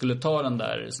tänkte att jag skulle ta den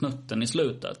där snutten i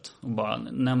slutet och bara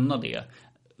nämna det.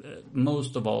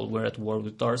 Most of all we're at war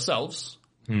with ourselves.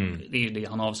 Det är ju det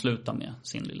han avslutar med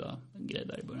sin lilla grej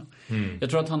där i början. Jag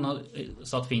tror att han har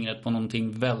satt fingret på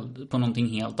någonting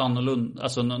helt annorlunda,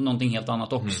 alltså någonting helt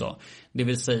annat också. Det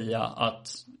vill säga att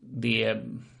det är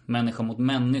människa mot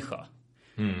människa.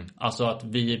 Alltså att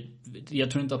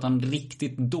jag tror inte att han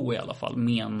riktigt då i alla fall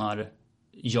menar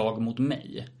jag mot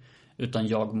mig, utan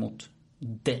jag mot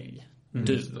dig,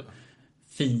 du,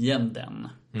 fienden.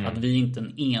 Att vi är inte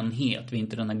en enhet, vi är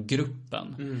inte den här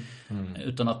gruppen,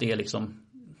 utan att det är liksom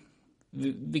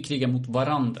vi krigar mot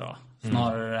varandra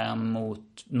snarare än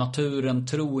mot naturen,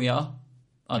 tror jag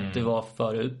att det var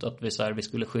förut, att vi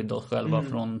skulle skydda oss själva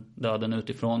från döden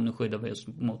utifrån. Nu skyddar vi oss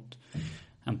mot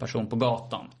en person på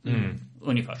gatan.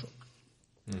 Ungefär så.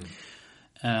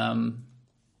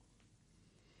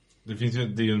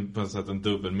 Det är ju på ett sätt en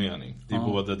dubbelmening. Det är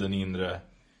både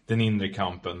den inre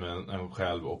kampen med en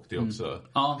själv, och det är också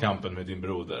kampen med din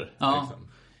broder. Liksom.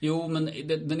 Jo, men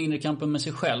den inre kampen med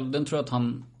sig själv, den tror jag att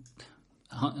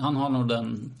han har nog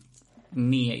den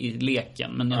med i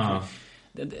leken. Men jag tror,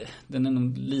 den är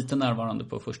nog lite närvarande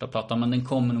på första plattan, men den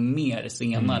kommer nog mer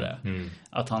senare.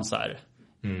 Att han så här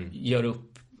gör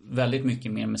upp väldigt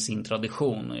mycket mer med sin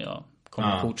tradition. Och jag kommer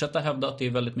att fortsätta hävda att det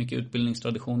är väldigt mycket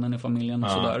utbildningstraditionen i familjen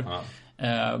och sådär.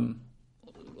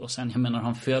 Och sen, jag menar,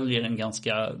 han följer en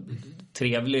ganska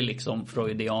trevlig liksom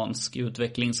freudiansk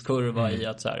utvecklingskurva i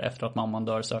att så här, efter att mamman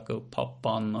dör söka upp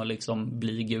pappan och liksom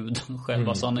bli gud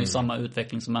själva. Så han har ju samma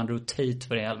utveckling som Andrew Tate,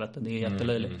 för i helvete. Det är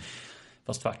jättelöjligt.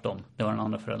 Fast tvärtom, det var den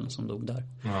andra föräldern som dog där.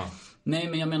 Nej,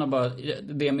 men jag menar bara,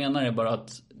 det jag menar är bara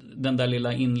att den där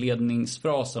lilla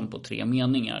inledningsfrasen på 3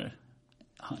 meningar,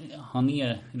 han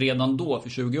är redan då för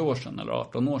 20 år sedan eller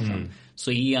 18 år sedan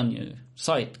så är han ju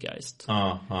zeitgeist.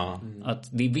 Att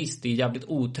det är jävligt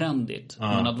otrendigt,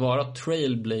 men att vara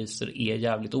trailblazer är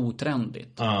jävligt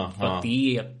otrendigt. För att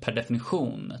det är per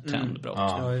definition ett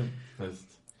trendbrott.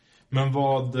 Men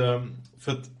vad,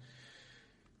 för att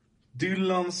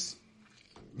Dylans,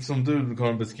 som du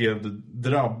Karin beskrev,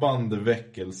 drabbande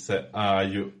väckelse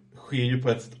sker ju på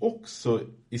ett sätt också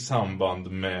i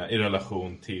samband med, i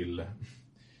relation till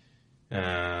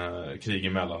krig i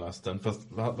Mellanöstern. Fast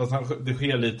det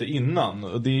sker lite innan.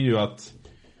 Och det är ju att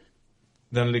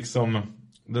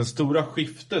den stora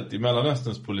skiftet i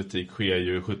Mellanösterns politik sker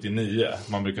ju 79.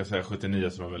 Man brukar säga 79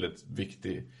 som en väldigt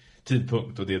viktig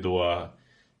tidpunkt. Och det är då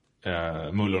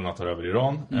mullorna tar över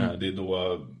Iran. Det är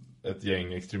då ett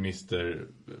gäng extremister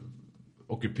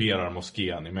ockuperar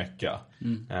moskén i Mekka.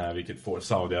 Vilket får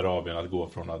Saudiarabien att gå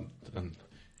från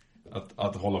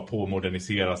att hålla på och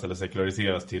moderniseras eller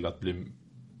sekulariseras till att bli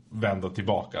vända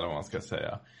tillbaka, eller vad man ska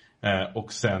säga.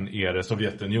 Och sen är det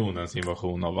Sovjetunionens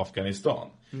invasion av Afghanistan.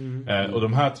 Och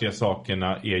de här 3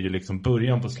 sakerna är ju liksom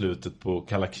början på slutet på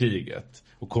kalla kriget.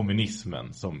 Och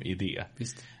kommunismen som idé.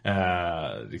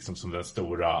 Liksom som den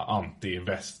stora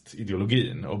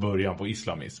anti-väst-ideologin. Och början på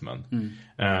islamismen.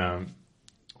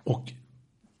 Och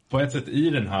på ett sätt i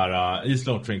den här i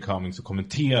Slow Train Coming så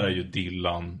kommenterar ju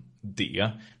Dylan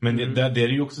det. Men det är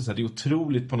ju också så här, det är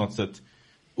otroligt på något sätt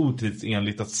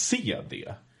otidsenligt att se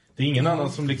det. Det är ingen annan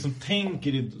som liksom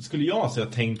tänker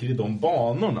i de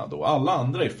banorna då. Alla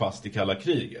andra är fast i kalla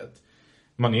kriget.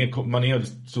 Man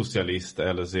är socialist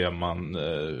eller så är man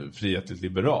frihetligt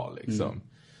liberal liksom.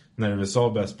 När USA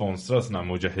börjar sponsra såna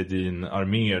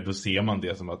mujahedin-arméer, då ser man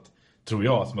det som att, tror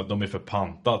jag, som att de är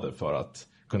förpantade för att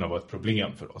kunna vara ett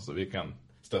problem för oss. Och vi kan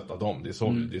stötta dem. Det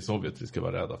är Sovjet vi ska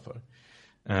vara rädda för.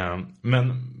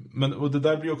 Men och det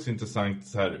där blir också intressant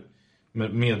så här,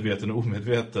 med medveten och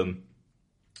omedveten.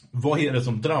 Vad är det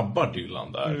som drabbar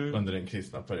Dylan där under den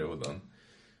kristna perioden?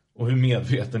 Och hur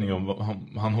medveten är om vad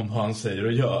han säger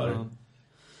och gör?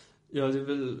 Ja, det är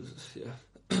väl...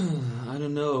 I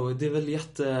don't know. Det är väl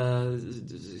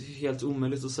helt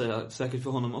omöjligt att säga. Säkert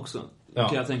för honom också.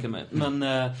 Kan jag tänka mig. Men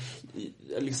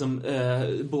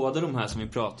båda de här som vi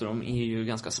pratar om är ju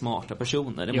ganska smarta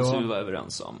personer. Det måste vi vara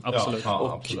överens om. Absolut.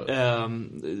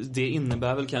 Det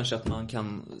innebär väl kanske att man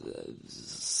kan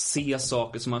se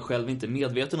saker som man själv inte är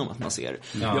medveten om att man ser.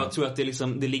 Jag tror att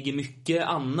det ligger mycket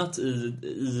annat i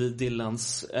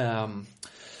Dylans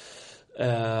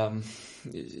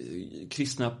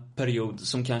kristna period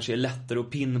som kanske är lättare att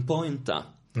pinpointa.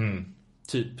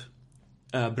 Typ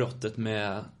brottet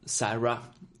med Sarah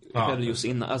just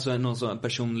innan, alltså någon sån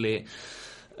personlig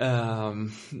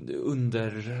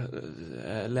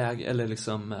underläge eller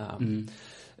liksom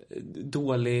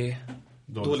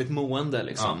dåligt mående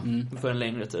liksom för en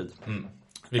längre tid.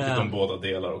 Vilket de båda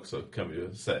delar också, kan vi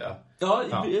ju säga. Ja,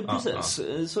 precis.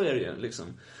 Så är det ju liksom.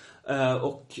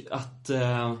 Och att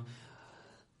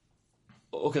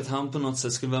han på något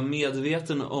sätt skulle vara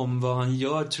medveten om vad han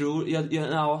gör, tror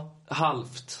jag,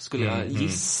 halvt skulle jag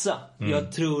gissa.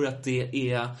 Jag tror att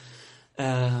det är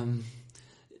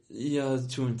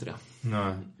jag tror inte det.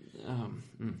 Nej.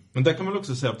 Men där kan man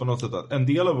också säga på något sätt att en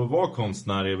del av att vara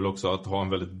konstnär är väl också att ha en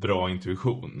väldigt bra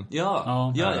intuition.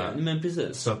 Ja, men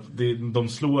precis. Så att det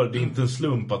är inte en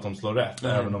slump att de slår rätt.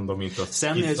 Nej. Även om de inte har.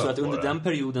 Sen är det så att under den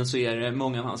perioden så är det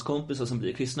många av hans kompisar som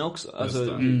blir kristna också. Alltså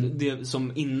det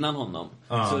som innan honom.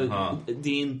 Så det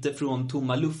är inte från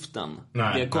tomma luften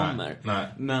det kommer. Nej.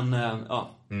 Men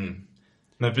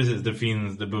Nej, precis,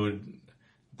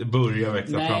 det börjar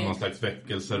växa fram någon slags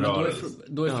väckelserörelse.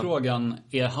 Då är frågan,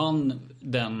 är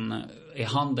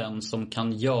han den som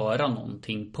kan göra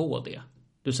någonting på det?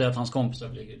 Du säger att hans kompisar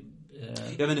blir...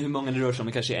 Jag vet inte hur många det rör sig om,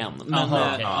 det kanske är en. Men han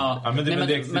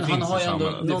har ju ändå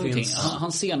någonting.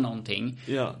 Han ser någonting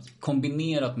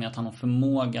kombinerat med att han har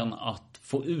förmågan att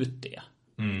få ut det.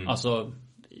 Alltså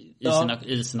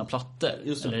i sina plattor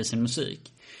eller i sin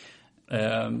musik.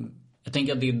 Jag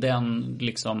tänker att det är den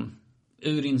liksom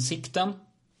urinsikten,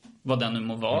 vad den nu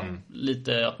må vara.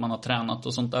 Lite att man har tränat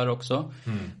och sånt där också.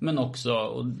 Men också,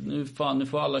 och nu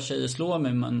får alla tjejer slå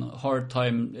mig, men hard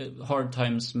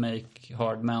times make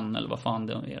hard men, eller vad fan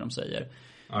det är de säger.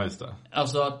 Ja, just det.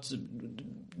 Alltså att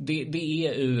det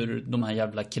är ur de här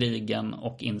jävla krigen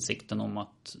och insikten om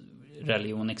att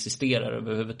religion existerar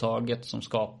överhuvudtaget som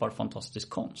skapar fantastisk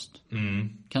konst.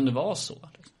 Kan det vara så?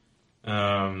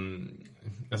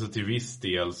 Alltså till viss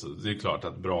del så det är klart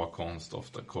att bra konst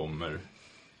ofta kommer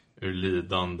ur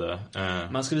lidande.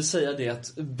 Man skulle säga det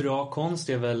att bra konst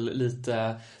är väl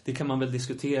lite, det kan man väl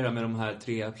diskutera med de här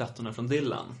 3 plattorna från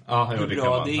Dylan. Hur det bra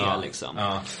kan man. det är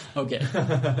liksom. Okej.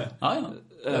 Ja.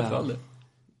 Det.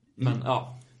 Men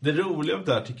ja. Det roliga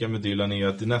där tycker jag med Dylan är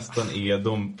att det nästan är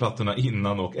de plattorna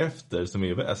innan och efter som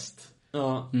är bäst.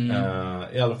 Ja.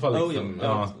 I alla fall liksom,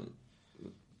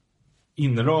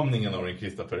 inramningen av den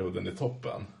kristna perioden är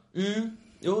toppen.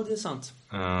 Jo, det är sant.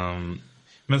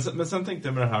 Men sen tänkte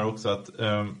jag med det här också att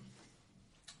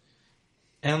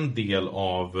en del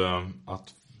av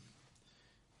att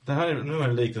det här är nu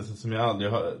en liknelse som jag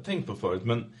aldrig har tänkt på förut,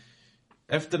 men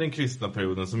efter den kristna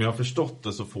perioden, som jag har förstått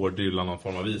det, så får Dylan någon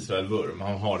form av Israelvurm.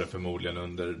 Han har det förmodligen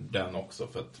under den också,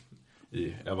 för att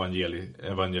i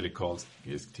evangelikalsk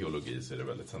teologi så är det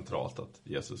väldigt centralt att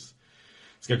Jesus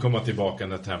ska komma tillbaka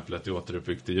när templet är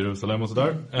återuppbyggt i Jerusalem och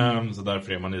sådär. Så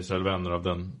därför är man Israelvänner av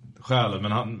den skälen.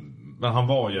 Men han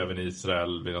var ju även i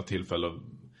Israel vid något tillfälle, och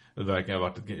det verkar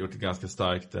ha gjort ett ganska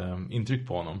starkt intryck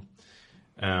på honom.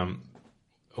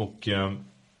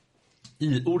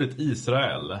 Ordet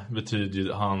Israel betyder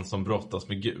ju han som brottas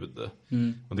med Gud.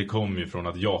 Och det kommer ju från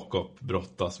att Jakob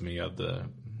brottas med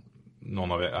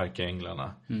någon av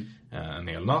ärkeänglarna en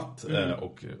hel natt.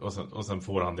 Och sen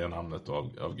får han det namnet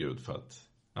av Gud för att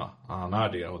han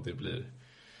är det, och det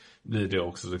blir det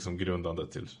också liksom grundande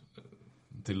till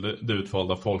det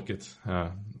utvalda folket,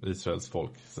 Israels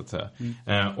folk så att säga.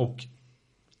 Och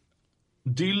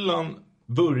Dylan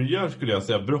börjar, skulle jag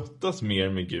säga, brottas mer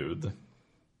med Gud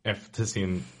efter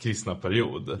sin kristna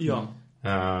period.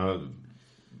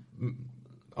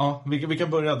 Vi kan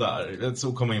börja där.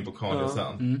 Så kommer in på Kanye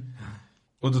sen.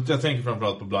 Och då, jag tänker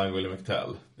framförallt på Blind Willie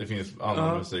McTell. Det finns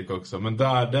annan musik också. Men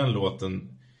den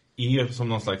låten är som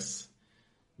någon slags...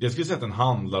 Jag skulle säga att den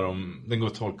handlar om... Den går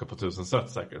att tolka på 1000 sätt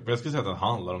säkert. Men jag skulle säga att den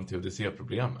handlar om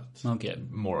teodicéproblemet.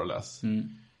 More or less.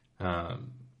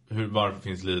 Varför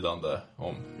finns lidande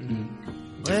om...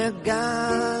 Where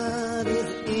God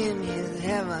is in his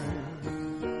heaven,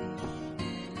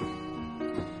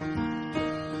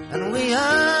 and we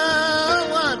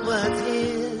are what's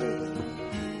his.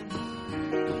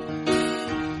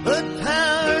 But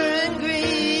power and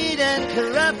greed and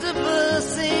corruptible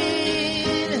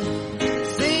seed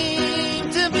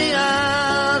seem to be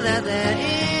all that there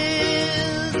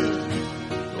is.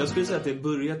 Jag skulle säga att det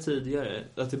börjar tidigare.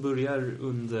 Att det börjar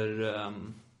under...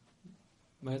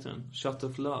 vad heter den? Shot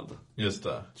of Love. Just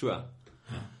det. Tror jag.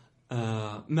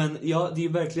 Men ja, det är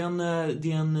verkligen...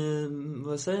 det är en...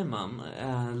 vad säger man?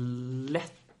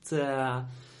 Lätt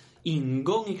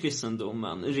ingång i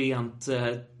kristendomen. Rent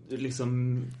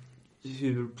liksom...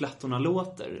 hur plattorna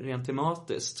låter. Rent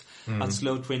tematiskt. Att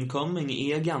Slow Train Coming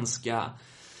är ganska...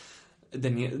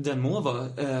 Den må vara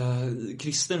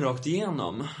kristen rakt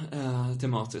igenom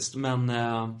tematiskt, men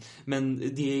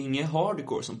det är inget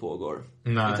hardcore som pågår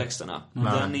i texterna.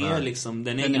 Den är liksom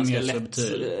den är ganska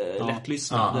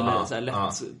lättlyssnad eller så här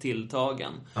lätt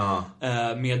tilltagen.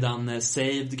 Medan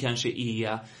Saved kanske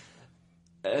är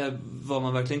vad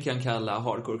man verkligen kan kalla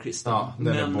hardcore kristen.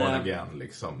 Den är born again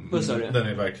liksom. Den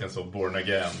är verkligen så born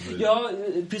again. Ja,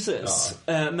 precis.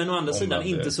 Men å andra sidan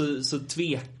inte så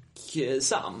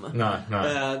tveksam. Nej.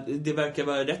 Det verkar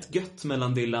vara rätt gött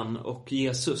mellan Dylan och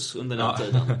Jesus under den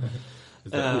tiden.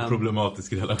 En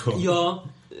problematisk relation. Ja,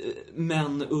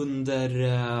 men under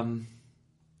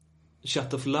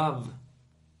Shot of Love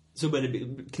så började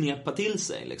det knepa till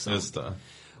sig liksom. Just det.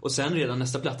 Och sen redan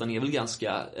nästa plattan är väl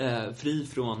ganska fri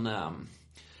från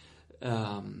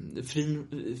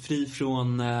fri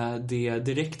från det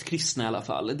direkt kristna i alla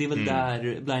fall. Det är väl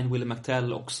där Blind Willie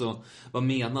McTell också var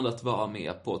menad att vara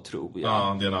med på, tror jag.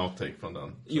 Ja, det är en outtake från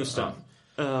den. Just det.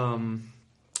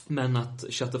 Men att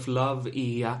Shot of Love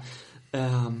är...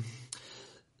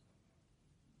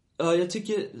 jag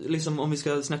tycker, liksom, om vi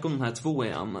ska snacka om de här två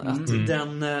igen, att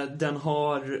den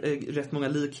har rätt många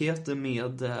likheter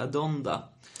med Donda.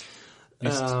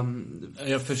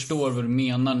 Jag förstår vad du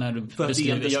menar när du för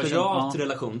beskriver. För det är en desperat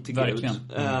relation till verkligen.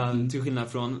 Gud. Till skillnad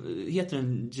från, heter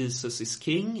den Jesus is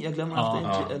King? Jag glömmer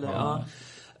alltid.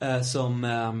 Som...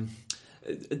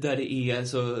 där det är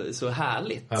så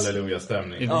härligt.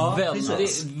 Halleluja-stämning.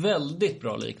 Väldigt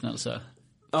bra liknelse.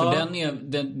 För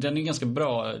den är ganska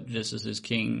bra, Jesus is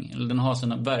King. Eller den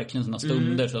har verkligen såna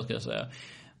stunder, så ska jag säga.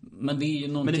 Men det är ju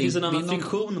någonting... Men det finns en annan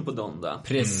friktion på Donda.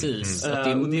 Precis. Att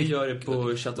det, och det gör det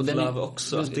på Shot of Love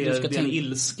också. Det är en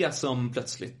ilska som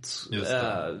plötsligt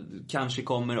kanske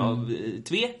kommer av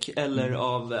tvek eller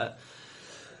av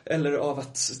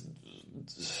att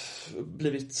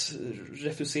blivit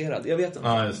refuserad. Jag vet inte.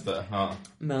 Ja, just det. Ja.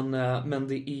 Men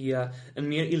det är en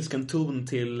mer ilsken ton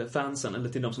till fansen eller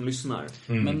till de som lyssnar.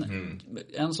 Men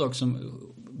en sak som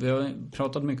vi har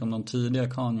pratat mycket om de tidiga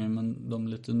Kanye, men de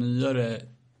lite nyare,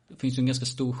 det finns ju en ganska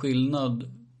stor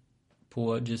skillnad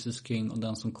på Jesus King och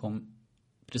den som kom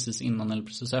precis innan eller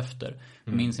precis efter.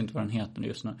 Jag minns inte vad den heter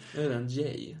just nu. Är det en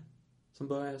Jay som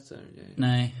bara heter Jay?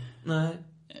 Nej.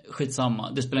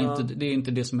 Skitsamma. Det spelar inte, det är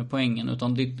inte det som är poängen,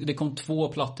 utan det kom 2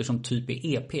 plattor som typ är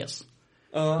EPs.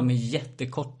 De är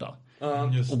jättekorta.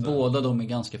 Och båda de är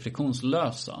ganska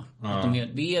friktionslösa. Att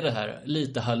det är det här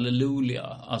lite halleluja.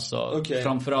 Alltså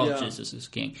framförallt Jesus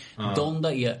is King.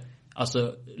 Donda är,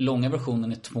 alltså långa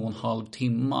versionen är 2,5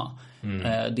 timmar.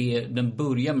 Den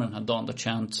börjar med den här Donda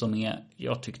Chant som är,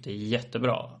 jag tyckte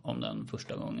jättebra om den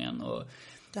första gången. Och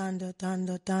men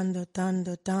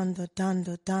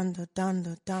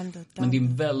det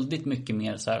är väldigt mycket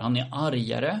mer så här, han är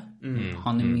argare,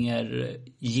 han är mer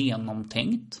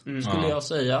genomtänkt skulle jag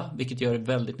säga, vilket gör det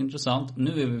väldigt intressant.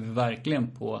 Nu är vi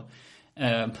verkligen på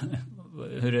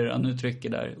hur är det han uttrycker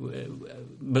där,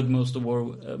 but most of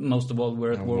all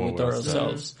we're at war with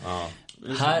ourselves.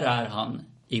 Här är han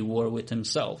i war with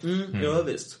himself. Ja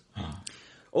visst.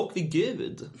 Och vid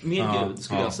Gud. Med Gud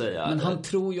skulle jag säga. Men han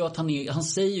tror ju att han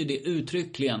säger ju det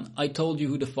uttryckligen. I told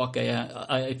you who the fuck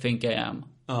I think I am.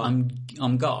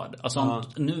 I'm God. Alltså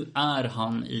nu är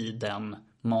han i den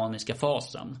maniska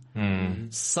fasen.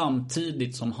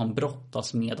 Samtidigt som han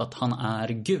brottas med att han är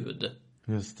Gud.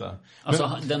 Just det.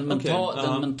 Alltså den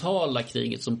mentala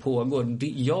kriget som pågår,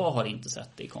 jag har inte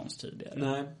sett det i konst tidigare.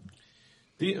 Nej.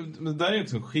 Det där är ju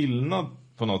en skillnad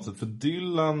på något sätt. För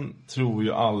Dylan tror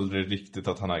ju aldrig riktigt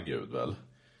att han är Gud, väl?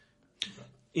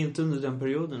 Inte under den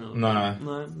perioden. Eller? Nej,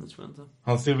 det tror jag inte.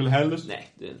 Han ser väl heller...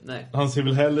 Nej. Han ser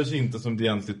väl heller inte som det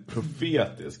egentligen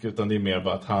profetisk. Utan det är mer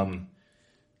bara att han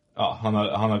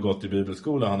har gått i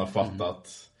bibelskola. Han har fattat...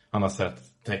 Han har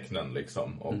sett tecknen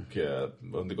liksom. Och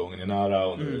undergången är nära.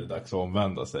 Och nu är det dags att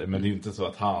omvända sig. Men det är ju inte så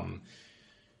att han...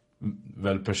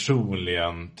 väl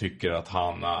personligen tycker att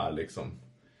han är liksom...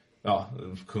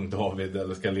 kung David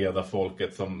eller ska leda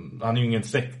folket som... Han är ju ingen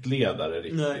sektledare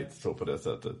riktigt så på det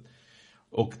sättet.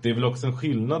 Och det är väl också en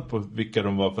skillnad på vilka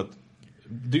de var, för att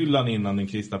Dylan innan den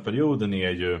kristna perioden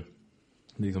är ju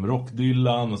liksom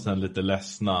rock-Dylan och sen lite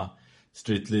ledsna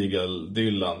street legal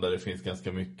Dylan där det finns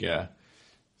ganska mycket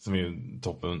som är ju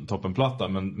toppenplatta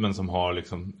men som har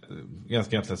liksom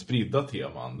ganska egentligen spridda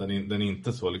teman. Den är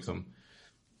inte så liksom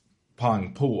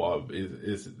pang på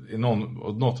i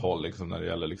åt något håll liksom, när det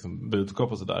gäller liksom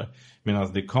budskap och sådär.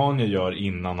 Medan det Kanye gör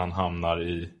innan han hamnar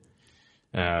i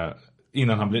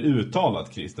innan han blir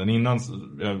uttalad kristen.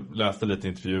 Jag läste lite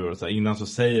intervjuer och så här, innan så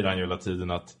säger han ju hela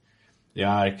tiden att jag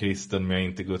är kristen men jag är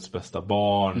inte Guds bästa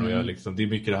barn. Och jag liksom, det är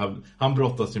mycket det här, han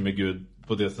brottas ju med Gud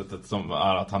på det sättet som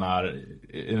är att han är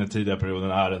i den tidiga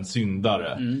perioden är en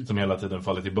syndare som hela tiden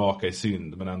faller tillbaka i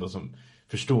synd men ändå som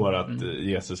förstår att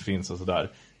Jesus finns och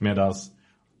sådär. Medan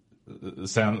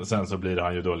sen så blir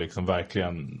han ju då liksom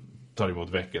verkligen tar emot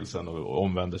väckelsen och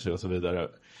omvänder sig och så vidare.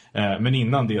 Men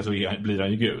innan det så blir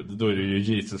han ju Gud. Då är det ju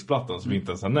Jesus-plattan som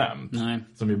inte ens har nämnt. Nej.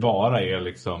 Som ju bara är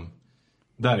liksom...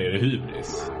 Där är det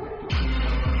hybris.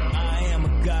 I am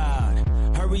a god.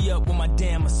 Hurry up with my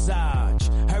damn massage.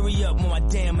 Hurry up with my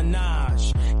damn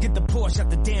menage. Get the Porsche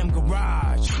out the damn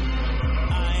garage.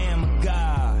 I am a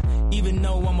god. Even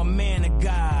though I'm a man of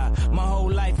God. My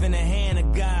whole life in the hand of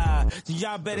God. So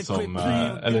y'all better quit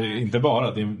playing. Eller inte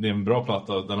bara, det är en bra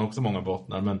platta. Den har också många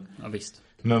bottnar. Men, ja, visst.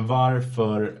 Men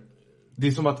varför... Det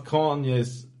är som att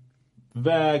Kanyes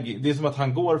väg... Det är som att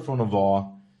han går från att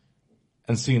vara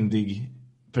en syndig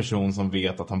person som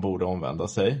vet att han borde omvända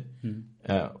sig.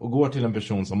 Och går till en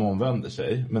person som omvänder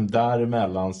sig. Men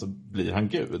däremellan så blir han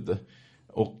Gud.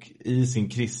 Och i sina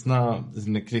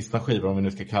kristna skivor, om vi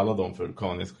nu ska kalla dem för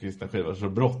Kanyes kristna skivor, så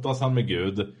brottas han med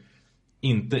Gud.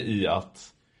 Inte i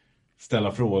att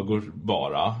ställa frågor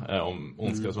bara om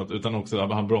ondska och sånt, utan också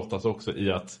han brottas också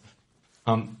i att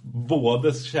han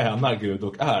både tjänar Gud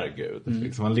och är Gud.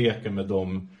 Liksom han leker med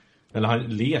dem, eller han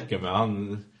leker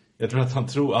med jag tror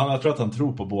att han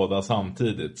tror på båda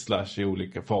samtidigt / i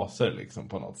olika faser liksom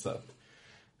på något sätt.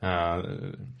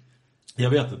 Jag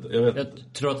vet inte.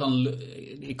 Jag tror att han,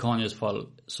 i Kanyes fall,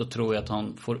 så tror jag att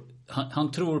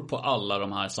han tror på alla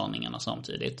de här sanningarna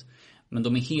samtidigt. Men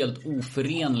de är helt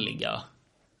oförenliga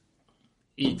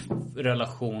i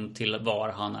relation till var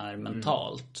han är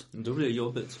mentalt. Då blir det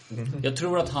jobbigt. Jag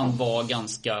tror att han var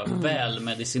ganska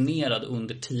välmedicinerad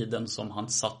under tiden som han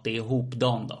satte ihop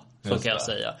Donda. Så kan jag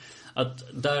säga. Att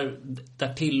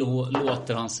där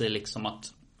tillåter han sig liksom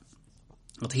att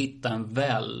hitta en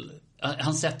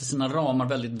han sätter sina ramar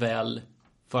väldigt väl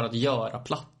för att göra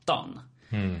plattan.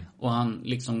 Och han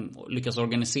liksom lyckas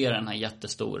organisera den här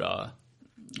jättestora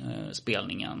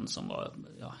spelningen som var,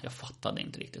 jag fattade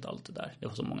inte riktigt allt det där. Det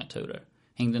var så många turer.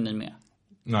 Hängde ni med?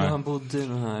 Nej. Han bodde i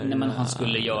den här nej, men han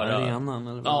skulle göra arenan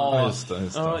eller vad? Ja, just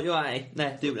det.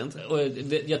 Nej, det gjorde inte. Och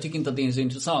jag tycker inte att det är så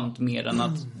intressant mer än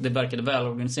att det verkade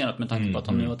välorganiserat med tanke på att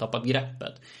han nu har tappat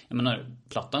greppet. Jag menar,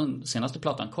 senaste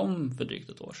plattan kom för drygt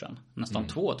ett år sedan. Nästan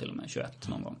 2 till och med, 21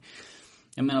 någon gång.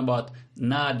 Jag menar bara att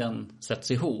när den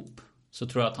sätts ihop så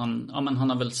tror jag att han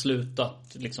har väl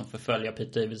slutat liksom förfölja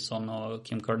Pete Davidson och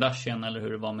Kim Kardashian eller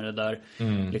hur det var med det där.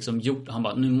 Liksom han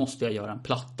bara, nu måste jag göra en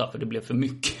platta för det blev för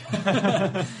mycket.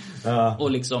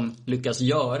 Och liksom lyckas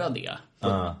göra det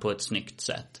på ett snyggt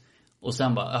sätt. Och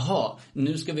sen bara, jaha,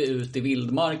 nu ska vi ut i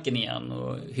vildmarken igen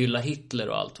och hylla Hitler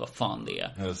och allt vad fan det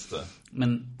är. Just det.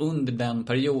 Men under den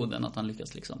perioden att han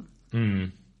lyckas liksom.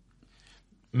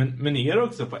 Men är det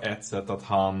också på ett sätt att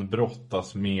han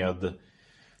brottas med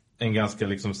en ganska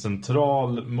liksom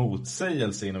central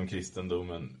motsägelse inom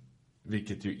kristendomen,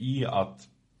 vilket ju är att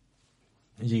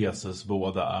Jesus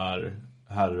både är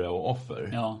herre och offer.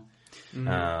 Ja.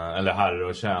 Eller herre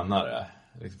och tjänare.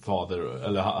 Fader,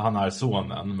 eller han är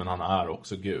sonen, men han är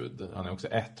också Gud. Han är också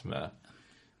ett med.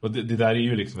 Och det där är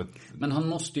ju liksom ett... Men han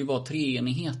måste ju vara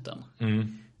treenigheten.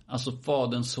 Alltså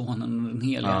fadern, sonen och den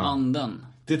heliga anden.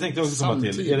 Det tänkte jag också komma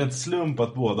till. Är det en slump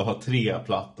att båda har 3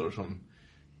 plattor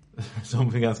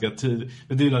som är ganska tydliga?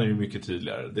 Men Dylan är ju mycket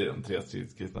tydligare. Det är de 3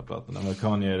 kristna plattorna. Men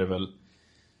Kanye är det väl...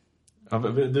 Ja,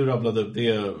 du rabblade upp. Det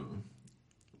är...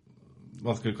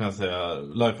 Man skulle kunna säga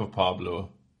Life of Pablo,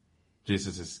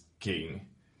 Jesus is King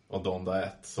och Donda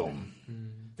 1 som...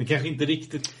 Det kanske inte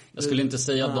riktigt... Jag skulle inte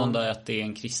säga att Donda 1 är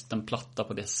en kristen platta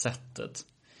på det sättet.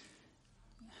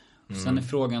 Sen är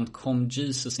frågan, kom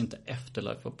Jesus inte efter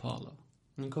Life of Pablo?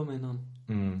 Den kom innan.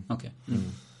 Okej.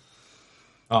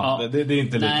 Ja, det är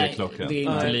inte lika klockrent. Det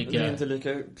är inte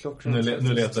lika klockrent.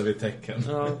 Nu letar vi tecken.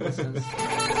 Ja, precis.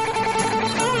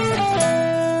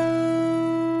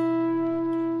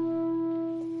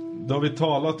 Då har vi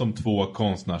talat om 2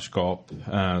 konstnärskap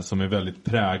som är väldigt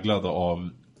präglade av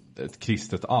ett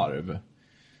kristet arv.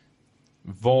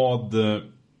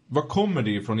 Vad kommer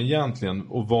det ifrån egentligen?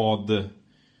 Och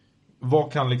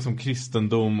vad kan liksom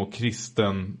kristendom och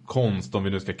kristen konst, om vi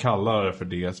nu ska kalla det för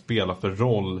det, spela för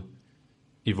roll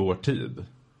i vår tid?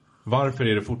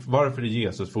 Varför är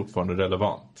Jesus fortfarande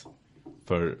relevant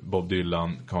för Bob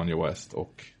Dylan, Kanye West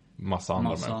och massa andra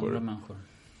människor?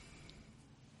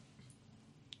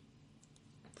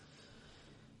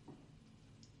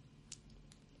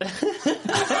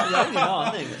 Jag har ingen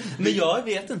aning. Men jag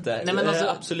vet inte. Nej, men alltså,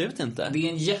 absolut inte. Det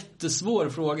är en jättesvår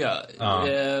fråga.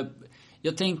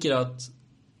 Jag tänker att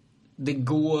det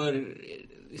går...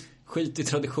 Skit i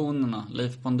traditionerna,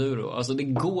 Leif Panduro. Alltså det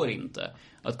går inte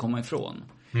att komma ifrån.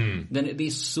 Det är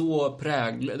så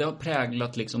det har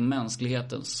präglat liksom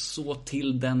mänskligheten så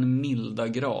till den milda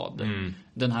grad.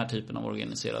 Den här typen av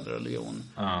organiserad religion.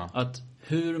 Att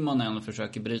hur man än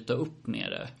försöker bryta upp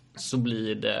med det, så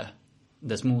blir det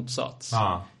dess motsats.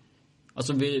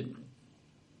 Alltså vi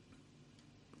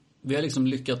har liksom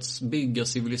lyckats bygga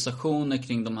civilisationer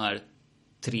kring de här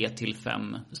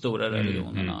 3-5 stora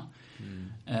religionerna.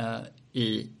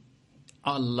 I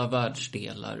alla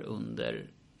världsdelar under...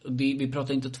 Vi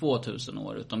pratar inte 2000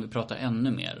 år, utan vi pratar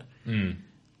ännu mer.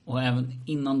 Och även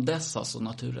innan dess, alltså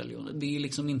naturreligioner. Det är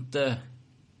liksom inte...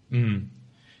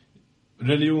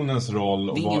 Religionens roll...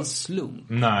 Det är ingen slump.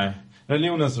 Nej.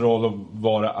 Religionens roll och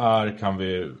vad det är kan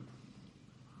vi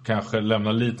kanske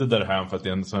lämna lite därhän, för att det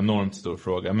är en så enormt stor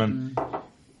fråga. Men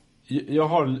jag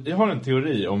har en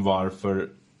teori om varför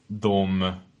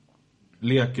de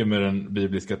leker med den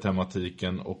bibliska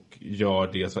tematiken och gör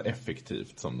det så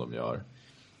effektivt som de gör.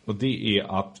 Och det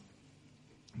är att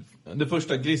det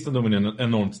första, kristendomen är en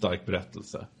enormt stark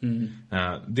berättelse.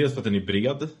 Dels för att den är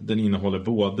bred. Den innehåller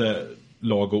både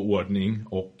lag och ordning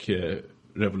och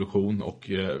revolution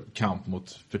och kamp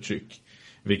mot förtryck.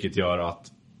 Vilket gör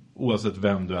att oavsett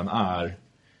vem du än är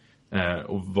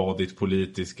och vad ditt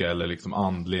politiska eller liksom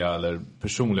andliga eller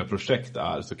personliga projekt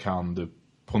är, så kan du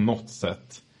på något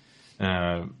sätt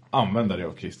använda dig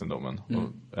av kristendomen.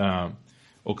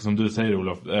 Och som du säger,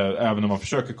 Olof, även om man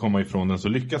försöker komma ifrån den så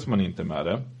lyckas man inte med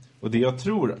det. Och det jag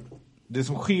tror, det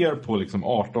som sker på liksom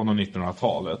 1800- och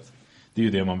 1900-talet, det är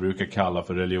ju det man brukar kalla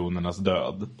för religionernas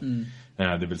död.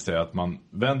 Det vill säga att man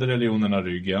vänder religionerna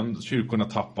ryggen, kyrkorna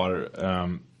tappar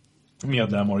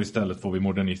medlemmar, och istället får vi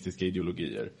modernistiska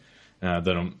ideologier.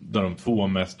 Där de 2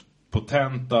 mest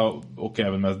potenta och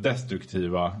även mest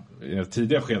destruktiva i det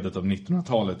tidiga skedet av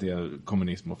 1900-talet är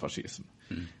kommunism och fascism.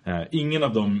 Ingen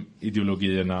av de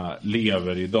ideologierna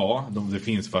lever idag. Det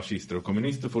finns fascister och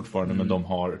kommunister fortfarande, men de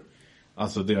har,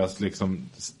 alltså deras liksom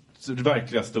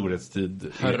verkliga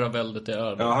storhetstid. Herraväldet är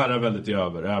över. Ja, herraväldet är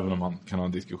över. Även om man kan ha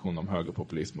en diskussion om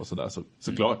högerpopulism och sådär,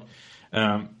 såklart.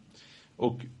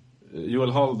 Och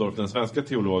Joel Halldorf, den svenska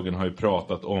teologen, har ju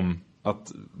pratat om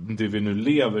att det vi nu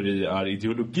lever i är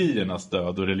ideologiernas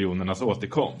död och religionernas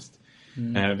återkomst.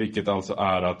 Vilket alltså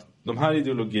är att de här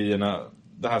ideologierna,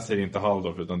 det här säger inte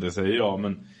Halldorf utan det säger jag,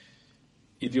 men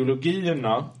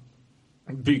ideologierna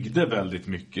byggde väldigt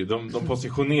mycket. De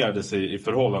positionerade sig i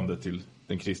förhållande till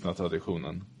den kristna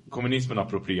traditionen. Kommunismen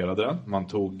approprierade den. Man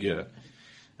tog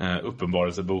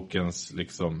uppenbarelsebokens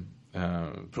liksom,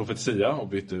 profetia och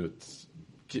bytte ut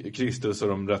Kristus och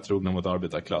de rättrogna mot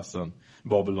arbetarklassen,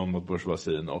 Babylon mot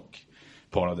bourgeoisien och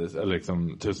paradis, eller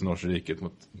liksom tusenårsriket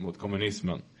mot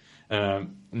kommunismen.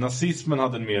 Nazismen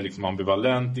hade en mer liksom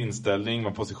ambivalent inställning.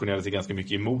 Man positionerade sig ganska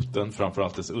mycket emot den,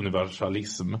 framförallt dess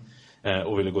universalism,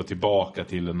 och ville gå tillbaka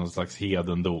till någon slags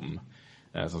hedendom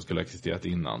som skulle ha existerat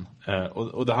innan.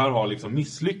 Och det här har liksom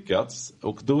misslyckats,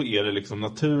 och då är det liksom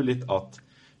naturligt att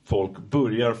folk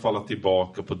börjar falla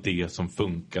tillbaka på det som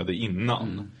funkade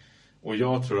innan. Och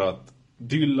jag tror att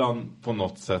Dylan på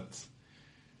något sätt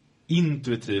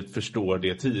intuitivt förstår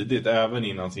det tidigt, även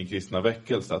innan sin kristna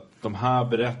väckelse, att de här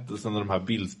berättelserna, de här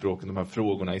bildspråken, de här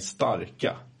frågorna är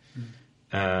starka.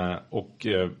 Och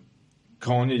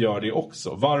Kanye gör det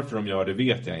också. Varför de gör det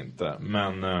vet jag inte,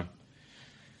 men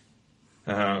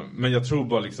jag tror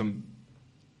bara liksom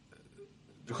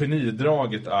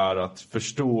genidraget är att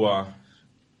förstå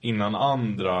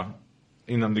innan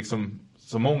liksom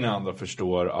så många andra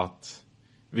förstår att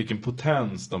vilken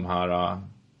potens den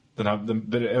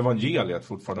evangeliet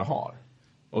fortfarande har.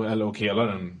 Och hela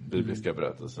den bibliska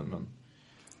berättelsen, men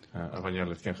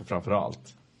evangeliet kanske framför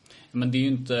allt. Men det är ju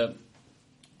inte...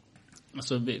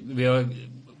 Alltså vi har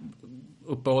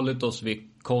uppehållit oss vid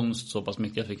konst så pass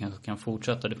mycket att vi kanske kan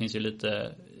fortsätta. Det finns ju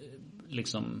lite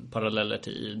liksom paralleller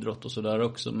till idrott och sådär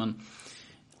också. Men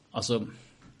alltså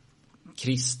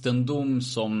kristendom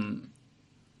som...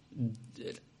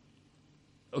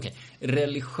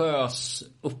 religiös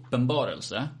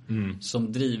uppenbarelse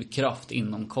som drivkraft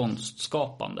inom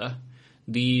konstskapande,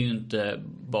 det är ju inte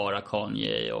bara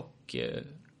Kanye och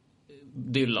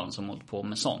Dylan som hållit på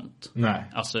med sånt. Nej.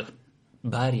 Alltså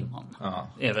Bergman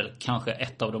är väl kanske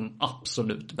ett av de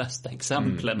absolut bästa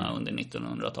exemplen under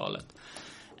 1900-talet.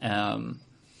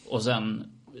 Och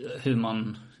sen hur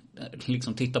man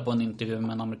liksom tittar på en intervju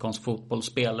med en amerikansk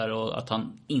fotbollsspelare och att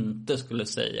han inte skulle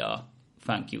säga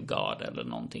thank you God eller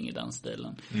någonting i den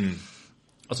stilen.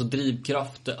 Alltså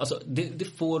drivkraft, alltså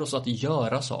det får oss att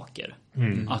göra saker.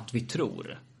 Att vi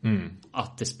tror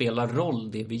att det spelar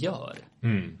roll det vi gör.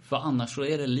 För annars så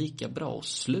är det lika bra att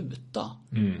sluta.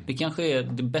 Det kanske är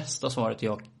det bästa svaret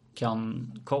jag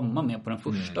kan komma med på den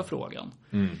första frågan.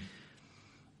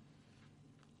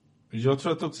 Jag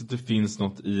tror att också att det finns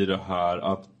något i det här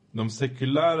att de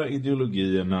sekulära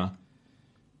ideologierna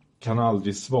kan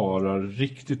aldrig svara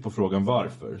riktigt på frågan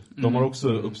varför. De har också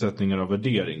uppsättningar av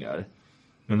värderingar.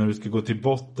 Men när du ska gå till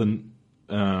botten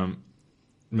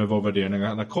med var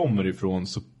värderingarna kommer ifrån,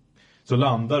 så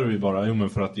landar du ju bara men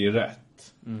för att det är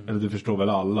rätt. Eller du förstår väl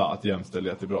alla att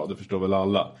jämställdhet är bra. Det förstår väl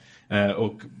alla.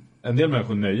 Och en del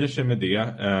människor nöjer sig med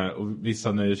det, och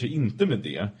vissa nöjer sig inte med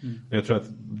det. Jag tror att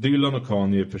Dylan och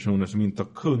Kanye är personer som inte har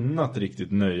kunnat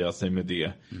riktigt nöja sig med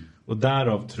det. Och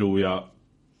därav tror jag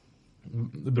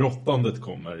brottandet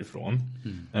kommer ifrån.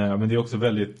 Men det är också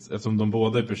väldigt, eftersom de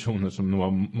båda är personer som nog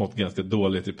har mått ganska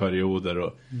dåligt i perioder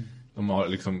och de har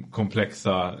liksom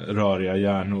komplexa, röriga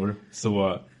hjärnor,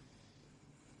 så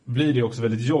blir det också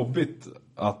väldigt jobbigt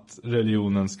att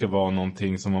religionen ska vara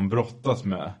någonting som man brottas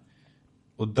med.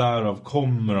 Och därav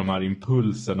kommer de här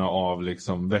impulserna av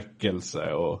liksom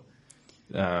väckelse och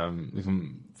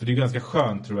liksom, för det är ganska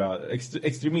skönt, tror jag.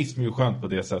 Extremism är ju skönt på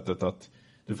det sättet att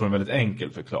du får en väldigt enkel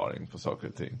förklaring på saker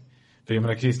och ting. För jag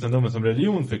menar, kristendomen som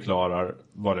religion förklarar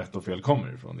vad rätt och fel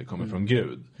kommer ifrån. Det kommer från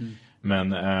Gud.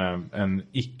 Men en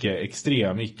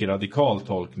icke-extrem, icke-radikal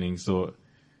tolkning så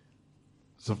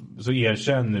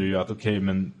erkänner du ju att okej,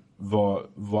 men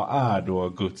vad är då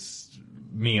Guds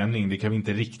mening? Det kan vi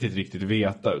inte riktigt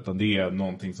veta, utan det är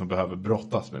någonting som behöver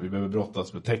brottas med. Vi behöver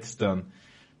brottas med texten,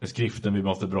 med skriften, vi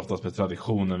måste brottas med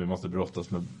traditionen, vi måste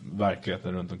brottas med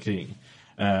verkligheten runt omkring.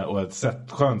 Och ett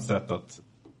skönt sätt att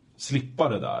slippa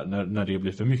det där när det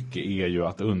blir för mycket är ju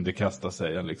att underkasta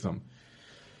sig en liksom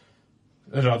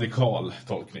radikal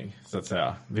tolkning, så att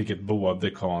säga. Vilket både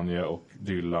Kanye och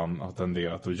Dylan har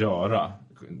tenderat att göra.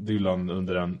 Dylan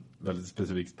under en väldigt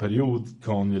specifik period,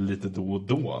 Kanye lite då och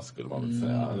då, skulle man väl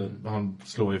säga. Han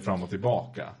slår ju fram och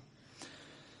tillbaka.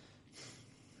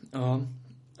 Ja.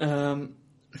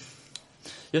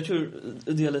 Jag tror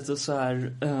det är lite så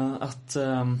här att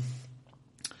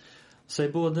säg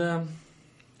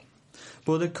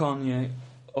både Kanye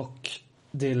och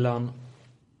Dylan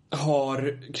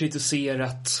har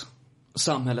kritiserat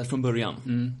samhället från början.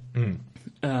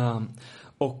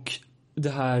 Och det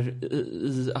här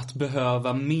i att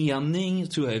behöva mening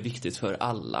tror jag är viktigt för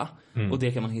alla. Och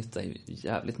det kan man hitta i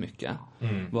jävligt mycket.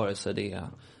 Vare sig det är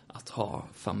att ha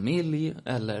familj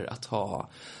eller att ha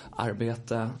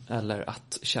arbete eller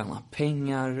att tjäna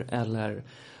pengar eller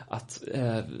att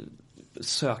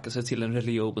söka sig till en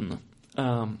religion.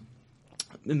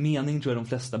 Mening tror jag de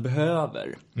flesta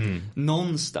behöver.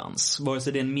 Någonstans, vare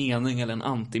sig det är en mening eller en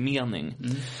antimening.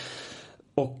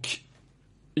 Och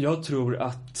jag tror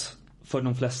att för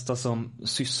de flesta som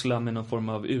sysslar med någon form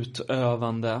av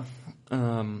utövande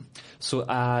så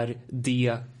är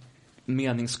det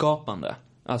meningsskapande.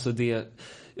 Alltså det,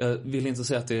 jag vill inte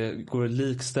säga att det går att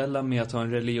likställa med att ha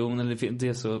en religion, eller det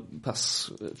är så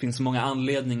pass, finns många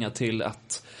anledningar till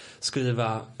att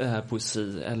skriva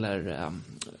poesi eller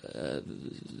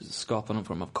skapa någon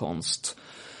form av konst.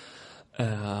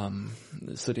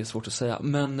 Så det är svårt att säga.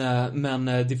 Men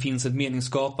det finns ett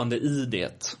meningsskapande i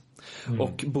det.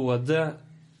 Och både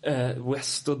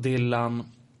West och Dylan,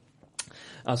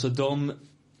 alltså de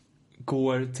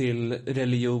går till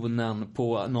religionen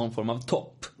på någon form av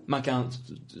topp. Man kan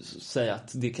säga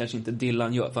att det kanske inte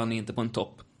Dylan gör, för han är inte på en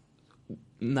topp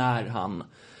när han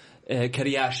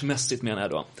karriärsmässigt menar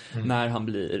jag då, när han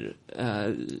blir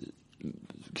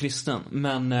kristen.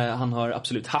 Men han har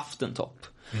absolut haft en topp.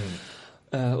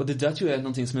 Och det där tror jag är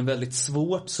någonting som är väldigt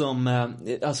svårt som,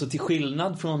 alltså till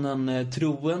skillnad från en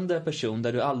troende person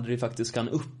där du aldrig faktiskt kan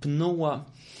uppnå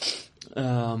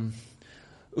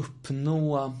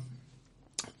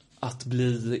att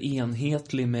bli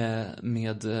enhetlig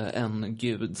med en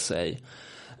gud, säg,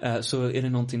 så är det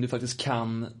någonting du faktiskt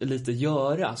kan lite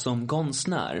göra som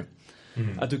konstnär.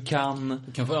 Att du kan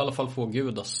få i alla fall få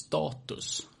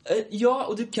gudastatus. Ja,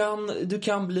 och du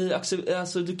kan bli,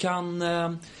 alltså du kan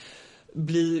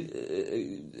bli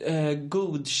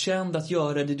godkänd att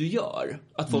göra det du gör.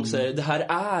 Att folk säger det här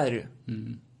är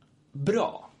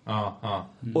bra.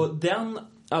 Och den,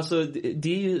 alltså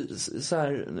det är ju så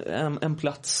här en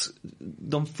plats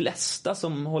de flesta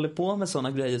som håller på med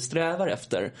såna grejer strävar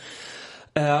efter.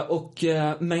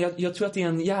 Men jag tror att det är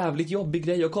en jävligt jobbig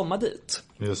grej att komma dit.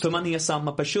 För man är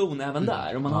samma person även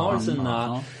där. Och man har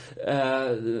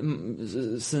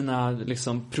sina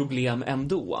liksom problem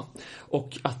ändå.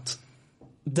 Och att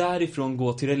därifrån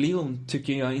gå till religion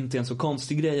tycker jag inte är en så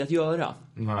konstig grej att göra.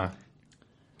 Nej.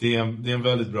 Det är en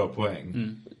väldigt bra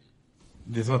poäng.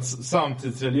 Det är som att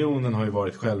samtidsreligionen har ju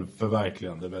varit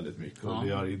självförverkligande väldigt mycket. Och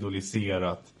det har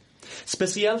idoliserat.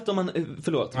 Speciellt om man,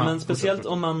 speciellt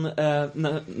om man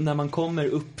när man kommer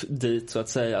upp dit så att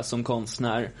säga som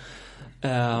konstnär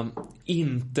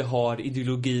inte har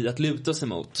ideologi att luta sig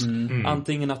mot.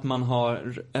 Antingen att man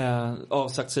har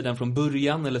avsagt sig den från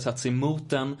början eller satt sig emot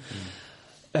den,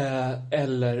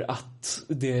 eller att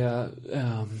det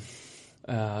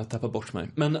tappar bort mig.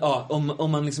 Men ja,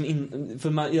 om man liksom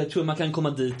jag tror man kan komma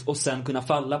dit och sen kunna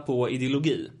falla på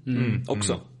ideologi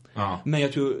också. Men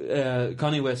jag tror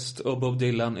Kanye West och Bob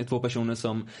Dylan är två personer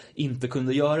som inte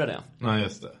kunde göra det. Nej,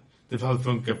 just det. Det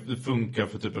funkar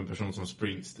för typ en person som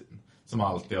Springsteen, som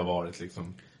alltid har varit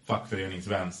liksom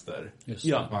fackföreningsvänster.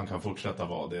 Man kan fortsätta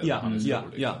vara det.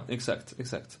 Ja, exakt.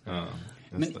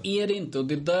 Men är det inte, och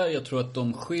det är där jag tror att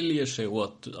de skiljer sig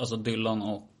åt, alltså Dylan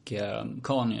och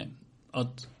Kanye,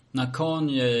 att när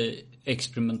Kanye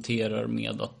experimenterar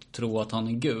med att tro att han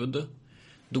är Gud,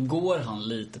 då går han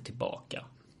lite tillbaka.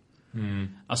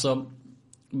 Alltså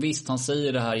visst, han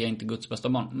säger det här, jag är inte Guds bästa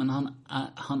barn, men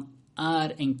han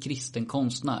är en kristen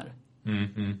konstnär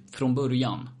från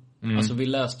början. Alltså vi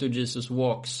läste Jesus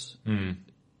Walks,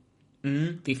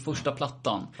 det är första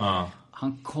plattan.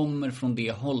 Han kommer från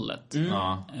det hållet.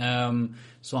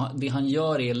 Så det han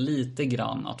gör är lite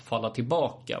grann att falla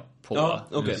tillbaka på.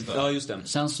 Just det.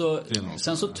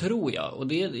 Sen så tror jag,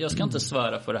 och jag ska inte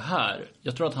svära för det här,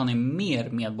 jag tror att han är mer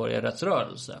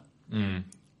medborgarrättsrörelse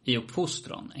i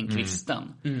uppfostran än kristen.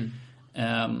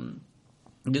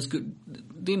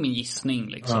 Det är min gissning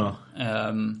liksom.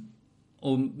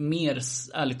 Och mer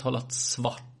ärligt talat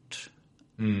svart.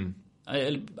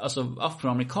 Alltså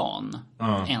afroamerikan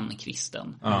än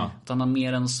kristen. Att han har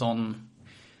mer en sån.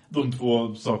 De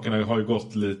två sakerna har ju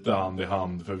gått lite hand i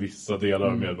hand för vissa delar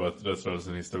av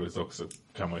medborgarrättsrörelsen historiskt också,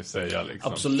 kan man ju säga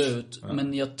liksom. Absolut,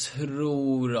 men jag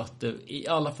tror att det, i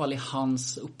alla fall i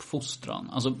hans uppfostran,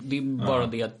 alltså det är bara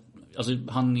det att, alltså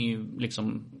han är ju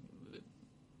liksom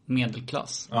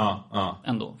medelklass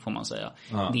ändå, får man säga.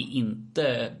 Det är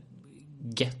inte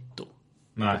ghetto.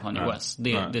 på Kanye West.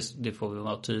 Det får vi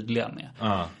vara tydliga med.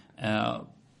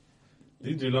 Det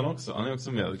är Dylan också. Han är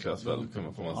också medelklass väl, får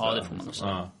man säga. Ja, det får man också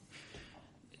säga.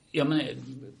 Jag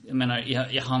menar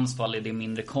i hans fall är det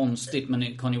mindre konstigt,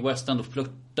 men Kanye West ändå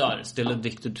flörtar Still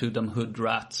addicted to them hood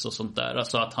rats och sånt där.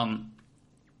 Alltså att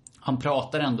han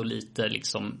pratar ändå lite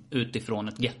liksom utifrån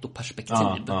ett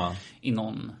gettoperspektiv. I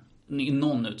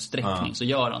någon utsträckning så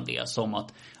gör han det som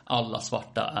att alla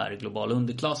svarta är global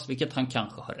underklass, vilket han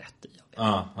kanske har rätt i.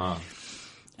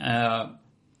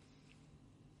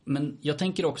 Men jag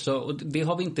tänker också, och det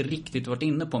har vi inte riktigt varit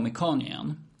inne på med Kanye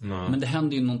än. Men det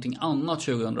hände ju någonting annat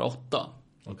 2008.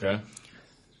 Okej.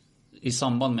 I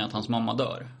samband med att hans mamma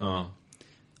dör.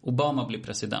 Obama blir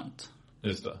president.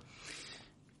 Just det.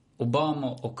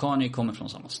 Obama och Kanye kommer från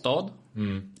samma stad.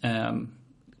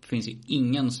 Det finns ju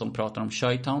ingen som pratar om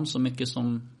Chi-town så mycket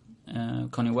som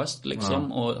Kanye West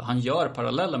liksom. Och han gör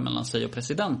paralleller mellan sig och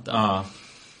presidenten.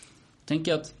 Tänk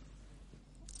att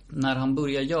när han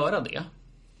börjar göra det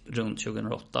runt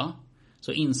 2008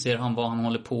 så inser han vad han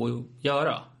håller på att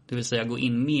göra. Det vill säga gå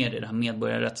in mer i det här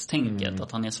medborgarrättstänket,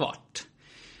 att han är svart.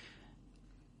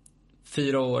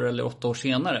 4 år eller 8 år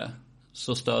senare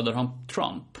så stöder han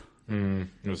Trump.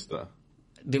 Just det.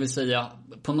 Det vill säga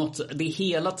på något sätt, det är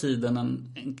hela tiden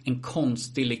en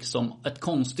konstig liksom, ett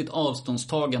konstigt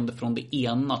avståndstagande från det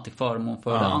ena till förmån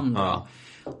för det andra.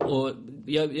 Och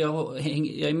jag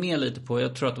är med lite på,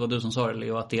 jag tror att det var du som sa det,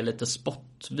 Leo, att det är lite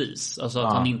spottvis. Alltså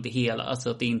att han inte alltså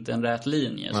att det inte är en rät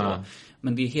linje så.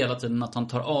 Men det är hela tiden att han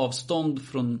tar avstånd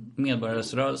från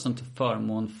medborgarrättsrörelsen till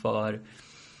förmån för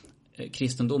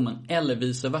kristendomen eller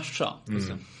vice versa.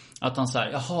 Att han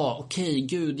säger, jaha, okej,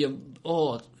 gud,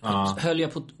 höll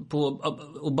jag på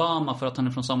Obama för att han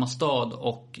är från samma stad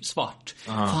och svart.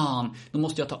 Fan, då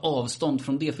måste jag ta avstånd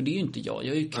från det, för det är ju inte jag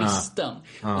är ju kristen.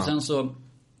 Och sen så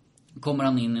kommer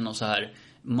han in i någon så här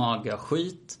maga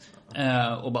skit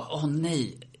och bara,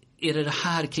 nej, är det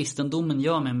här kristendomen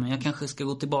gör med mig? Jag kanske ska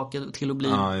gå tillbaka till att bli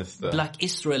Black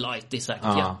Israelite. Det är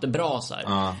säkert jättebra så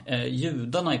här.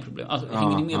 Judarna är problem. Alltså,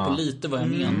 hänger ni med på lite vad jag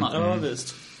menar? Ja,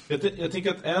 visst. Jag tycker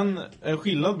att en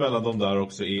skillnad mellan dem där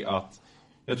också är att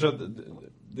jag tror att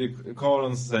det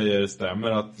Karin säger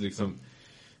stämmer, att liksom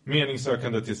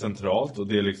meningssökandet är centralt, och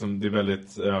det är liksom, det är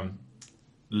väldigt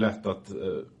lätt att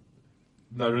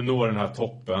när du når den här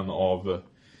toppen av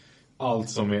allt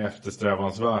som är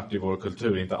eftersträvansvärt i vår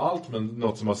kultur, inte allt, men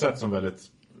något som har sett som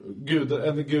väldigt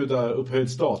en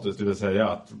gudaupphöjd status, det vill säga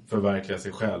att förverkliga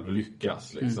sig själv,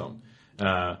 lyckas liksom.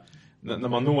 När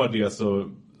man når det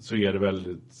så är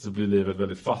det så blir livet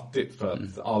väldigt fattigt, för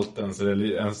att allt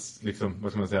ens liksom,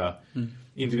 vad ska man säga,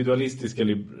 individualistiska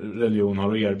religion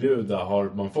har att erbjuda har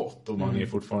man fått, och man är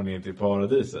fortfarande inte i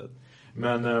paradiset.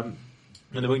 Men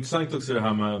det var intressant också det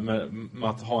här med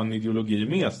att ha en ideologi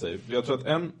med sig. Jag tror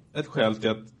att ett skäl till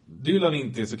att Dylan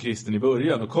inte är så kristen i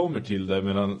början och kommer till det,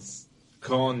 medan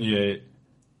Kanye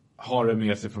har det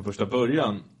med sig från första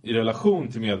början i relation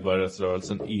till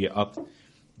medborgarrättsrörelsen, är att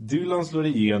Dylan slår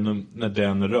igenom när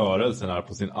den rörelsen är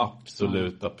på sin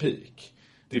absoluta peak.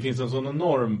 Det finns en sån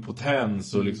enorm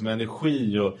potens och liksom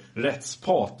energi och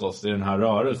rättspatos i den här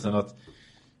rörelsen, att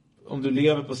om du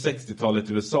lever på 60-talet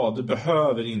i USA, du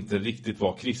behöver inte riktigt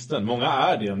vara kristen. Många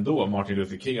är det ändå. Martin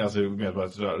Luther King, alltså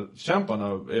medborgarrättskämparna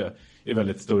är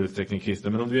väldigt stor utsträckning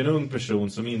kristen. Men om du är en ung person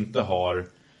som inte har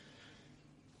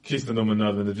kristendomen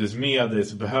nödvändigtvis med dig,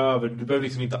 så du behöver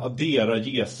liksom inte addera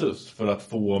Jesus för att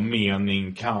få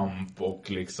mening, kamp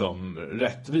och liksom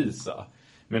rättvisa.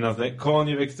 Medan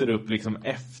Kanye växer upp liksom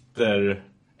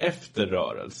efter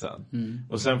rörelsen.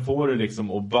 Och sen får du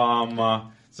liksom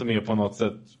Obama, som är på något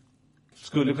sätt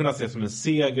skulle kunna ses som en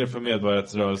seger för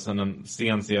medborgarrättsrörelsen, en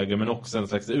sen seger, men också en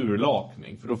slags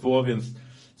urlakning. För då får vi en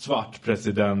svart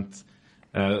president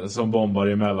som bombar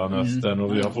i Mellanöstern,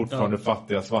 och vi har fortfarande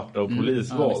fattiga svarta och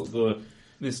polisvåld. Och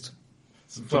visst.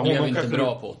 Det blev inte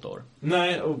bra på 8 år.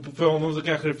 Nej, och för honom så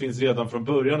kanske det finns redan från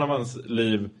början av hans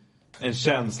liv en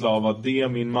känsla av att det är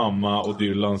min mamma och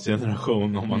Dylans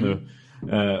generation, om man nu...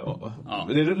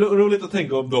 Det är roligt att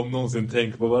tänka om de någonsin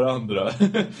tänker på varandra.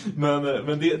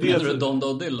 men det är du Donda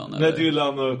och Dylan? Nej,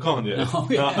 Dylan och Kanye.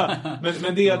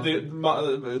 Men det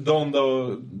är Donda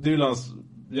och Dylans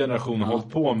generation har hållit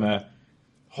på med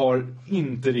har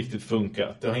inte riktigt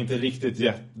funkat. Det har inte riktigt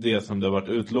gett det som det har varit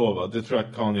utlovat. Det tror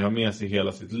jag Kanye har med sig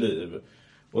hela sitt liv.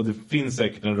 Och det finns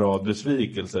säkert en rad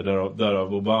besvikelser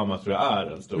därav Obama tror jag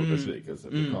är en stor besvikelse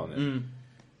för Kanye.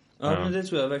 Ja, men det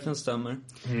tror jag verkligen stämmer.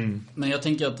 Men jag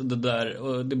tänker att det där,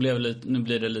 och det blev nu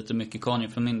blir det lite mycket Kanye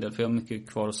för min del, för jag har mycket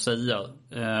kvar att säga.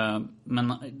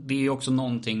 Men det är ju också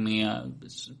någonting med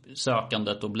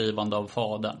sökandet och blivande av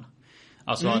fadern.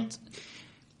 Alltså att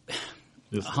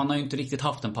Han har ju inte riktigt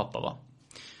haft en pappa, va?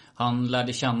 Han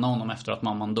lärde känna honom efter att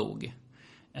mamman dog.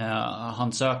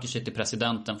 Han söker sig till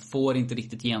presidenten, får inte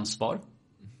riktigt gensvar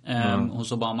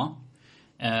hos Obama.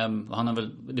 Han har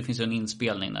väl, det finns ju en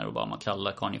inspelning när Obama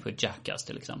kallar Kanye för jackass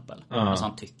till exempel. Alltså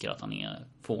han tycker att han är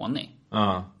fånig.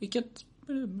 Vilket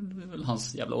är väl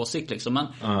hans jävla åsikt liksom. Men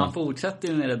han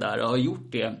fortsätter med det där och har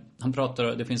gjort det. Han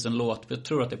pratar, det finns en låt, jag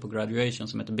tror att det är på Graduation,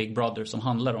 som heter Big Brother, som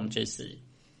handlar om Jay-Z.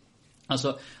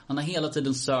 Alltså han har hela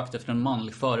tiden sökt efter en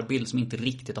manlig förebild som inte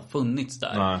riktigt har funnits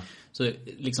där. Så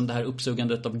liksom det här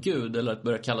uppsugandet av Gud, eller att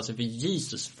börja kalla sig för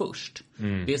Jesus först.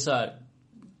 Det är så här: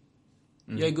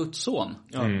 jag är Guds son.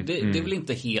 Det är väl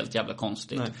inte helt jävla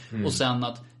konstigt. Och sen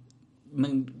att,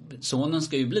 men sonen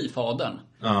ska ju bli fadern.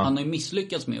 Han har ju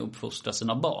misslyckats med att uppfostra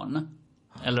sina barn.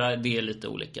 Eller det är lite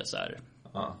olika så här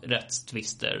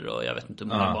rättstvister, och jag vet inte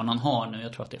hur många barn han har nu.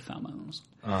 Jag tror att det är 5 eller något sånt.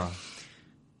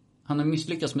 Han har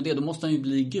misslyckats med det, då måste han ju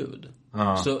bli Gud.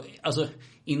 Så alltså,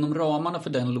 inom ramarna för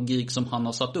den logik som han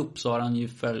har satt upp, så har han ju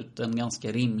följt en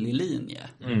ganska rimlig linje.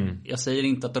 Jag säger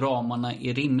inte att ramarna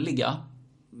är rimliga,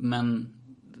 men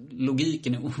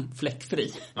logiken är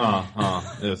fläckfri.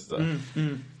 Just det.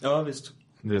 Ja, visst.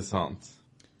 Det är sant.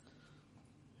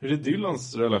 Hur är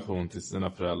Dylans relation till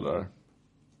sina föräldrar?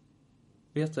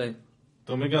 Vet jag.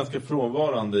 De är ganska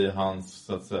frånvarande i hans,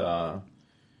 så att säga.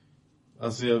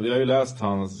 Alltså jag har ju läst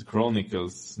hans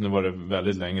Chronicles. Nu var det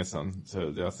väldigt länge sedan,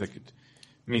 så jag säkert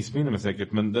missminner mig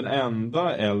säkert. Men den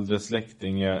enda äldre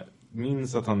släkting jag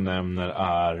minns att han nämner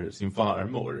är sin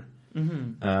farmor.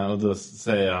 Och då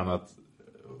säger han att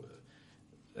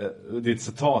det är ett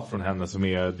citat från henne som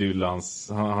är Dylans.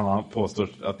 Han påstår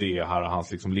att det är här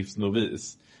hans liksom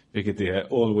livsnovis. Vilket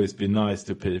är: always be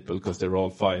nice to people because they're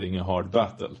all fighting a hard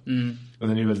battle. Och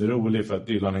den är väldigt rolig för att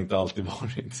Dylan inte alltid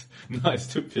varit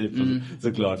nice to people,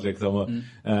 såklart liksom.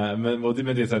 Men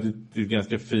det är så här, det är ett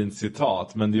ganska fint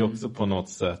citat. Men det är också på något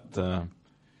sätt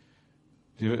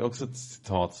det är också ett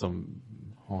citat som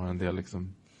har en del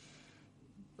liksom,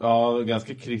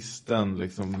 ganska kristen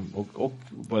liksom, och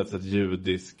på ett sätt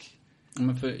judisk.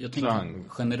 Men för jag tänker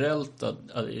generellt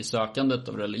att i sökandet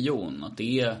av religion, att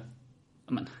det är,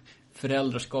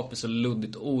 föräldraskap är så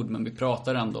luddigt ord, men vi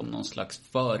pratar ändå om någon slags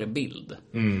förebild.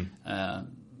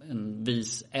 En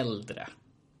vis äldre.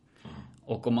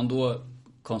 Och om man då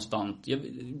konstant,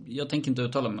 jag tänker inte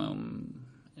uttala mig om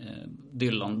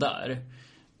Dylan där,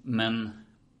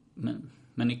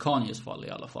 men i Kanyes fall i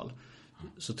alla fall,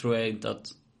 så tror jag inte att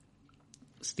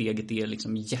steget är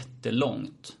liksom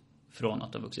jättelångt från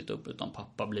att ha vuxit upp utan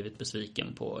pappa blivit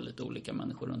besviken på lite olika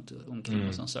människor runt omkring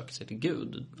och sen söker sig till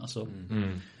Gud. Alltså,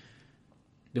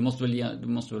 det måste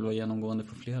väl vara genomgående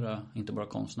för flera, inte bara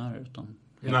konstnärer utan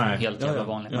helt jävla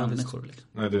vanliga människor. Liksom.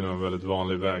 Nej, det är en väldigt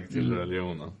vanlig väg till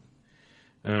religionen.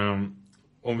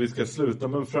 Om vi ska sluta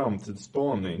med en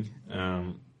framtidsspaning.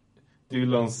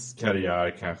 Dylans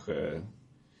karriär kanske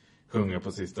sjunger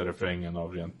på sista refrängen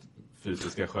av rent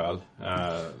fysiska skäl.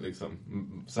 Liksom,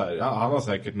 så här, han har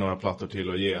säkert några plattor till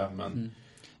att ge,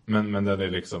 men den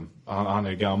är liksom, han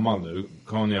är gammal nu.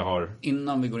 Kanye har...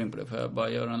 Innan vi går in på det får jag bara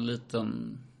göra en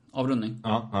liten avrundning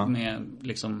med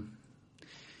liksom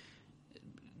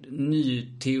ny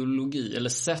teologi, eller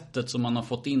sättet som man har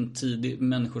fått in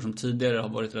människor som tidigare har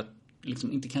varit rätt,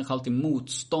 liksom, inte kanske alltid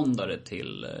motståndare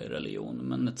till religion,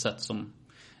 men ett sätt som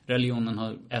religionen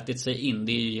har ätit sig in,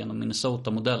 det är ju genom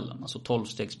Minnesota-modellen, alltså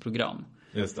 12-stegsprogram.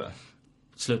 Just det.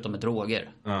 Sluta med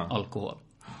droger, alkohol.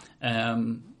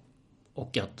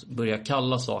 Och att börja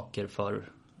kalla saker för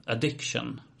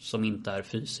addiction som inte är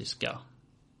fysiska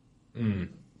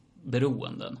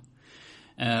beroenden.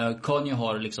 Kanye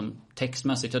har liksom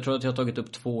textmässigt, jag tror att jag har tagit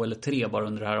upp 2 eller 3 bara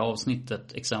under det här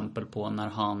avsnittet, exempel på när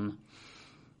han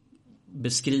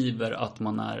beskriver att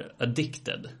man är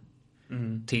addicted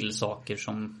till saker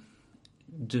som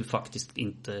du faktiskt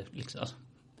inte liksom, alltså,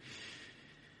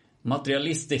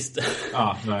 materialistiskt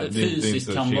fysiskt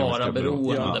det kan vara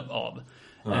beroende av.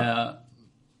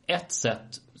 Ett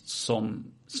sätt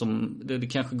som det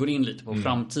kanske går in lite på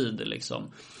framtid liksom.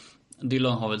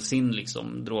 Dylan har väl sin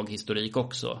liksom droghistorik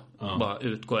också, bara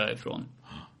utgår jag ifrån.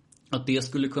 Att det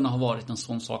skulle kunna ha varit en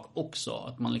sån sak också,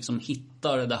 att man liksom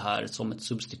hittar det här som ett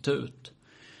substitut.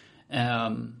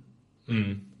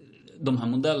 De här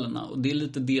modellerna, och det är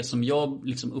lite det som jag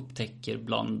liksom upptäcker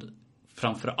bland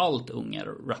framförallt unga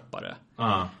rappare.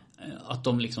 Att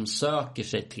de liksom söker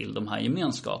sig till de här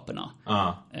gemenskaperna.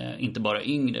 Inte bara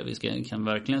yngre, kan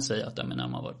verkligen säga att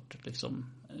Eminem har varit liksom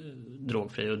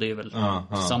drogfri, och det är väl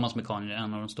tillsammans med Kanye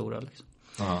en av de stora liksom.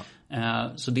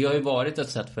 Så det har ju varit ett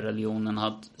sätt för religionen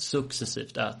att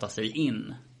successivt äta sig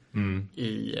in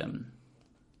i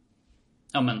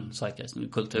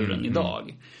kulturen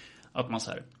idag. Att man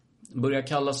så här börjar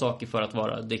kalla saker för att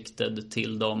vara addicted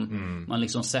till dem. Man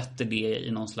liksom sätter det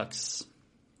i någon slags...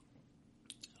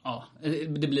 Ja,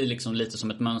 det blir liksom lite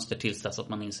som ett mönster tills dess att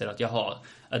man inser att jaha,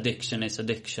 addiction is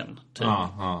addiction. Typ.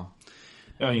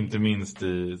 Ja, inte minst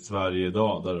i Sverige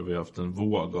idag där vi har haft en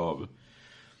våg av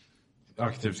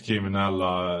aktivt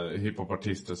kriminella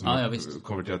hiphopartister som har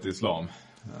konverterat till islam.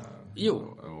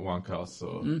 One Cuz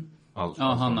och allt.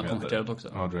 Ja, han har konverterat också.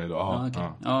 Ja, Dredo.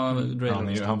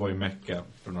 Han var i Mecca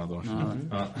för några dagar sedan.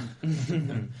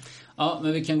 Ja,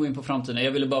 men vi kan gå in på framtiden.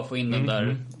 Jag ville bara få in den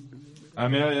där. Ja,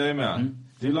 men jag är med.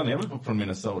 Dylan är väl från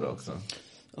Minnesota också?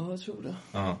 Ja, jag tror det.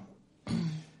 Ja.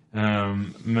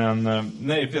 Men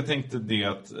nej, för jag tänkte det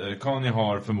att Kanye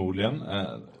har förmodligen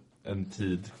en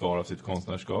tid kvar av sitt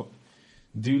konstnärskap.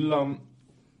 Dylan,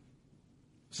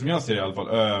 som jag ser i alla fall,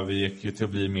 övergick ju till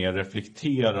att bli mer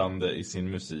reflekterande i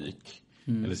sin musik.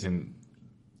 Eller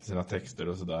sina texter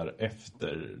och sådär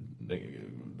efter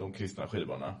de kristna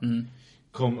skivorna.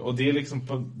 Och det är liksom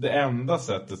på det enda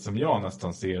sättet som jag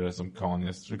nästan ser det som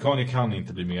Kanye kan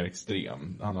inte bli mer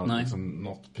extrem. Han har liksom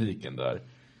nått piken där.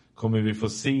 Kommer vi få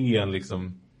se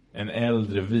en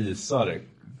äldre visare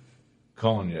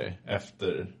Kanye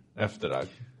efter det här?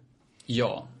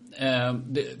 Ja,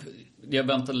 jag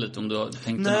väntade lite om du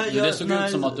tänkte det såg ut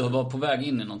som att du var på väg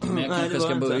in i någonting. Men jag kanske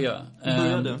ska börja.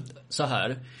 Så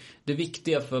här. Det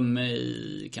viktiga för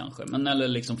mig kanske, men eller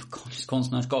liksom för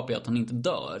konstnärskap är att han inte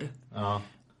dör. Ja.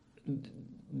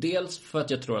 Dels för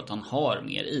att jag tror att han har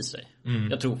mer i sig.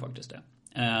 Jag tror faktiskt det.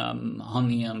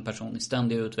 Han är en person i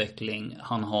ständig utveckling.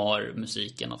 Han har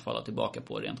musiken att falla tillbaka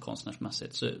på rent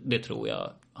konstnärsmässigt. Så det tror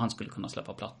jag han skulle kunna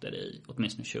släppa plattor i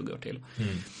åtminstone 20 år till.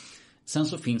 Sen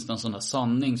så finns det en sån där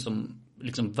sanning som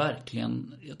liksom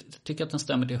verkligen, jag tycker att den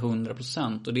stämmer till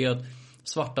 100%. Och det är att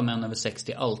svarta män över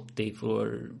 60 alltid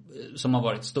som har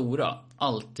varit stora,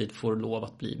 alltid får lov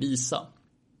att bli visa.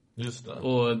 Just det.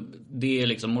 Och det är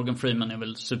liksom, Morgan Freeman är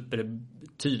väl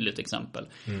supertydligt exempel.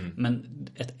 Men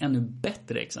ett ännu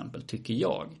bättre exempel tycker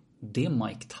jag, det är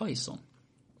Mike Tyson.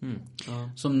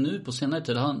 Som nu på senare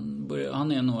tid,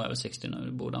 han är nog över 60 nu,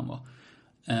 det borde han vara.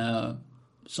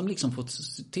 Som liksom fått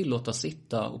tillåta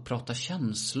sitta och prata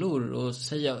känslor och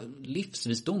säga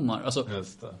livsvisdomar. Alltså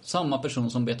samma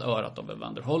person som bet örat av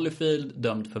Evander Holyfield,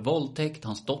 dömd för våldtäkt,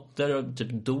 hans dotter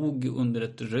typ dog under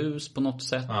ett rus på något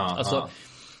sätt.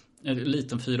 En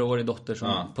liten 4-årig dotter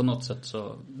som på något sätt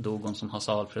så dog hon som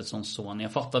Hasse Alfredsons son.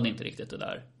 Jag fattade inte riktigt det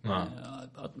där.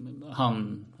 Att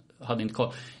han hade inte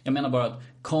koll. Jag menar bara att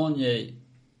Kanye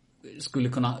skulle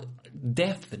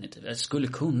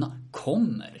kunna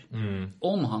kommer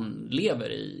om han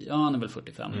lever i, han är väl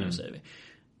 45 nu säger vi,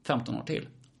 15 år till,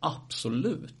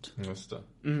 absolut. Just det.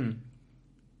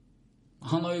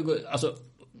 Han har ju alltså,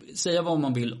 säga vad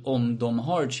man vill om de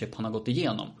hardship han har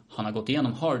gått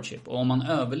igenom hardship, och om han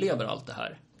överlever allt det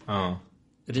här,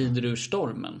 rider ur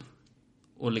stormen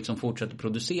och liksom fortsätter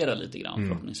producera lite grann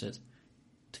förhoppningsvis,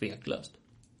 tveklöst.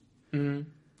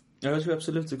 Ja, jag tror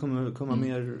absolut det kommer komma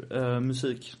mer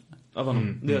musik av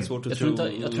honom. Det är svårt att tro.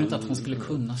 Jag tror inte att han skulle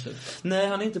kunna sluta. Nej,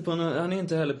 han är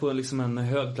inte heller på liksom en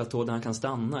hög platå där han kan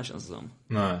stanna, känns det som.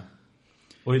 Nej.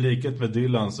 Och i likhet med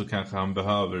Dylan så kanske han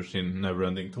behöver sin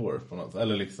Neverending Tour på något.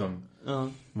 Eller liksom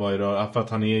vad är det? För att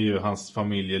han är ju, hans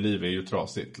familjeliv är ju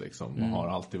trasigt liksom, och har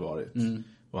alltid varit.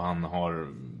 Och han har,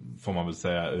 får man väl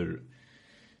säga, ur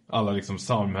alla liksom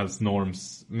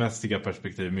samhällsnormsmässiga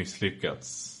perspektiv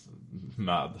misslyckats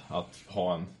med att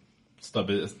ha en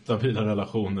stabila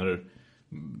relationer,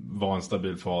 vara en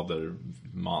stabil fader,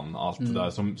 man, allt det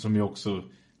där som ju också,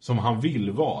 som han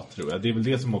vill vara, tror jag. Det är väl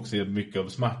det som också är mycket av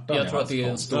smärtan. Jag tror att det är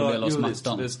en stor del av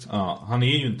smärtan. Visst. Ja, han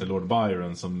är ju inte Lord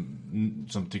Byron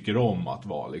som tycker om att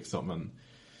vara liksom en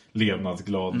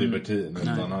levnadsglad libertin,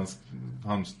 utan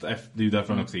det är ju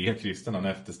därför han också är kristen. Han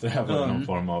eftersträvar någon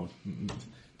form av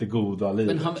det goda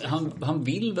livet. Men han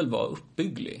vill väl vara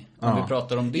uppbygglig, om vi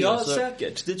pratar om det. Ja, så,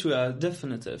 säkert. Det tror jag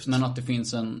definitivt. Men att det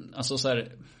finns en, alltså så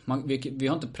här, vi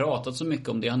har inte pratat så mycket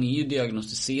om det. Han är ju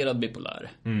diagnostiserad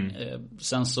bipolär.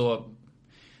 Sen så,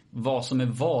 vad som är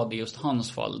vad i just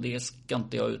hans fall, det ska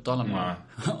inte jag uttala mig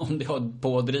om. Det har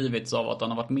pådrivits av att han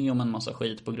har varit med om en massa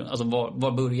skit på grund, alltså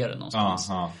var börjar det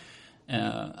någonstans?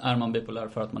 Är man bipolär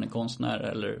för att man är konstnär,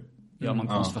 eller gör man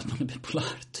konst för att man är bipolär?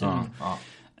 Typ.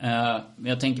 Men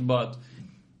jag tänker bara att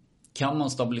kan man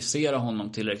stabilisera honom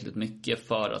tillräckligt mycket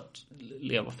för att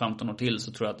leva 15 år till,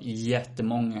 så tror jag att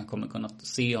jättemånga kommer kunna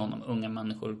se honom, unga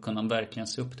människor kunna verkligen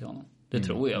se upp till honom. Det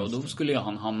tror jag, och då skulle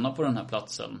han hamna på den här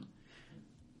platsen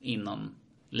innan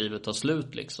livet tar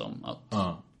slut liksom, att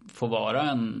få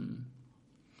vara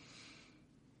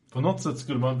På något sätt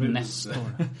skulle man bli... Nestor.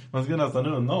 Man skulle nästan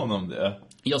unna honom det.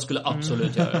 Jag skulle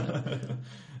absolut göra det.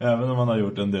 Även om man har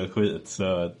gjort en del skit,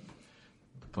 så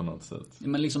på något sätt.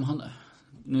 Men liksom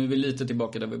nu är vi lite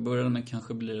tillbaka där vi började, men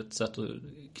kanske blir ett sätt att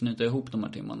knyta ihop de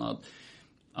här timmarna.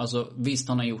 Alltså visst,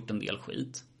 han har gjort en del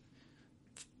skit.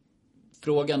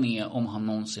 Frågan är om han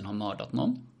någonsin har mördat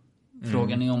någon.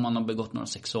 Frågan är om han har begått några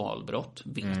sexualbrott.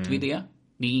 Vet vi det?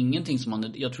 Det är ingenting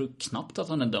som jag tror knappt att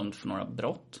han är dömd för några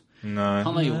brott. Nej.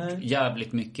 Han har gjort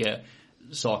jävligt mycket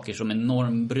saker som är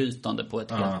normbrytande på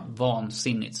ett helt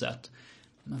vansinnigt sätt.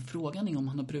 Men frågan är om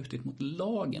han har brutit mot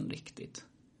lagen riktigt.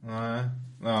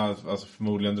 Nej, alltså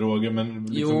förmodligen droger, men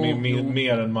liksom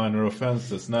mer än minor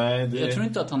offenses. Nej, Jag tror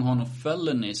inte att han har någon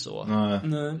felony så.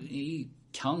 Nej.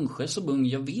 Kanske så ung,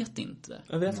 jag vet inte.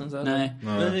 Jag vet inte. Nej.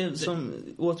 Men det är som,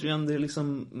 återigen, det är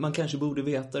liksom, man kanske borde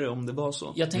veta det om det var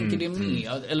så. Jag tänker det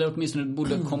med, eller åtminstone det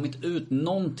borde ha kommit ut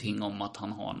någonting om att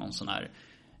han har någon sån här...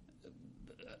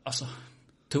 Alltså,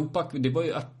 Tupac, det var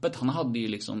ju öppet. Han hade ju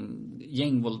liksom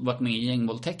varit med i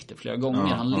gängvåldtäkter flera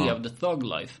gånger. Han levde thug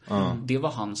life. Det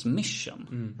var hans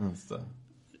mission. Just det.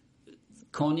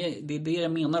 Kanye, det är det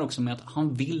jag menar också med att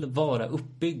han vill vara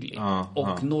uppbygglig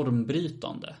och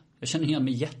normbrytande. Jag känner igen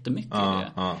mig jättemycket i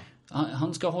det.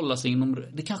 Han ska hålla sig inom...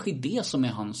 Det kanske är det som är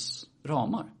hans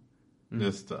ramar.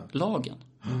 Just det. Lagen.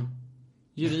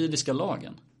 Juridiska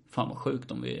lagen. Fan vad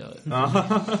sjukt om vi...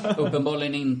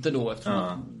 Uppenbarligen inte då,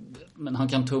 eftersom men han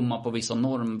kan tumma på vissa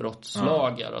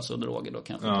normbrottslagar, alltså droger då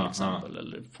kanske till exempel,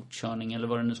 eller fortkörning eller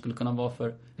vad det nu skulle kunna vara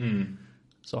för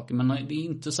saker. Men det är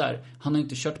inte så här, han har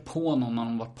inte kört på någon när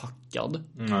han var packad.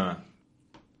 Nej.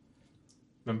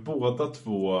 Men båda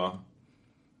två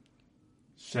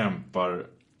kämpar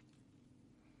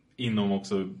inom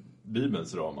också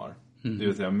Bibelns ramar. Det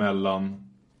vill säga mellan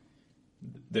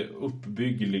det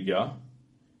uppbyggliga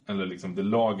eller liksom det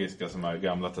lagiska som är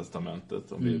Gamla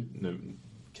testamentet, om vi nu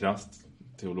krasst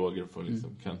teologer får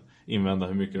liksom kan invända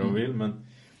hur mycket de vill, men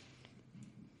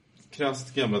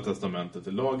krasst Gamla testamentet,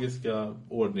 det lagiska,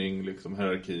 ordning, liksom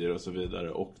hierarkier och så vidare,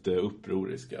 och det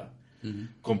upproriska,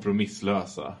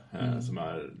 kompromisslösa som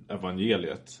är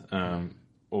evangeliet,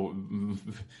 och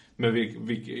med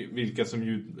vilka som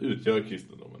ju utgör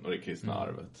kristendomen och det kristna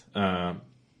arvet,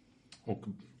 och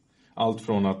allt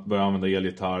från att börja använda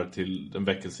elgitarr till den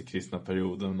väckelsekristna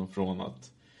perioden, och från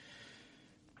att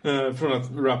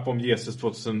rappa om Jesus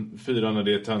 2004 när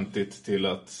det är töntigt till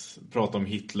att prata om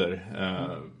Hitler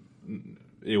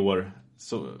i år,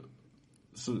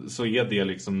 så är det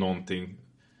liksom någonting,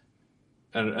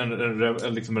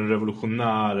 liksom en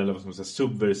revolutionär eller vad ska man säga,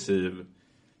 subversiv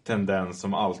tendens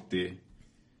som alltid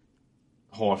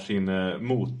har sin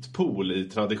motpol i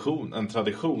en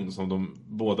tradition som de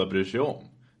båda bryr sig om.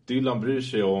 Dylan bryr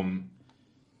sig om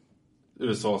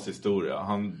USAs historia.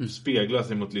 Han speglar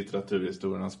sig mot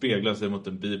litteraturhistorien. Han speglar sig mot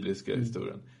den bibliska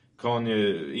historien. Kanye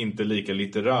är inte lika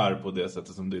litterär på det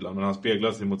sättet som Dylan, men han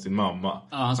speglar sig mot sin mamma.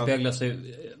 Ja, han speglar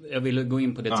sig... Jag ville gå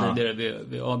in på det tidigare.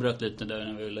 Vi avbröt lite där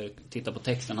när vi ville titta på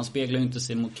texten. Han speglar ju inte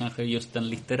sig mot kanske just den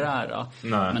litterära.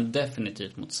 Nej. Men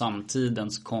definitivt mot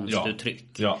samtidens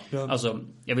konstuttryck. Ja. Alltså,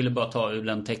 jag ville bara ta ur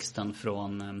den texten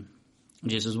från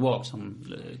Jesus Walk som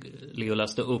Leo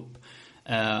läste upp.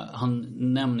 Han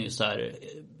nämner ju så här: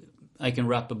 I can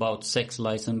rap about sex,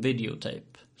 lies and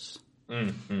videotapes.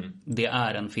 Det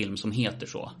är en film som heter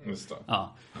så. Just det.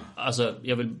 Ja. Alltså,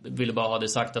 jag ville bara ha det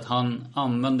sagt att han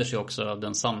använder sig också av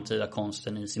den samtida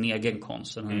konsten i sin egen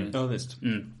konst. Ja, visst.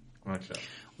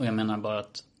 Och jag menar bara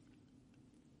att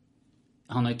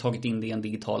han har ju tagit in det i en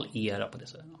digital era på det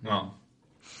sättet. Ja,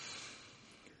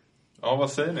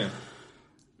 vad säger ni?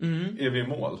 Är vi i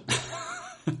mål?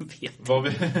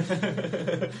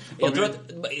 Jag tror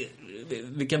att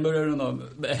vi kan börja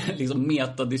liksom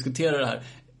metadiskutera det här.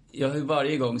 Jag har ju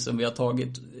varje gång som vi har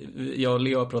tagit, jag och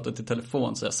Leo har pratat i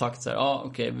telefon, så jag har sagt så här: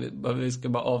 okej, vi ska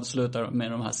bara avsluta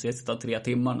med de här sista 3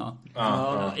 timmarna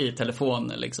i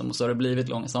telefon liksom. Och så har det blivit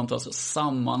långa samtal, så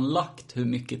sammanlagt hur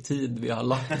mycket tid vi har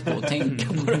lagt på att tänka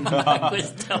på den här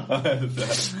skiten.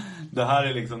 Det här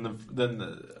är liksom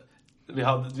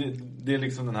det är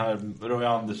liksom den här Roy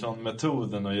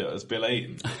Andersson-metoden att spela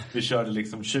in. Vi körde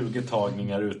liksom 20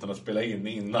 tagningar utan att spela in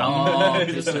innan. Ja,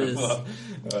 precis.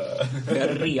 Vi har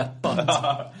repat.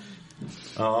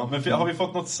 Ja, men har vi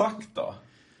fått något sagt då?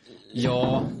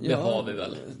 Ja, det har vi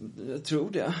väl. Jag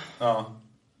tror det. Ja.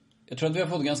 Jag tror att vi har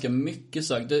fått ganska mycket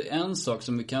sagt. Det är en sak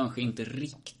som vi kanske inte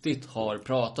riktigt har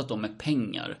pratat om med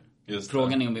pengar.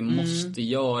 Frågan är om vi måste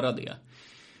göra det.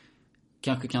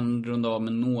 Kanske kan runda av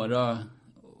med några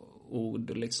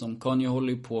ord liksom. Kanye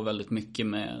håller ju på väldigt mycket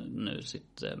med nu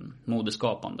sitt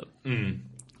modeskapande.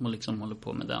 Och liksom håller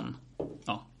på med den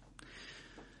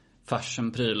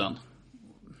fashionprylen.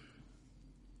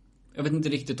 Jag vet inte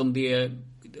riktigt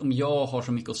om jag har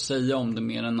så mycket att säga om det,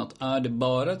 mer än att är det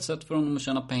bara ett sätt för honom att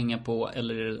tjäna pengar på,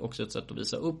 eller är det också ett sätt att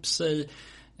visa upp sig?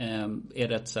 Är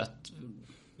det ett sätt...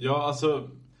 Ja, alltså,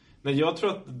 nej, jag tror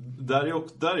att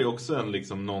där är också en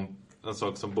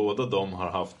sak som båda de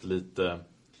har haft lite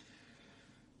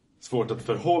svårt att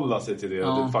förhålla sig till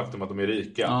det faktum att de är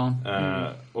rika.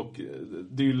 Och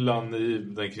Dylan i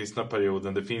den kristna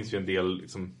perioden, det finns ju en del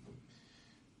liksom,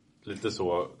 lite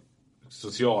så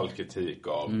social kritik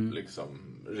av liksom,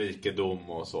 rikedom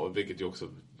och så, vilket ju också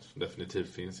definitivt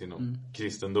finns inom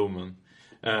kristendomen.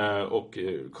 Och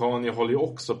Kanye håller ju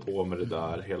också på med det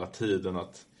där hela tiden,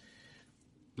 att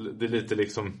det är lite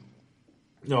liksom,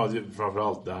 ja,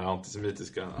 framförallt det här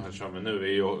antisemitiska han kör med nu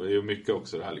är ju mycket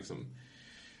också det här liksom,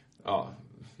 ja,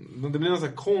 det blir en sån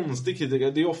här konstig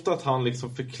kritik. Det är ofta att han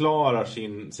liksom förklarar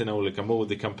sina olika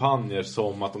modekampanjer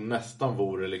som att de nästan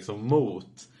vore liksom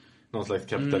mot någon slags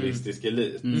kapitalistisk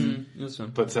elit.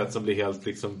 På ett sätt som blir helt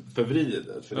liksom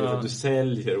förvridet. För det är att du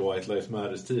säljer White Lives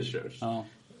Matters t-shirts.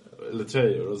 Eller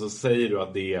tröjor. Och så säger du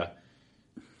att det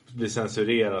blir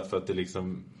censurerat för att det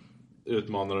liksom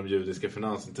utmanar de judiska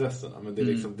finansintressena. Men det är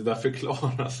liksom, det där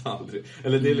förklaras aldrig.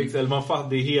 Eller det är liksom,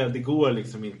 eller det går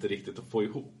liksom inte riktigt att få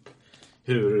ihop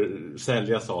hur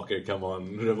sälja saker kan vara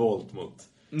en revolt mot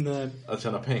att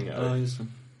tjäna pengar. Ja, just det.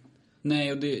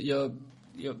 Nej, och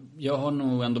jag har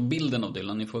nog ändå bilden av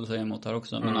Dylan, ni får säga emot här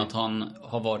också, men att han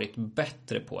har varit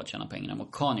bättre på att tjäna pengar än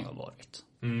vad Kanye har varit.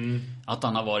 Att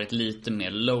han har varit lite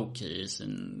mer low-key i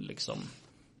sin liksom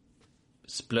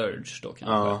splurge då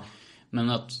kanske. Men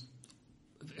att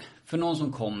för någon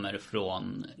som kommer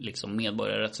från liksom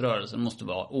medborgarrättsrörelsen måste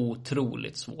vara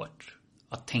otroligt svårt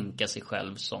att tänka sig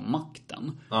själv som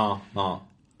makten.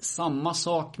 Samma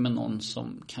sak med någon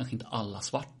som, kanske inte alla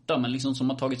svarta, men liksom som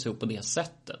har tagit sig upp på det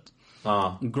sättet.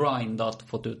 Grindat,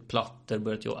 fått ut plattor,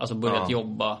 börjat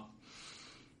jobba.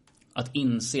 Att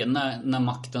inse när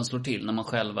makten slår till, när man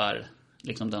själv är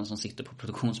liksom den som sitter på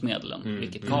produktionsmedlen,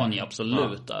 vilket Kanye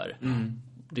absolut är.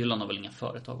 Dylan har väl inga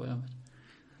företag, vad jag vet.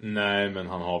 Nej, men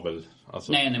han har väl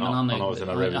alltså, men han har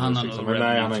sina revenues liksom. Men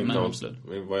nej, han har inte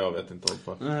hållit, vad jag vet, inte hållit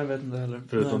på. Nej, jag vet inte heller.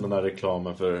 Förutom den här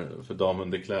reklamen för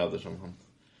damundekläder som han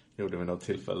gjorde vid något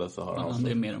tillfälle, så har han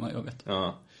det är mer än vad jag vet.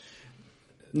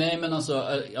 Nej, men alltså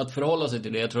att förhålla sig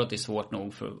till det, jag tror att det är svårt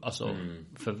nog för, alltså,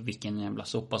 för vilken jävla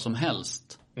sopa som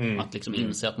helst att liksom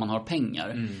inse att man har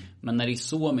pengar. Men när det är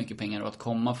så mycket pengar och att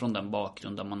komma från den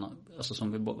bakgrunden man, alltså,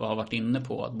 som vi har varit inne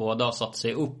på, att båda har satt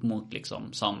sig upp mot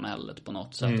liksom samhället på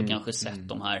något sätt och kanske sett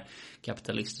de här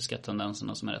kapitalistiska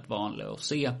tendenserna som är rätt vanliga att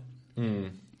se.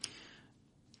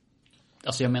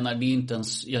 Alltså jag menar, det är inte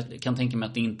ens, jag kan tänka mig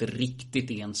att det inte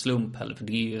riktigt är en slump heller, för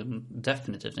det är ju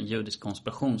definitivt en judisk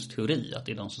konspirationsteori att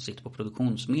det är de som sitter på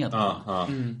produktionsmedlen.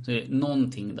 Så det är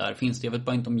någonting där finns det. Jag vet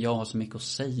bara inte om jag har så mycket att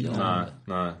säga om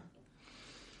det.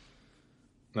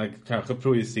 Nej, kanske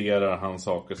projicerar han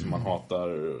saker som man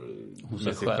hatar hos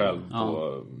sig själv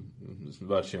på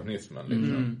världsionismen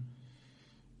liksom.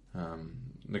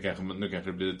 Nu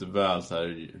kanske det blir lite väl så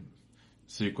här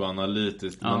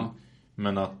psykoanalytiskt,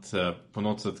 men att på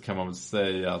något sätt kan man väl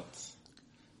säga att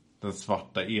den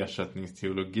svarta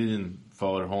ersättningsteologin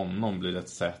för honom blir ett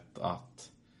sätt att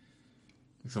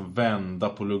liksom vända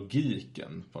på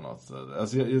logiken på något sätt.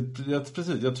 Alltså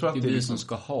precis, jag tror att det är det vi liksom, som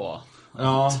ska ha.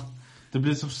 Det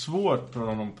blir så svårt för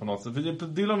honom på något sätt. För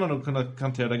Dylan har nog kunnat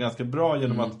hantera det ganska bra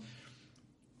genom att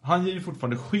han ger ju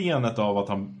fortfarande skenet av att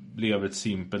han lever ett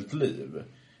simpelt liv.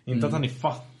 Inte att han är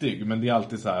fattig, men det är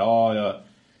alltid så här,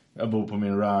 jag bor på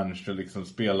min ranch och liksom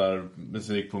spelar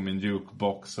musik på min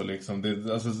jukebox och liksom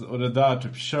det, alltså, och det där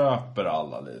typ köper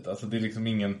alla lite. Alltså det är liksom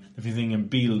det finns ingen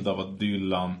bild av att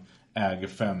Dylan äger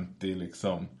 50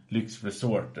 liksom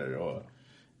lyxresorter och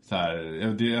så här,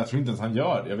 jag tror inte ens han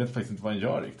gör det. Jag vet faktiskt inte vad han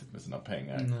gör riktigt med sina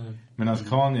pengar. Medan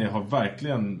Kanye har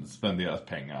verkligen spenderat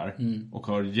pengar och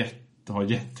har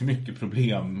jättemycket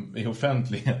problem i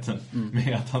offentligheten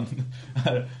med att han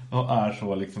är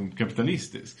så liksom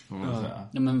kapitalistisk, får man säga.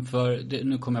 Ja, men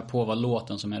nu kommer jag på vad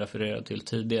låten som jag refererade till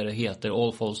tidigare heter,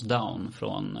 All Falls Down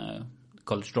från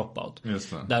College Dropout. Just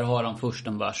det. Där har han först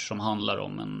en vers som handlar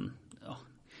om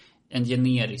en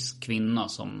generisk kvinna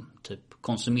som typ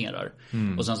konsumerar.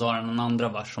 Och sen så har han en andra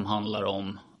vers som handlar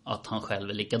om att han själv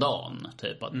är likadan.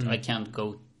 Typ att I can't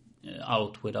go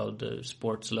out without the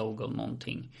sports logo,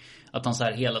 någonting. Att han så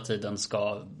här hela tiden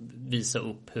ska visa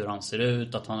upp hur han ser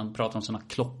ut, att han pratar om sina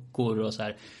klockor och så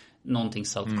här, någonting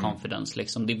self-confidence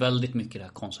liksom. Det är väldigt mycket där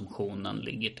konsumtionen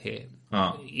ligger till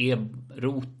är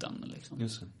roten liksom.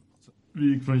 Just det.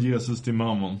 Vi gick från Jesus till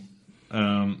mammon.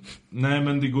 Nej,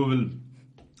 men det går väl,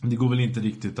 det går väl inte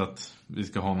riktigt att vi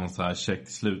ska ha någon så här check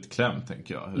slutkläm,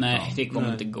 tänker jag. Nej, det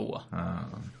kommer inte gå.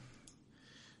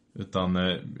 Utan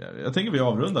jag tänker vi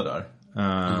avrundar där.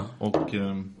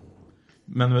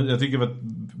 Men jag tycker det var ett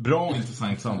bra och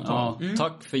intressant samtal. Ja,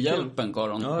 tack för hjälpen,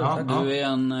 Karon. Du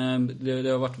är det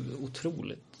har varit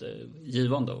otroligt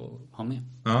givande att ha med.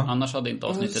 Annars hade inte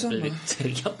avsnittet blivit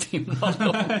 3 timmar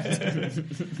långt.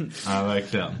 Ja,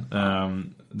 verkligen.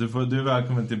 Du är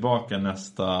välkommen tillbaka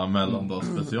nästa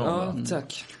mellandagsspecial. Ja,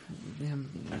 tack. Det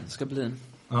ska bli.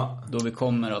 Då vi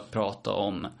kommer att prata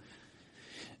om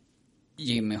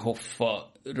Jimmy Hoffa,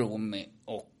 Romy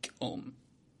och om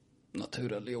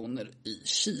naturreligioner i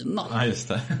Kina. Ja, just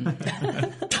det.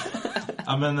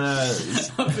 Ja, men... Nu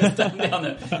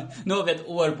har vi ett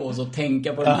år på oss att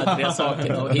tänka på de här 3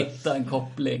 sakerna och hitta en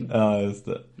koppling. Ja, just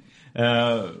det.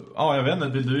 Jag vet inte,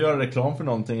 vill du göra reklam för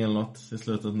någonting eller något i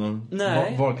slutet?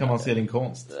 Nej. Var kan man se din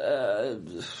konst?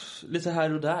 Lite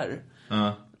här och där.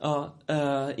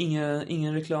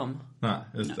 Ingen reklam. Nej,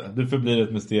 just det. Du förblir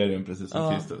ett mysterium precis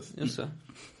som Kristus. Just det.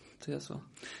 Det är så.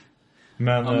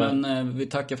 Men vi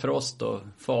tackar för oss då.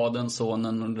 Fadern,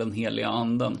 sonen och den heliga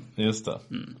anden. Just det.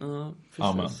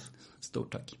 Amen.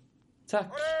 Stort tack. Tack.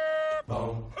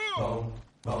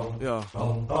 Yeah.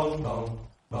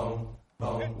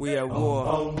 We at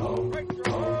war.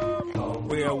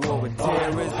 We at war with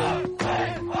terrorism,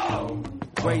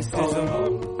 racism,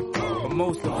 but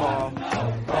most of all,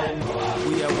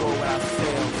 we at war with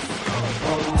ourselves.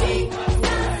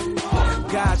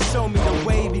 God show me the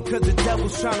way because the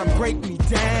devil's trying to break me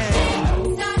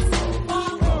down.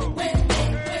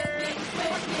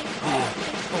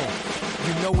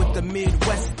 You know what the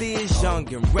Midwest is?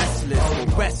 Young and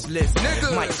restless.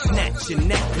 Nigga. Might snatch your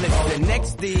necklace. The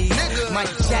next thing might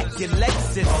jack your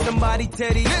Lexus. Somebody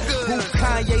tell these who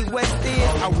Kanye West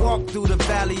is. I walk through the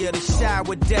valley of the shadow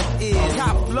where death is.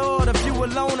 Top floor, if you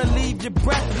alone and leave you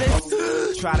breathless.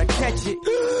 Try to catch it.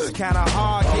 It's kinda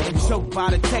hard getting choked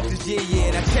by the Texas.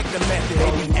 Yeah, now check the method.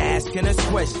 They be asking us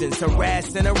questions,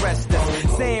 harass and arrest us.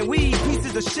 Saying we eat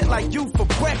pieces of shit like you for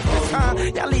breakfast, huh?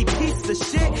 Y'all eat pieces of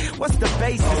shit? What's the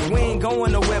basis? We ain't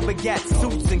going nowhere but got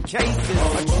suits and cases.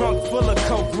 A trunk full of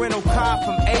coke, rental car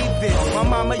from Avis. My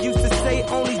mama used to say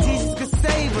only Jesus could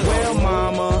save us. Well,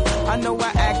 mama, I know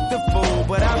I act the fool,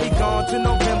 but I'll be gone to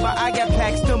November. I got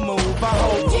packs to move. I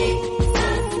hope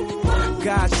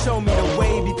God show me the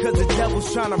way because the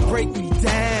devil's trying to break me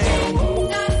down.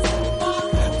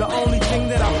 The only thing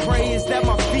that I pray is that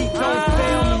my feet don't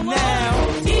fail me now.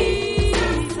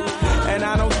 And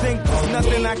I don't think there's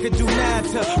nothing I could do now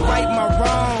to right my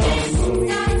wrongs.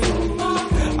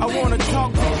 I wanna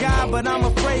talk to God, but I'm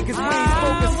afraid cause we ain't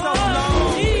spoken so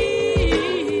long.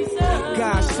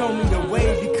 God show me the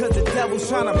way because the devil's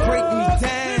trying to break me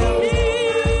down.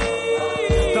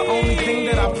 The only thing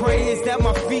that I pray is that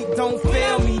my feet don't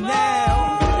fail me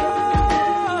now.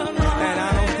 And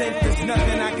I don't think there's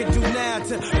nothing I can do now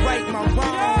to right my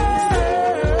wrongs.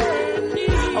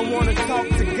 I wanna talk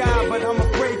to God, but I'm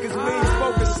afraid cause we ain't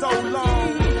spoken so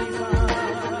long.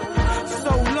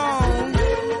 So long.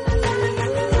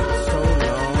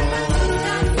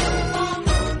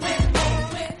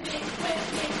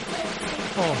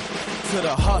 To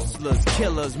the hustlers,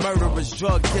 killers, murderers,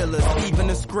 drug dealers, even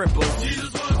the scribblers.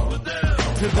 Jesus was with them.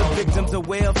 To the victims of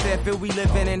welfare, feel we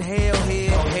living in hell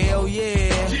here. Hell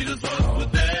yeah. Jesus was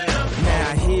with them.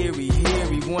 Now hear he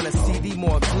wanna see thee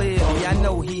more clearly. I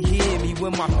know he hear me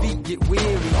when my feet get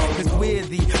weary. Cause we're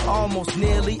the almost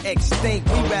nearly extinct.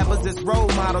 We rappers as role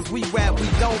models, we rap, we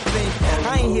don't think.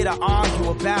 I ain't here to argue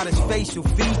about his facial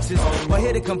features, or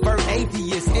here to convert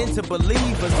atheists into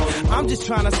believers. I'm just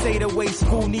trying to say the way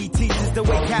school need teachers, the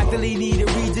way Catholic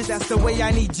needed Regis, that's the way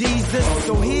I need Jesus.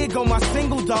 So here go my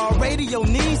single, dog, radio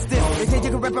needs this. They say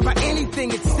you can rap about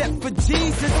anything except for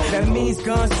Jesus. That means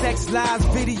guns, sex, lies,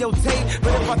 videotape.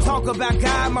 But if I talk about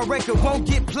God, my record won't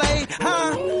get played,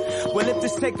 huh? Well, if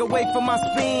this take away from my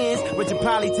spins, which will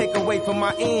probably take away from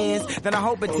my ends, then I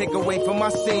hope it take away from my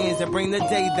sins and bring the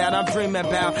day that I'm dreaming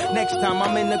about. Next time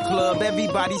I'm in the club,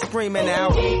 everybody screaming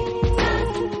out.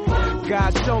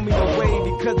 God show me the way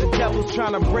because the devil's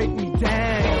trying to break me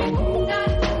down.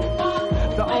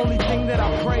 The only thing that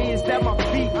I pray is that my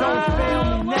feet don't fail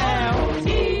me now.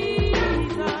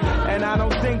 And I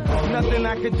don't think there's nothing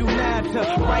I can do now to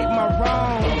right my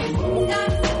wrongs.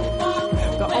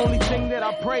 The only thing that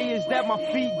I pray is that my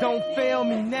feet don't fail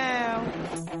me now.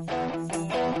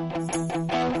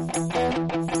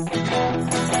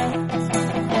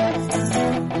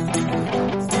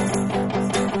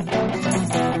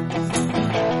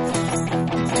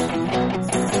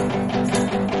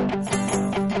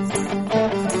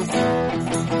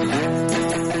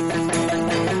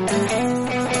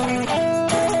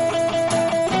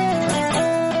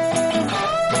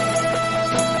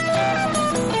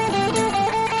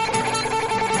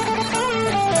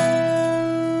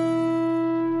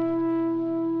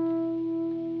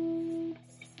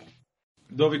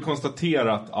 då har vi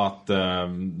konstaterat att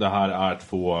det här är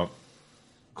två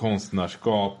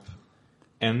konstnärskap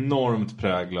enormt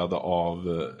präglade av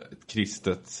ett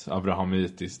kristet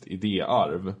abrahamitiskt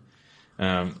idéarv.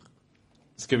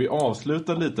 Ska vi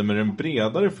avsluta lite med den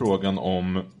bredare frågan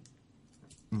om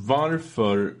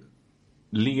varför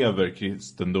lever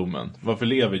kristendomen? Varför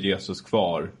lever Jesus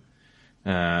kvar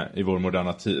i vår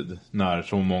moderna tid när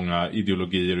så många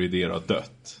ideologier och idéer har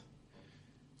dött?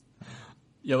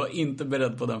 Jag var inte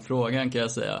beredd på den frågan, kan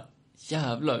jag säga.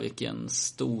 Jävlar vilken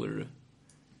stor...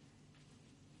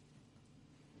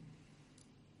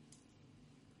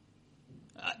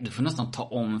 Du får nästan ta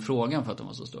om frågan för att den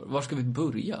var så stor. Var ska vi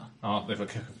börja? Ja, det var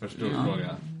kanske för stor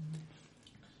fråga.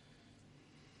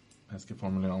 Jag ska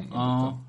formulera om den lite.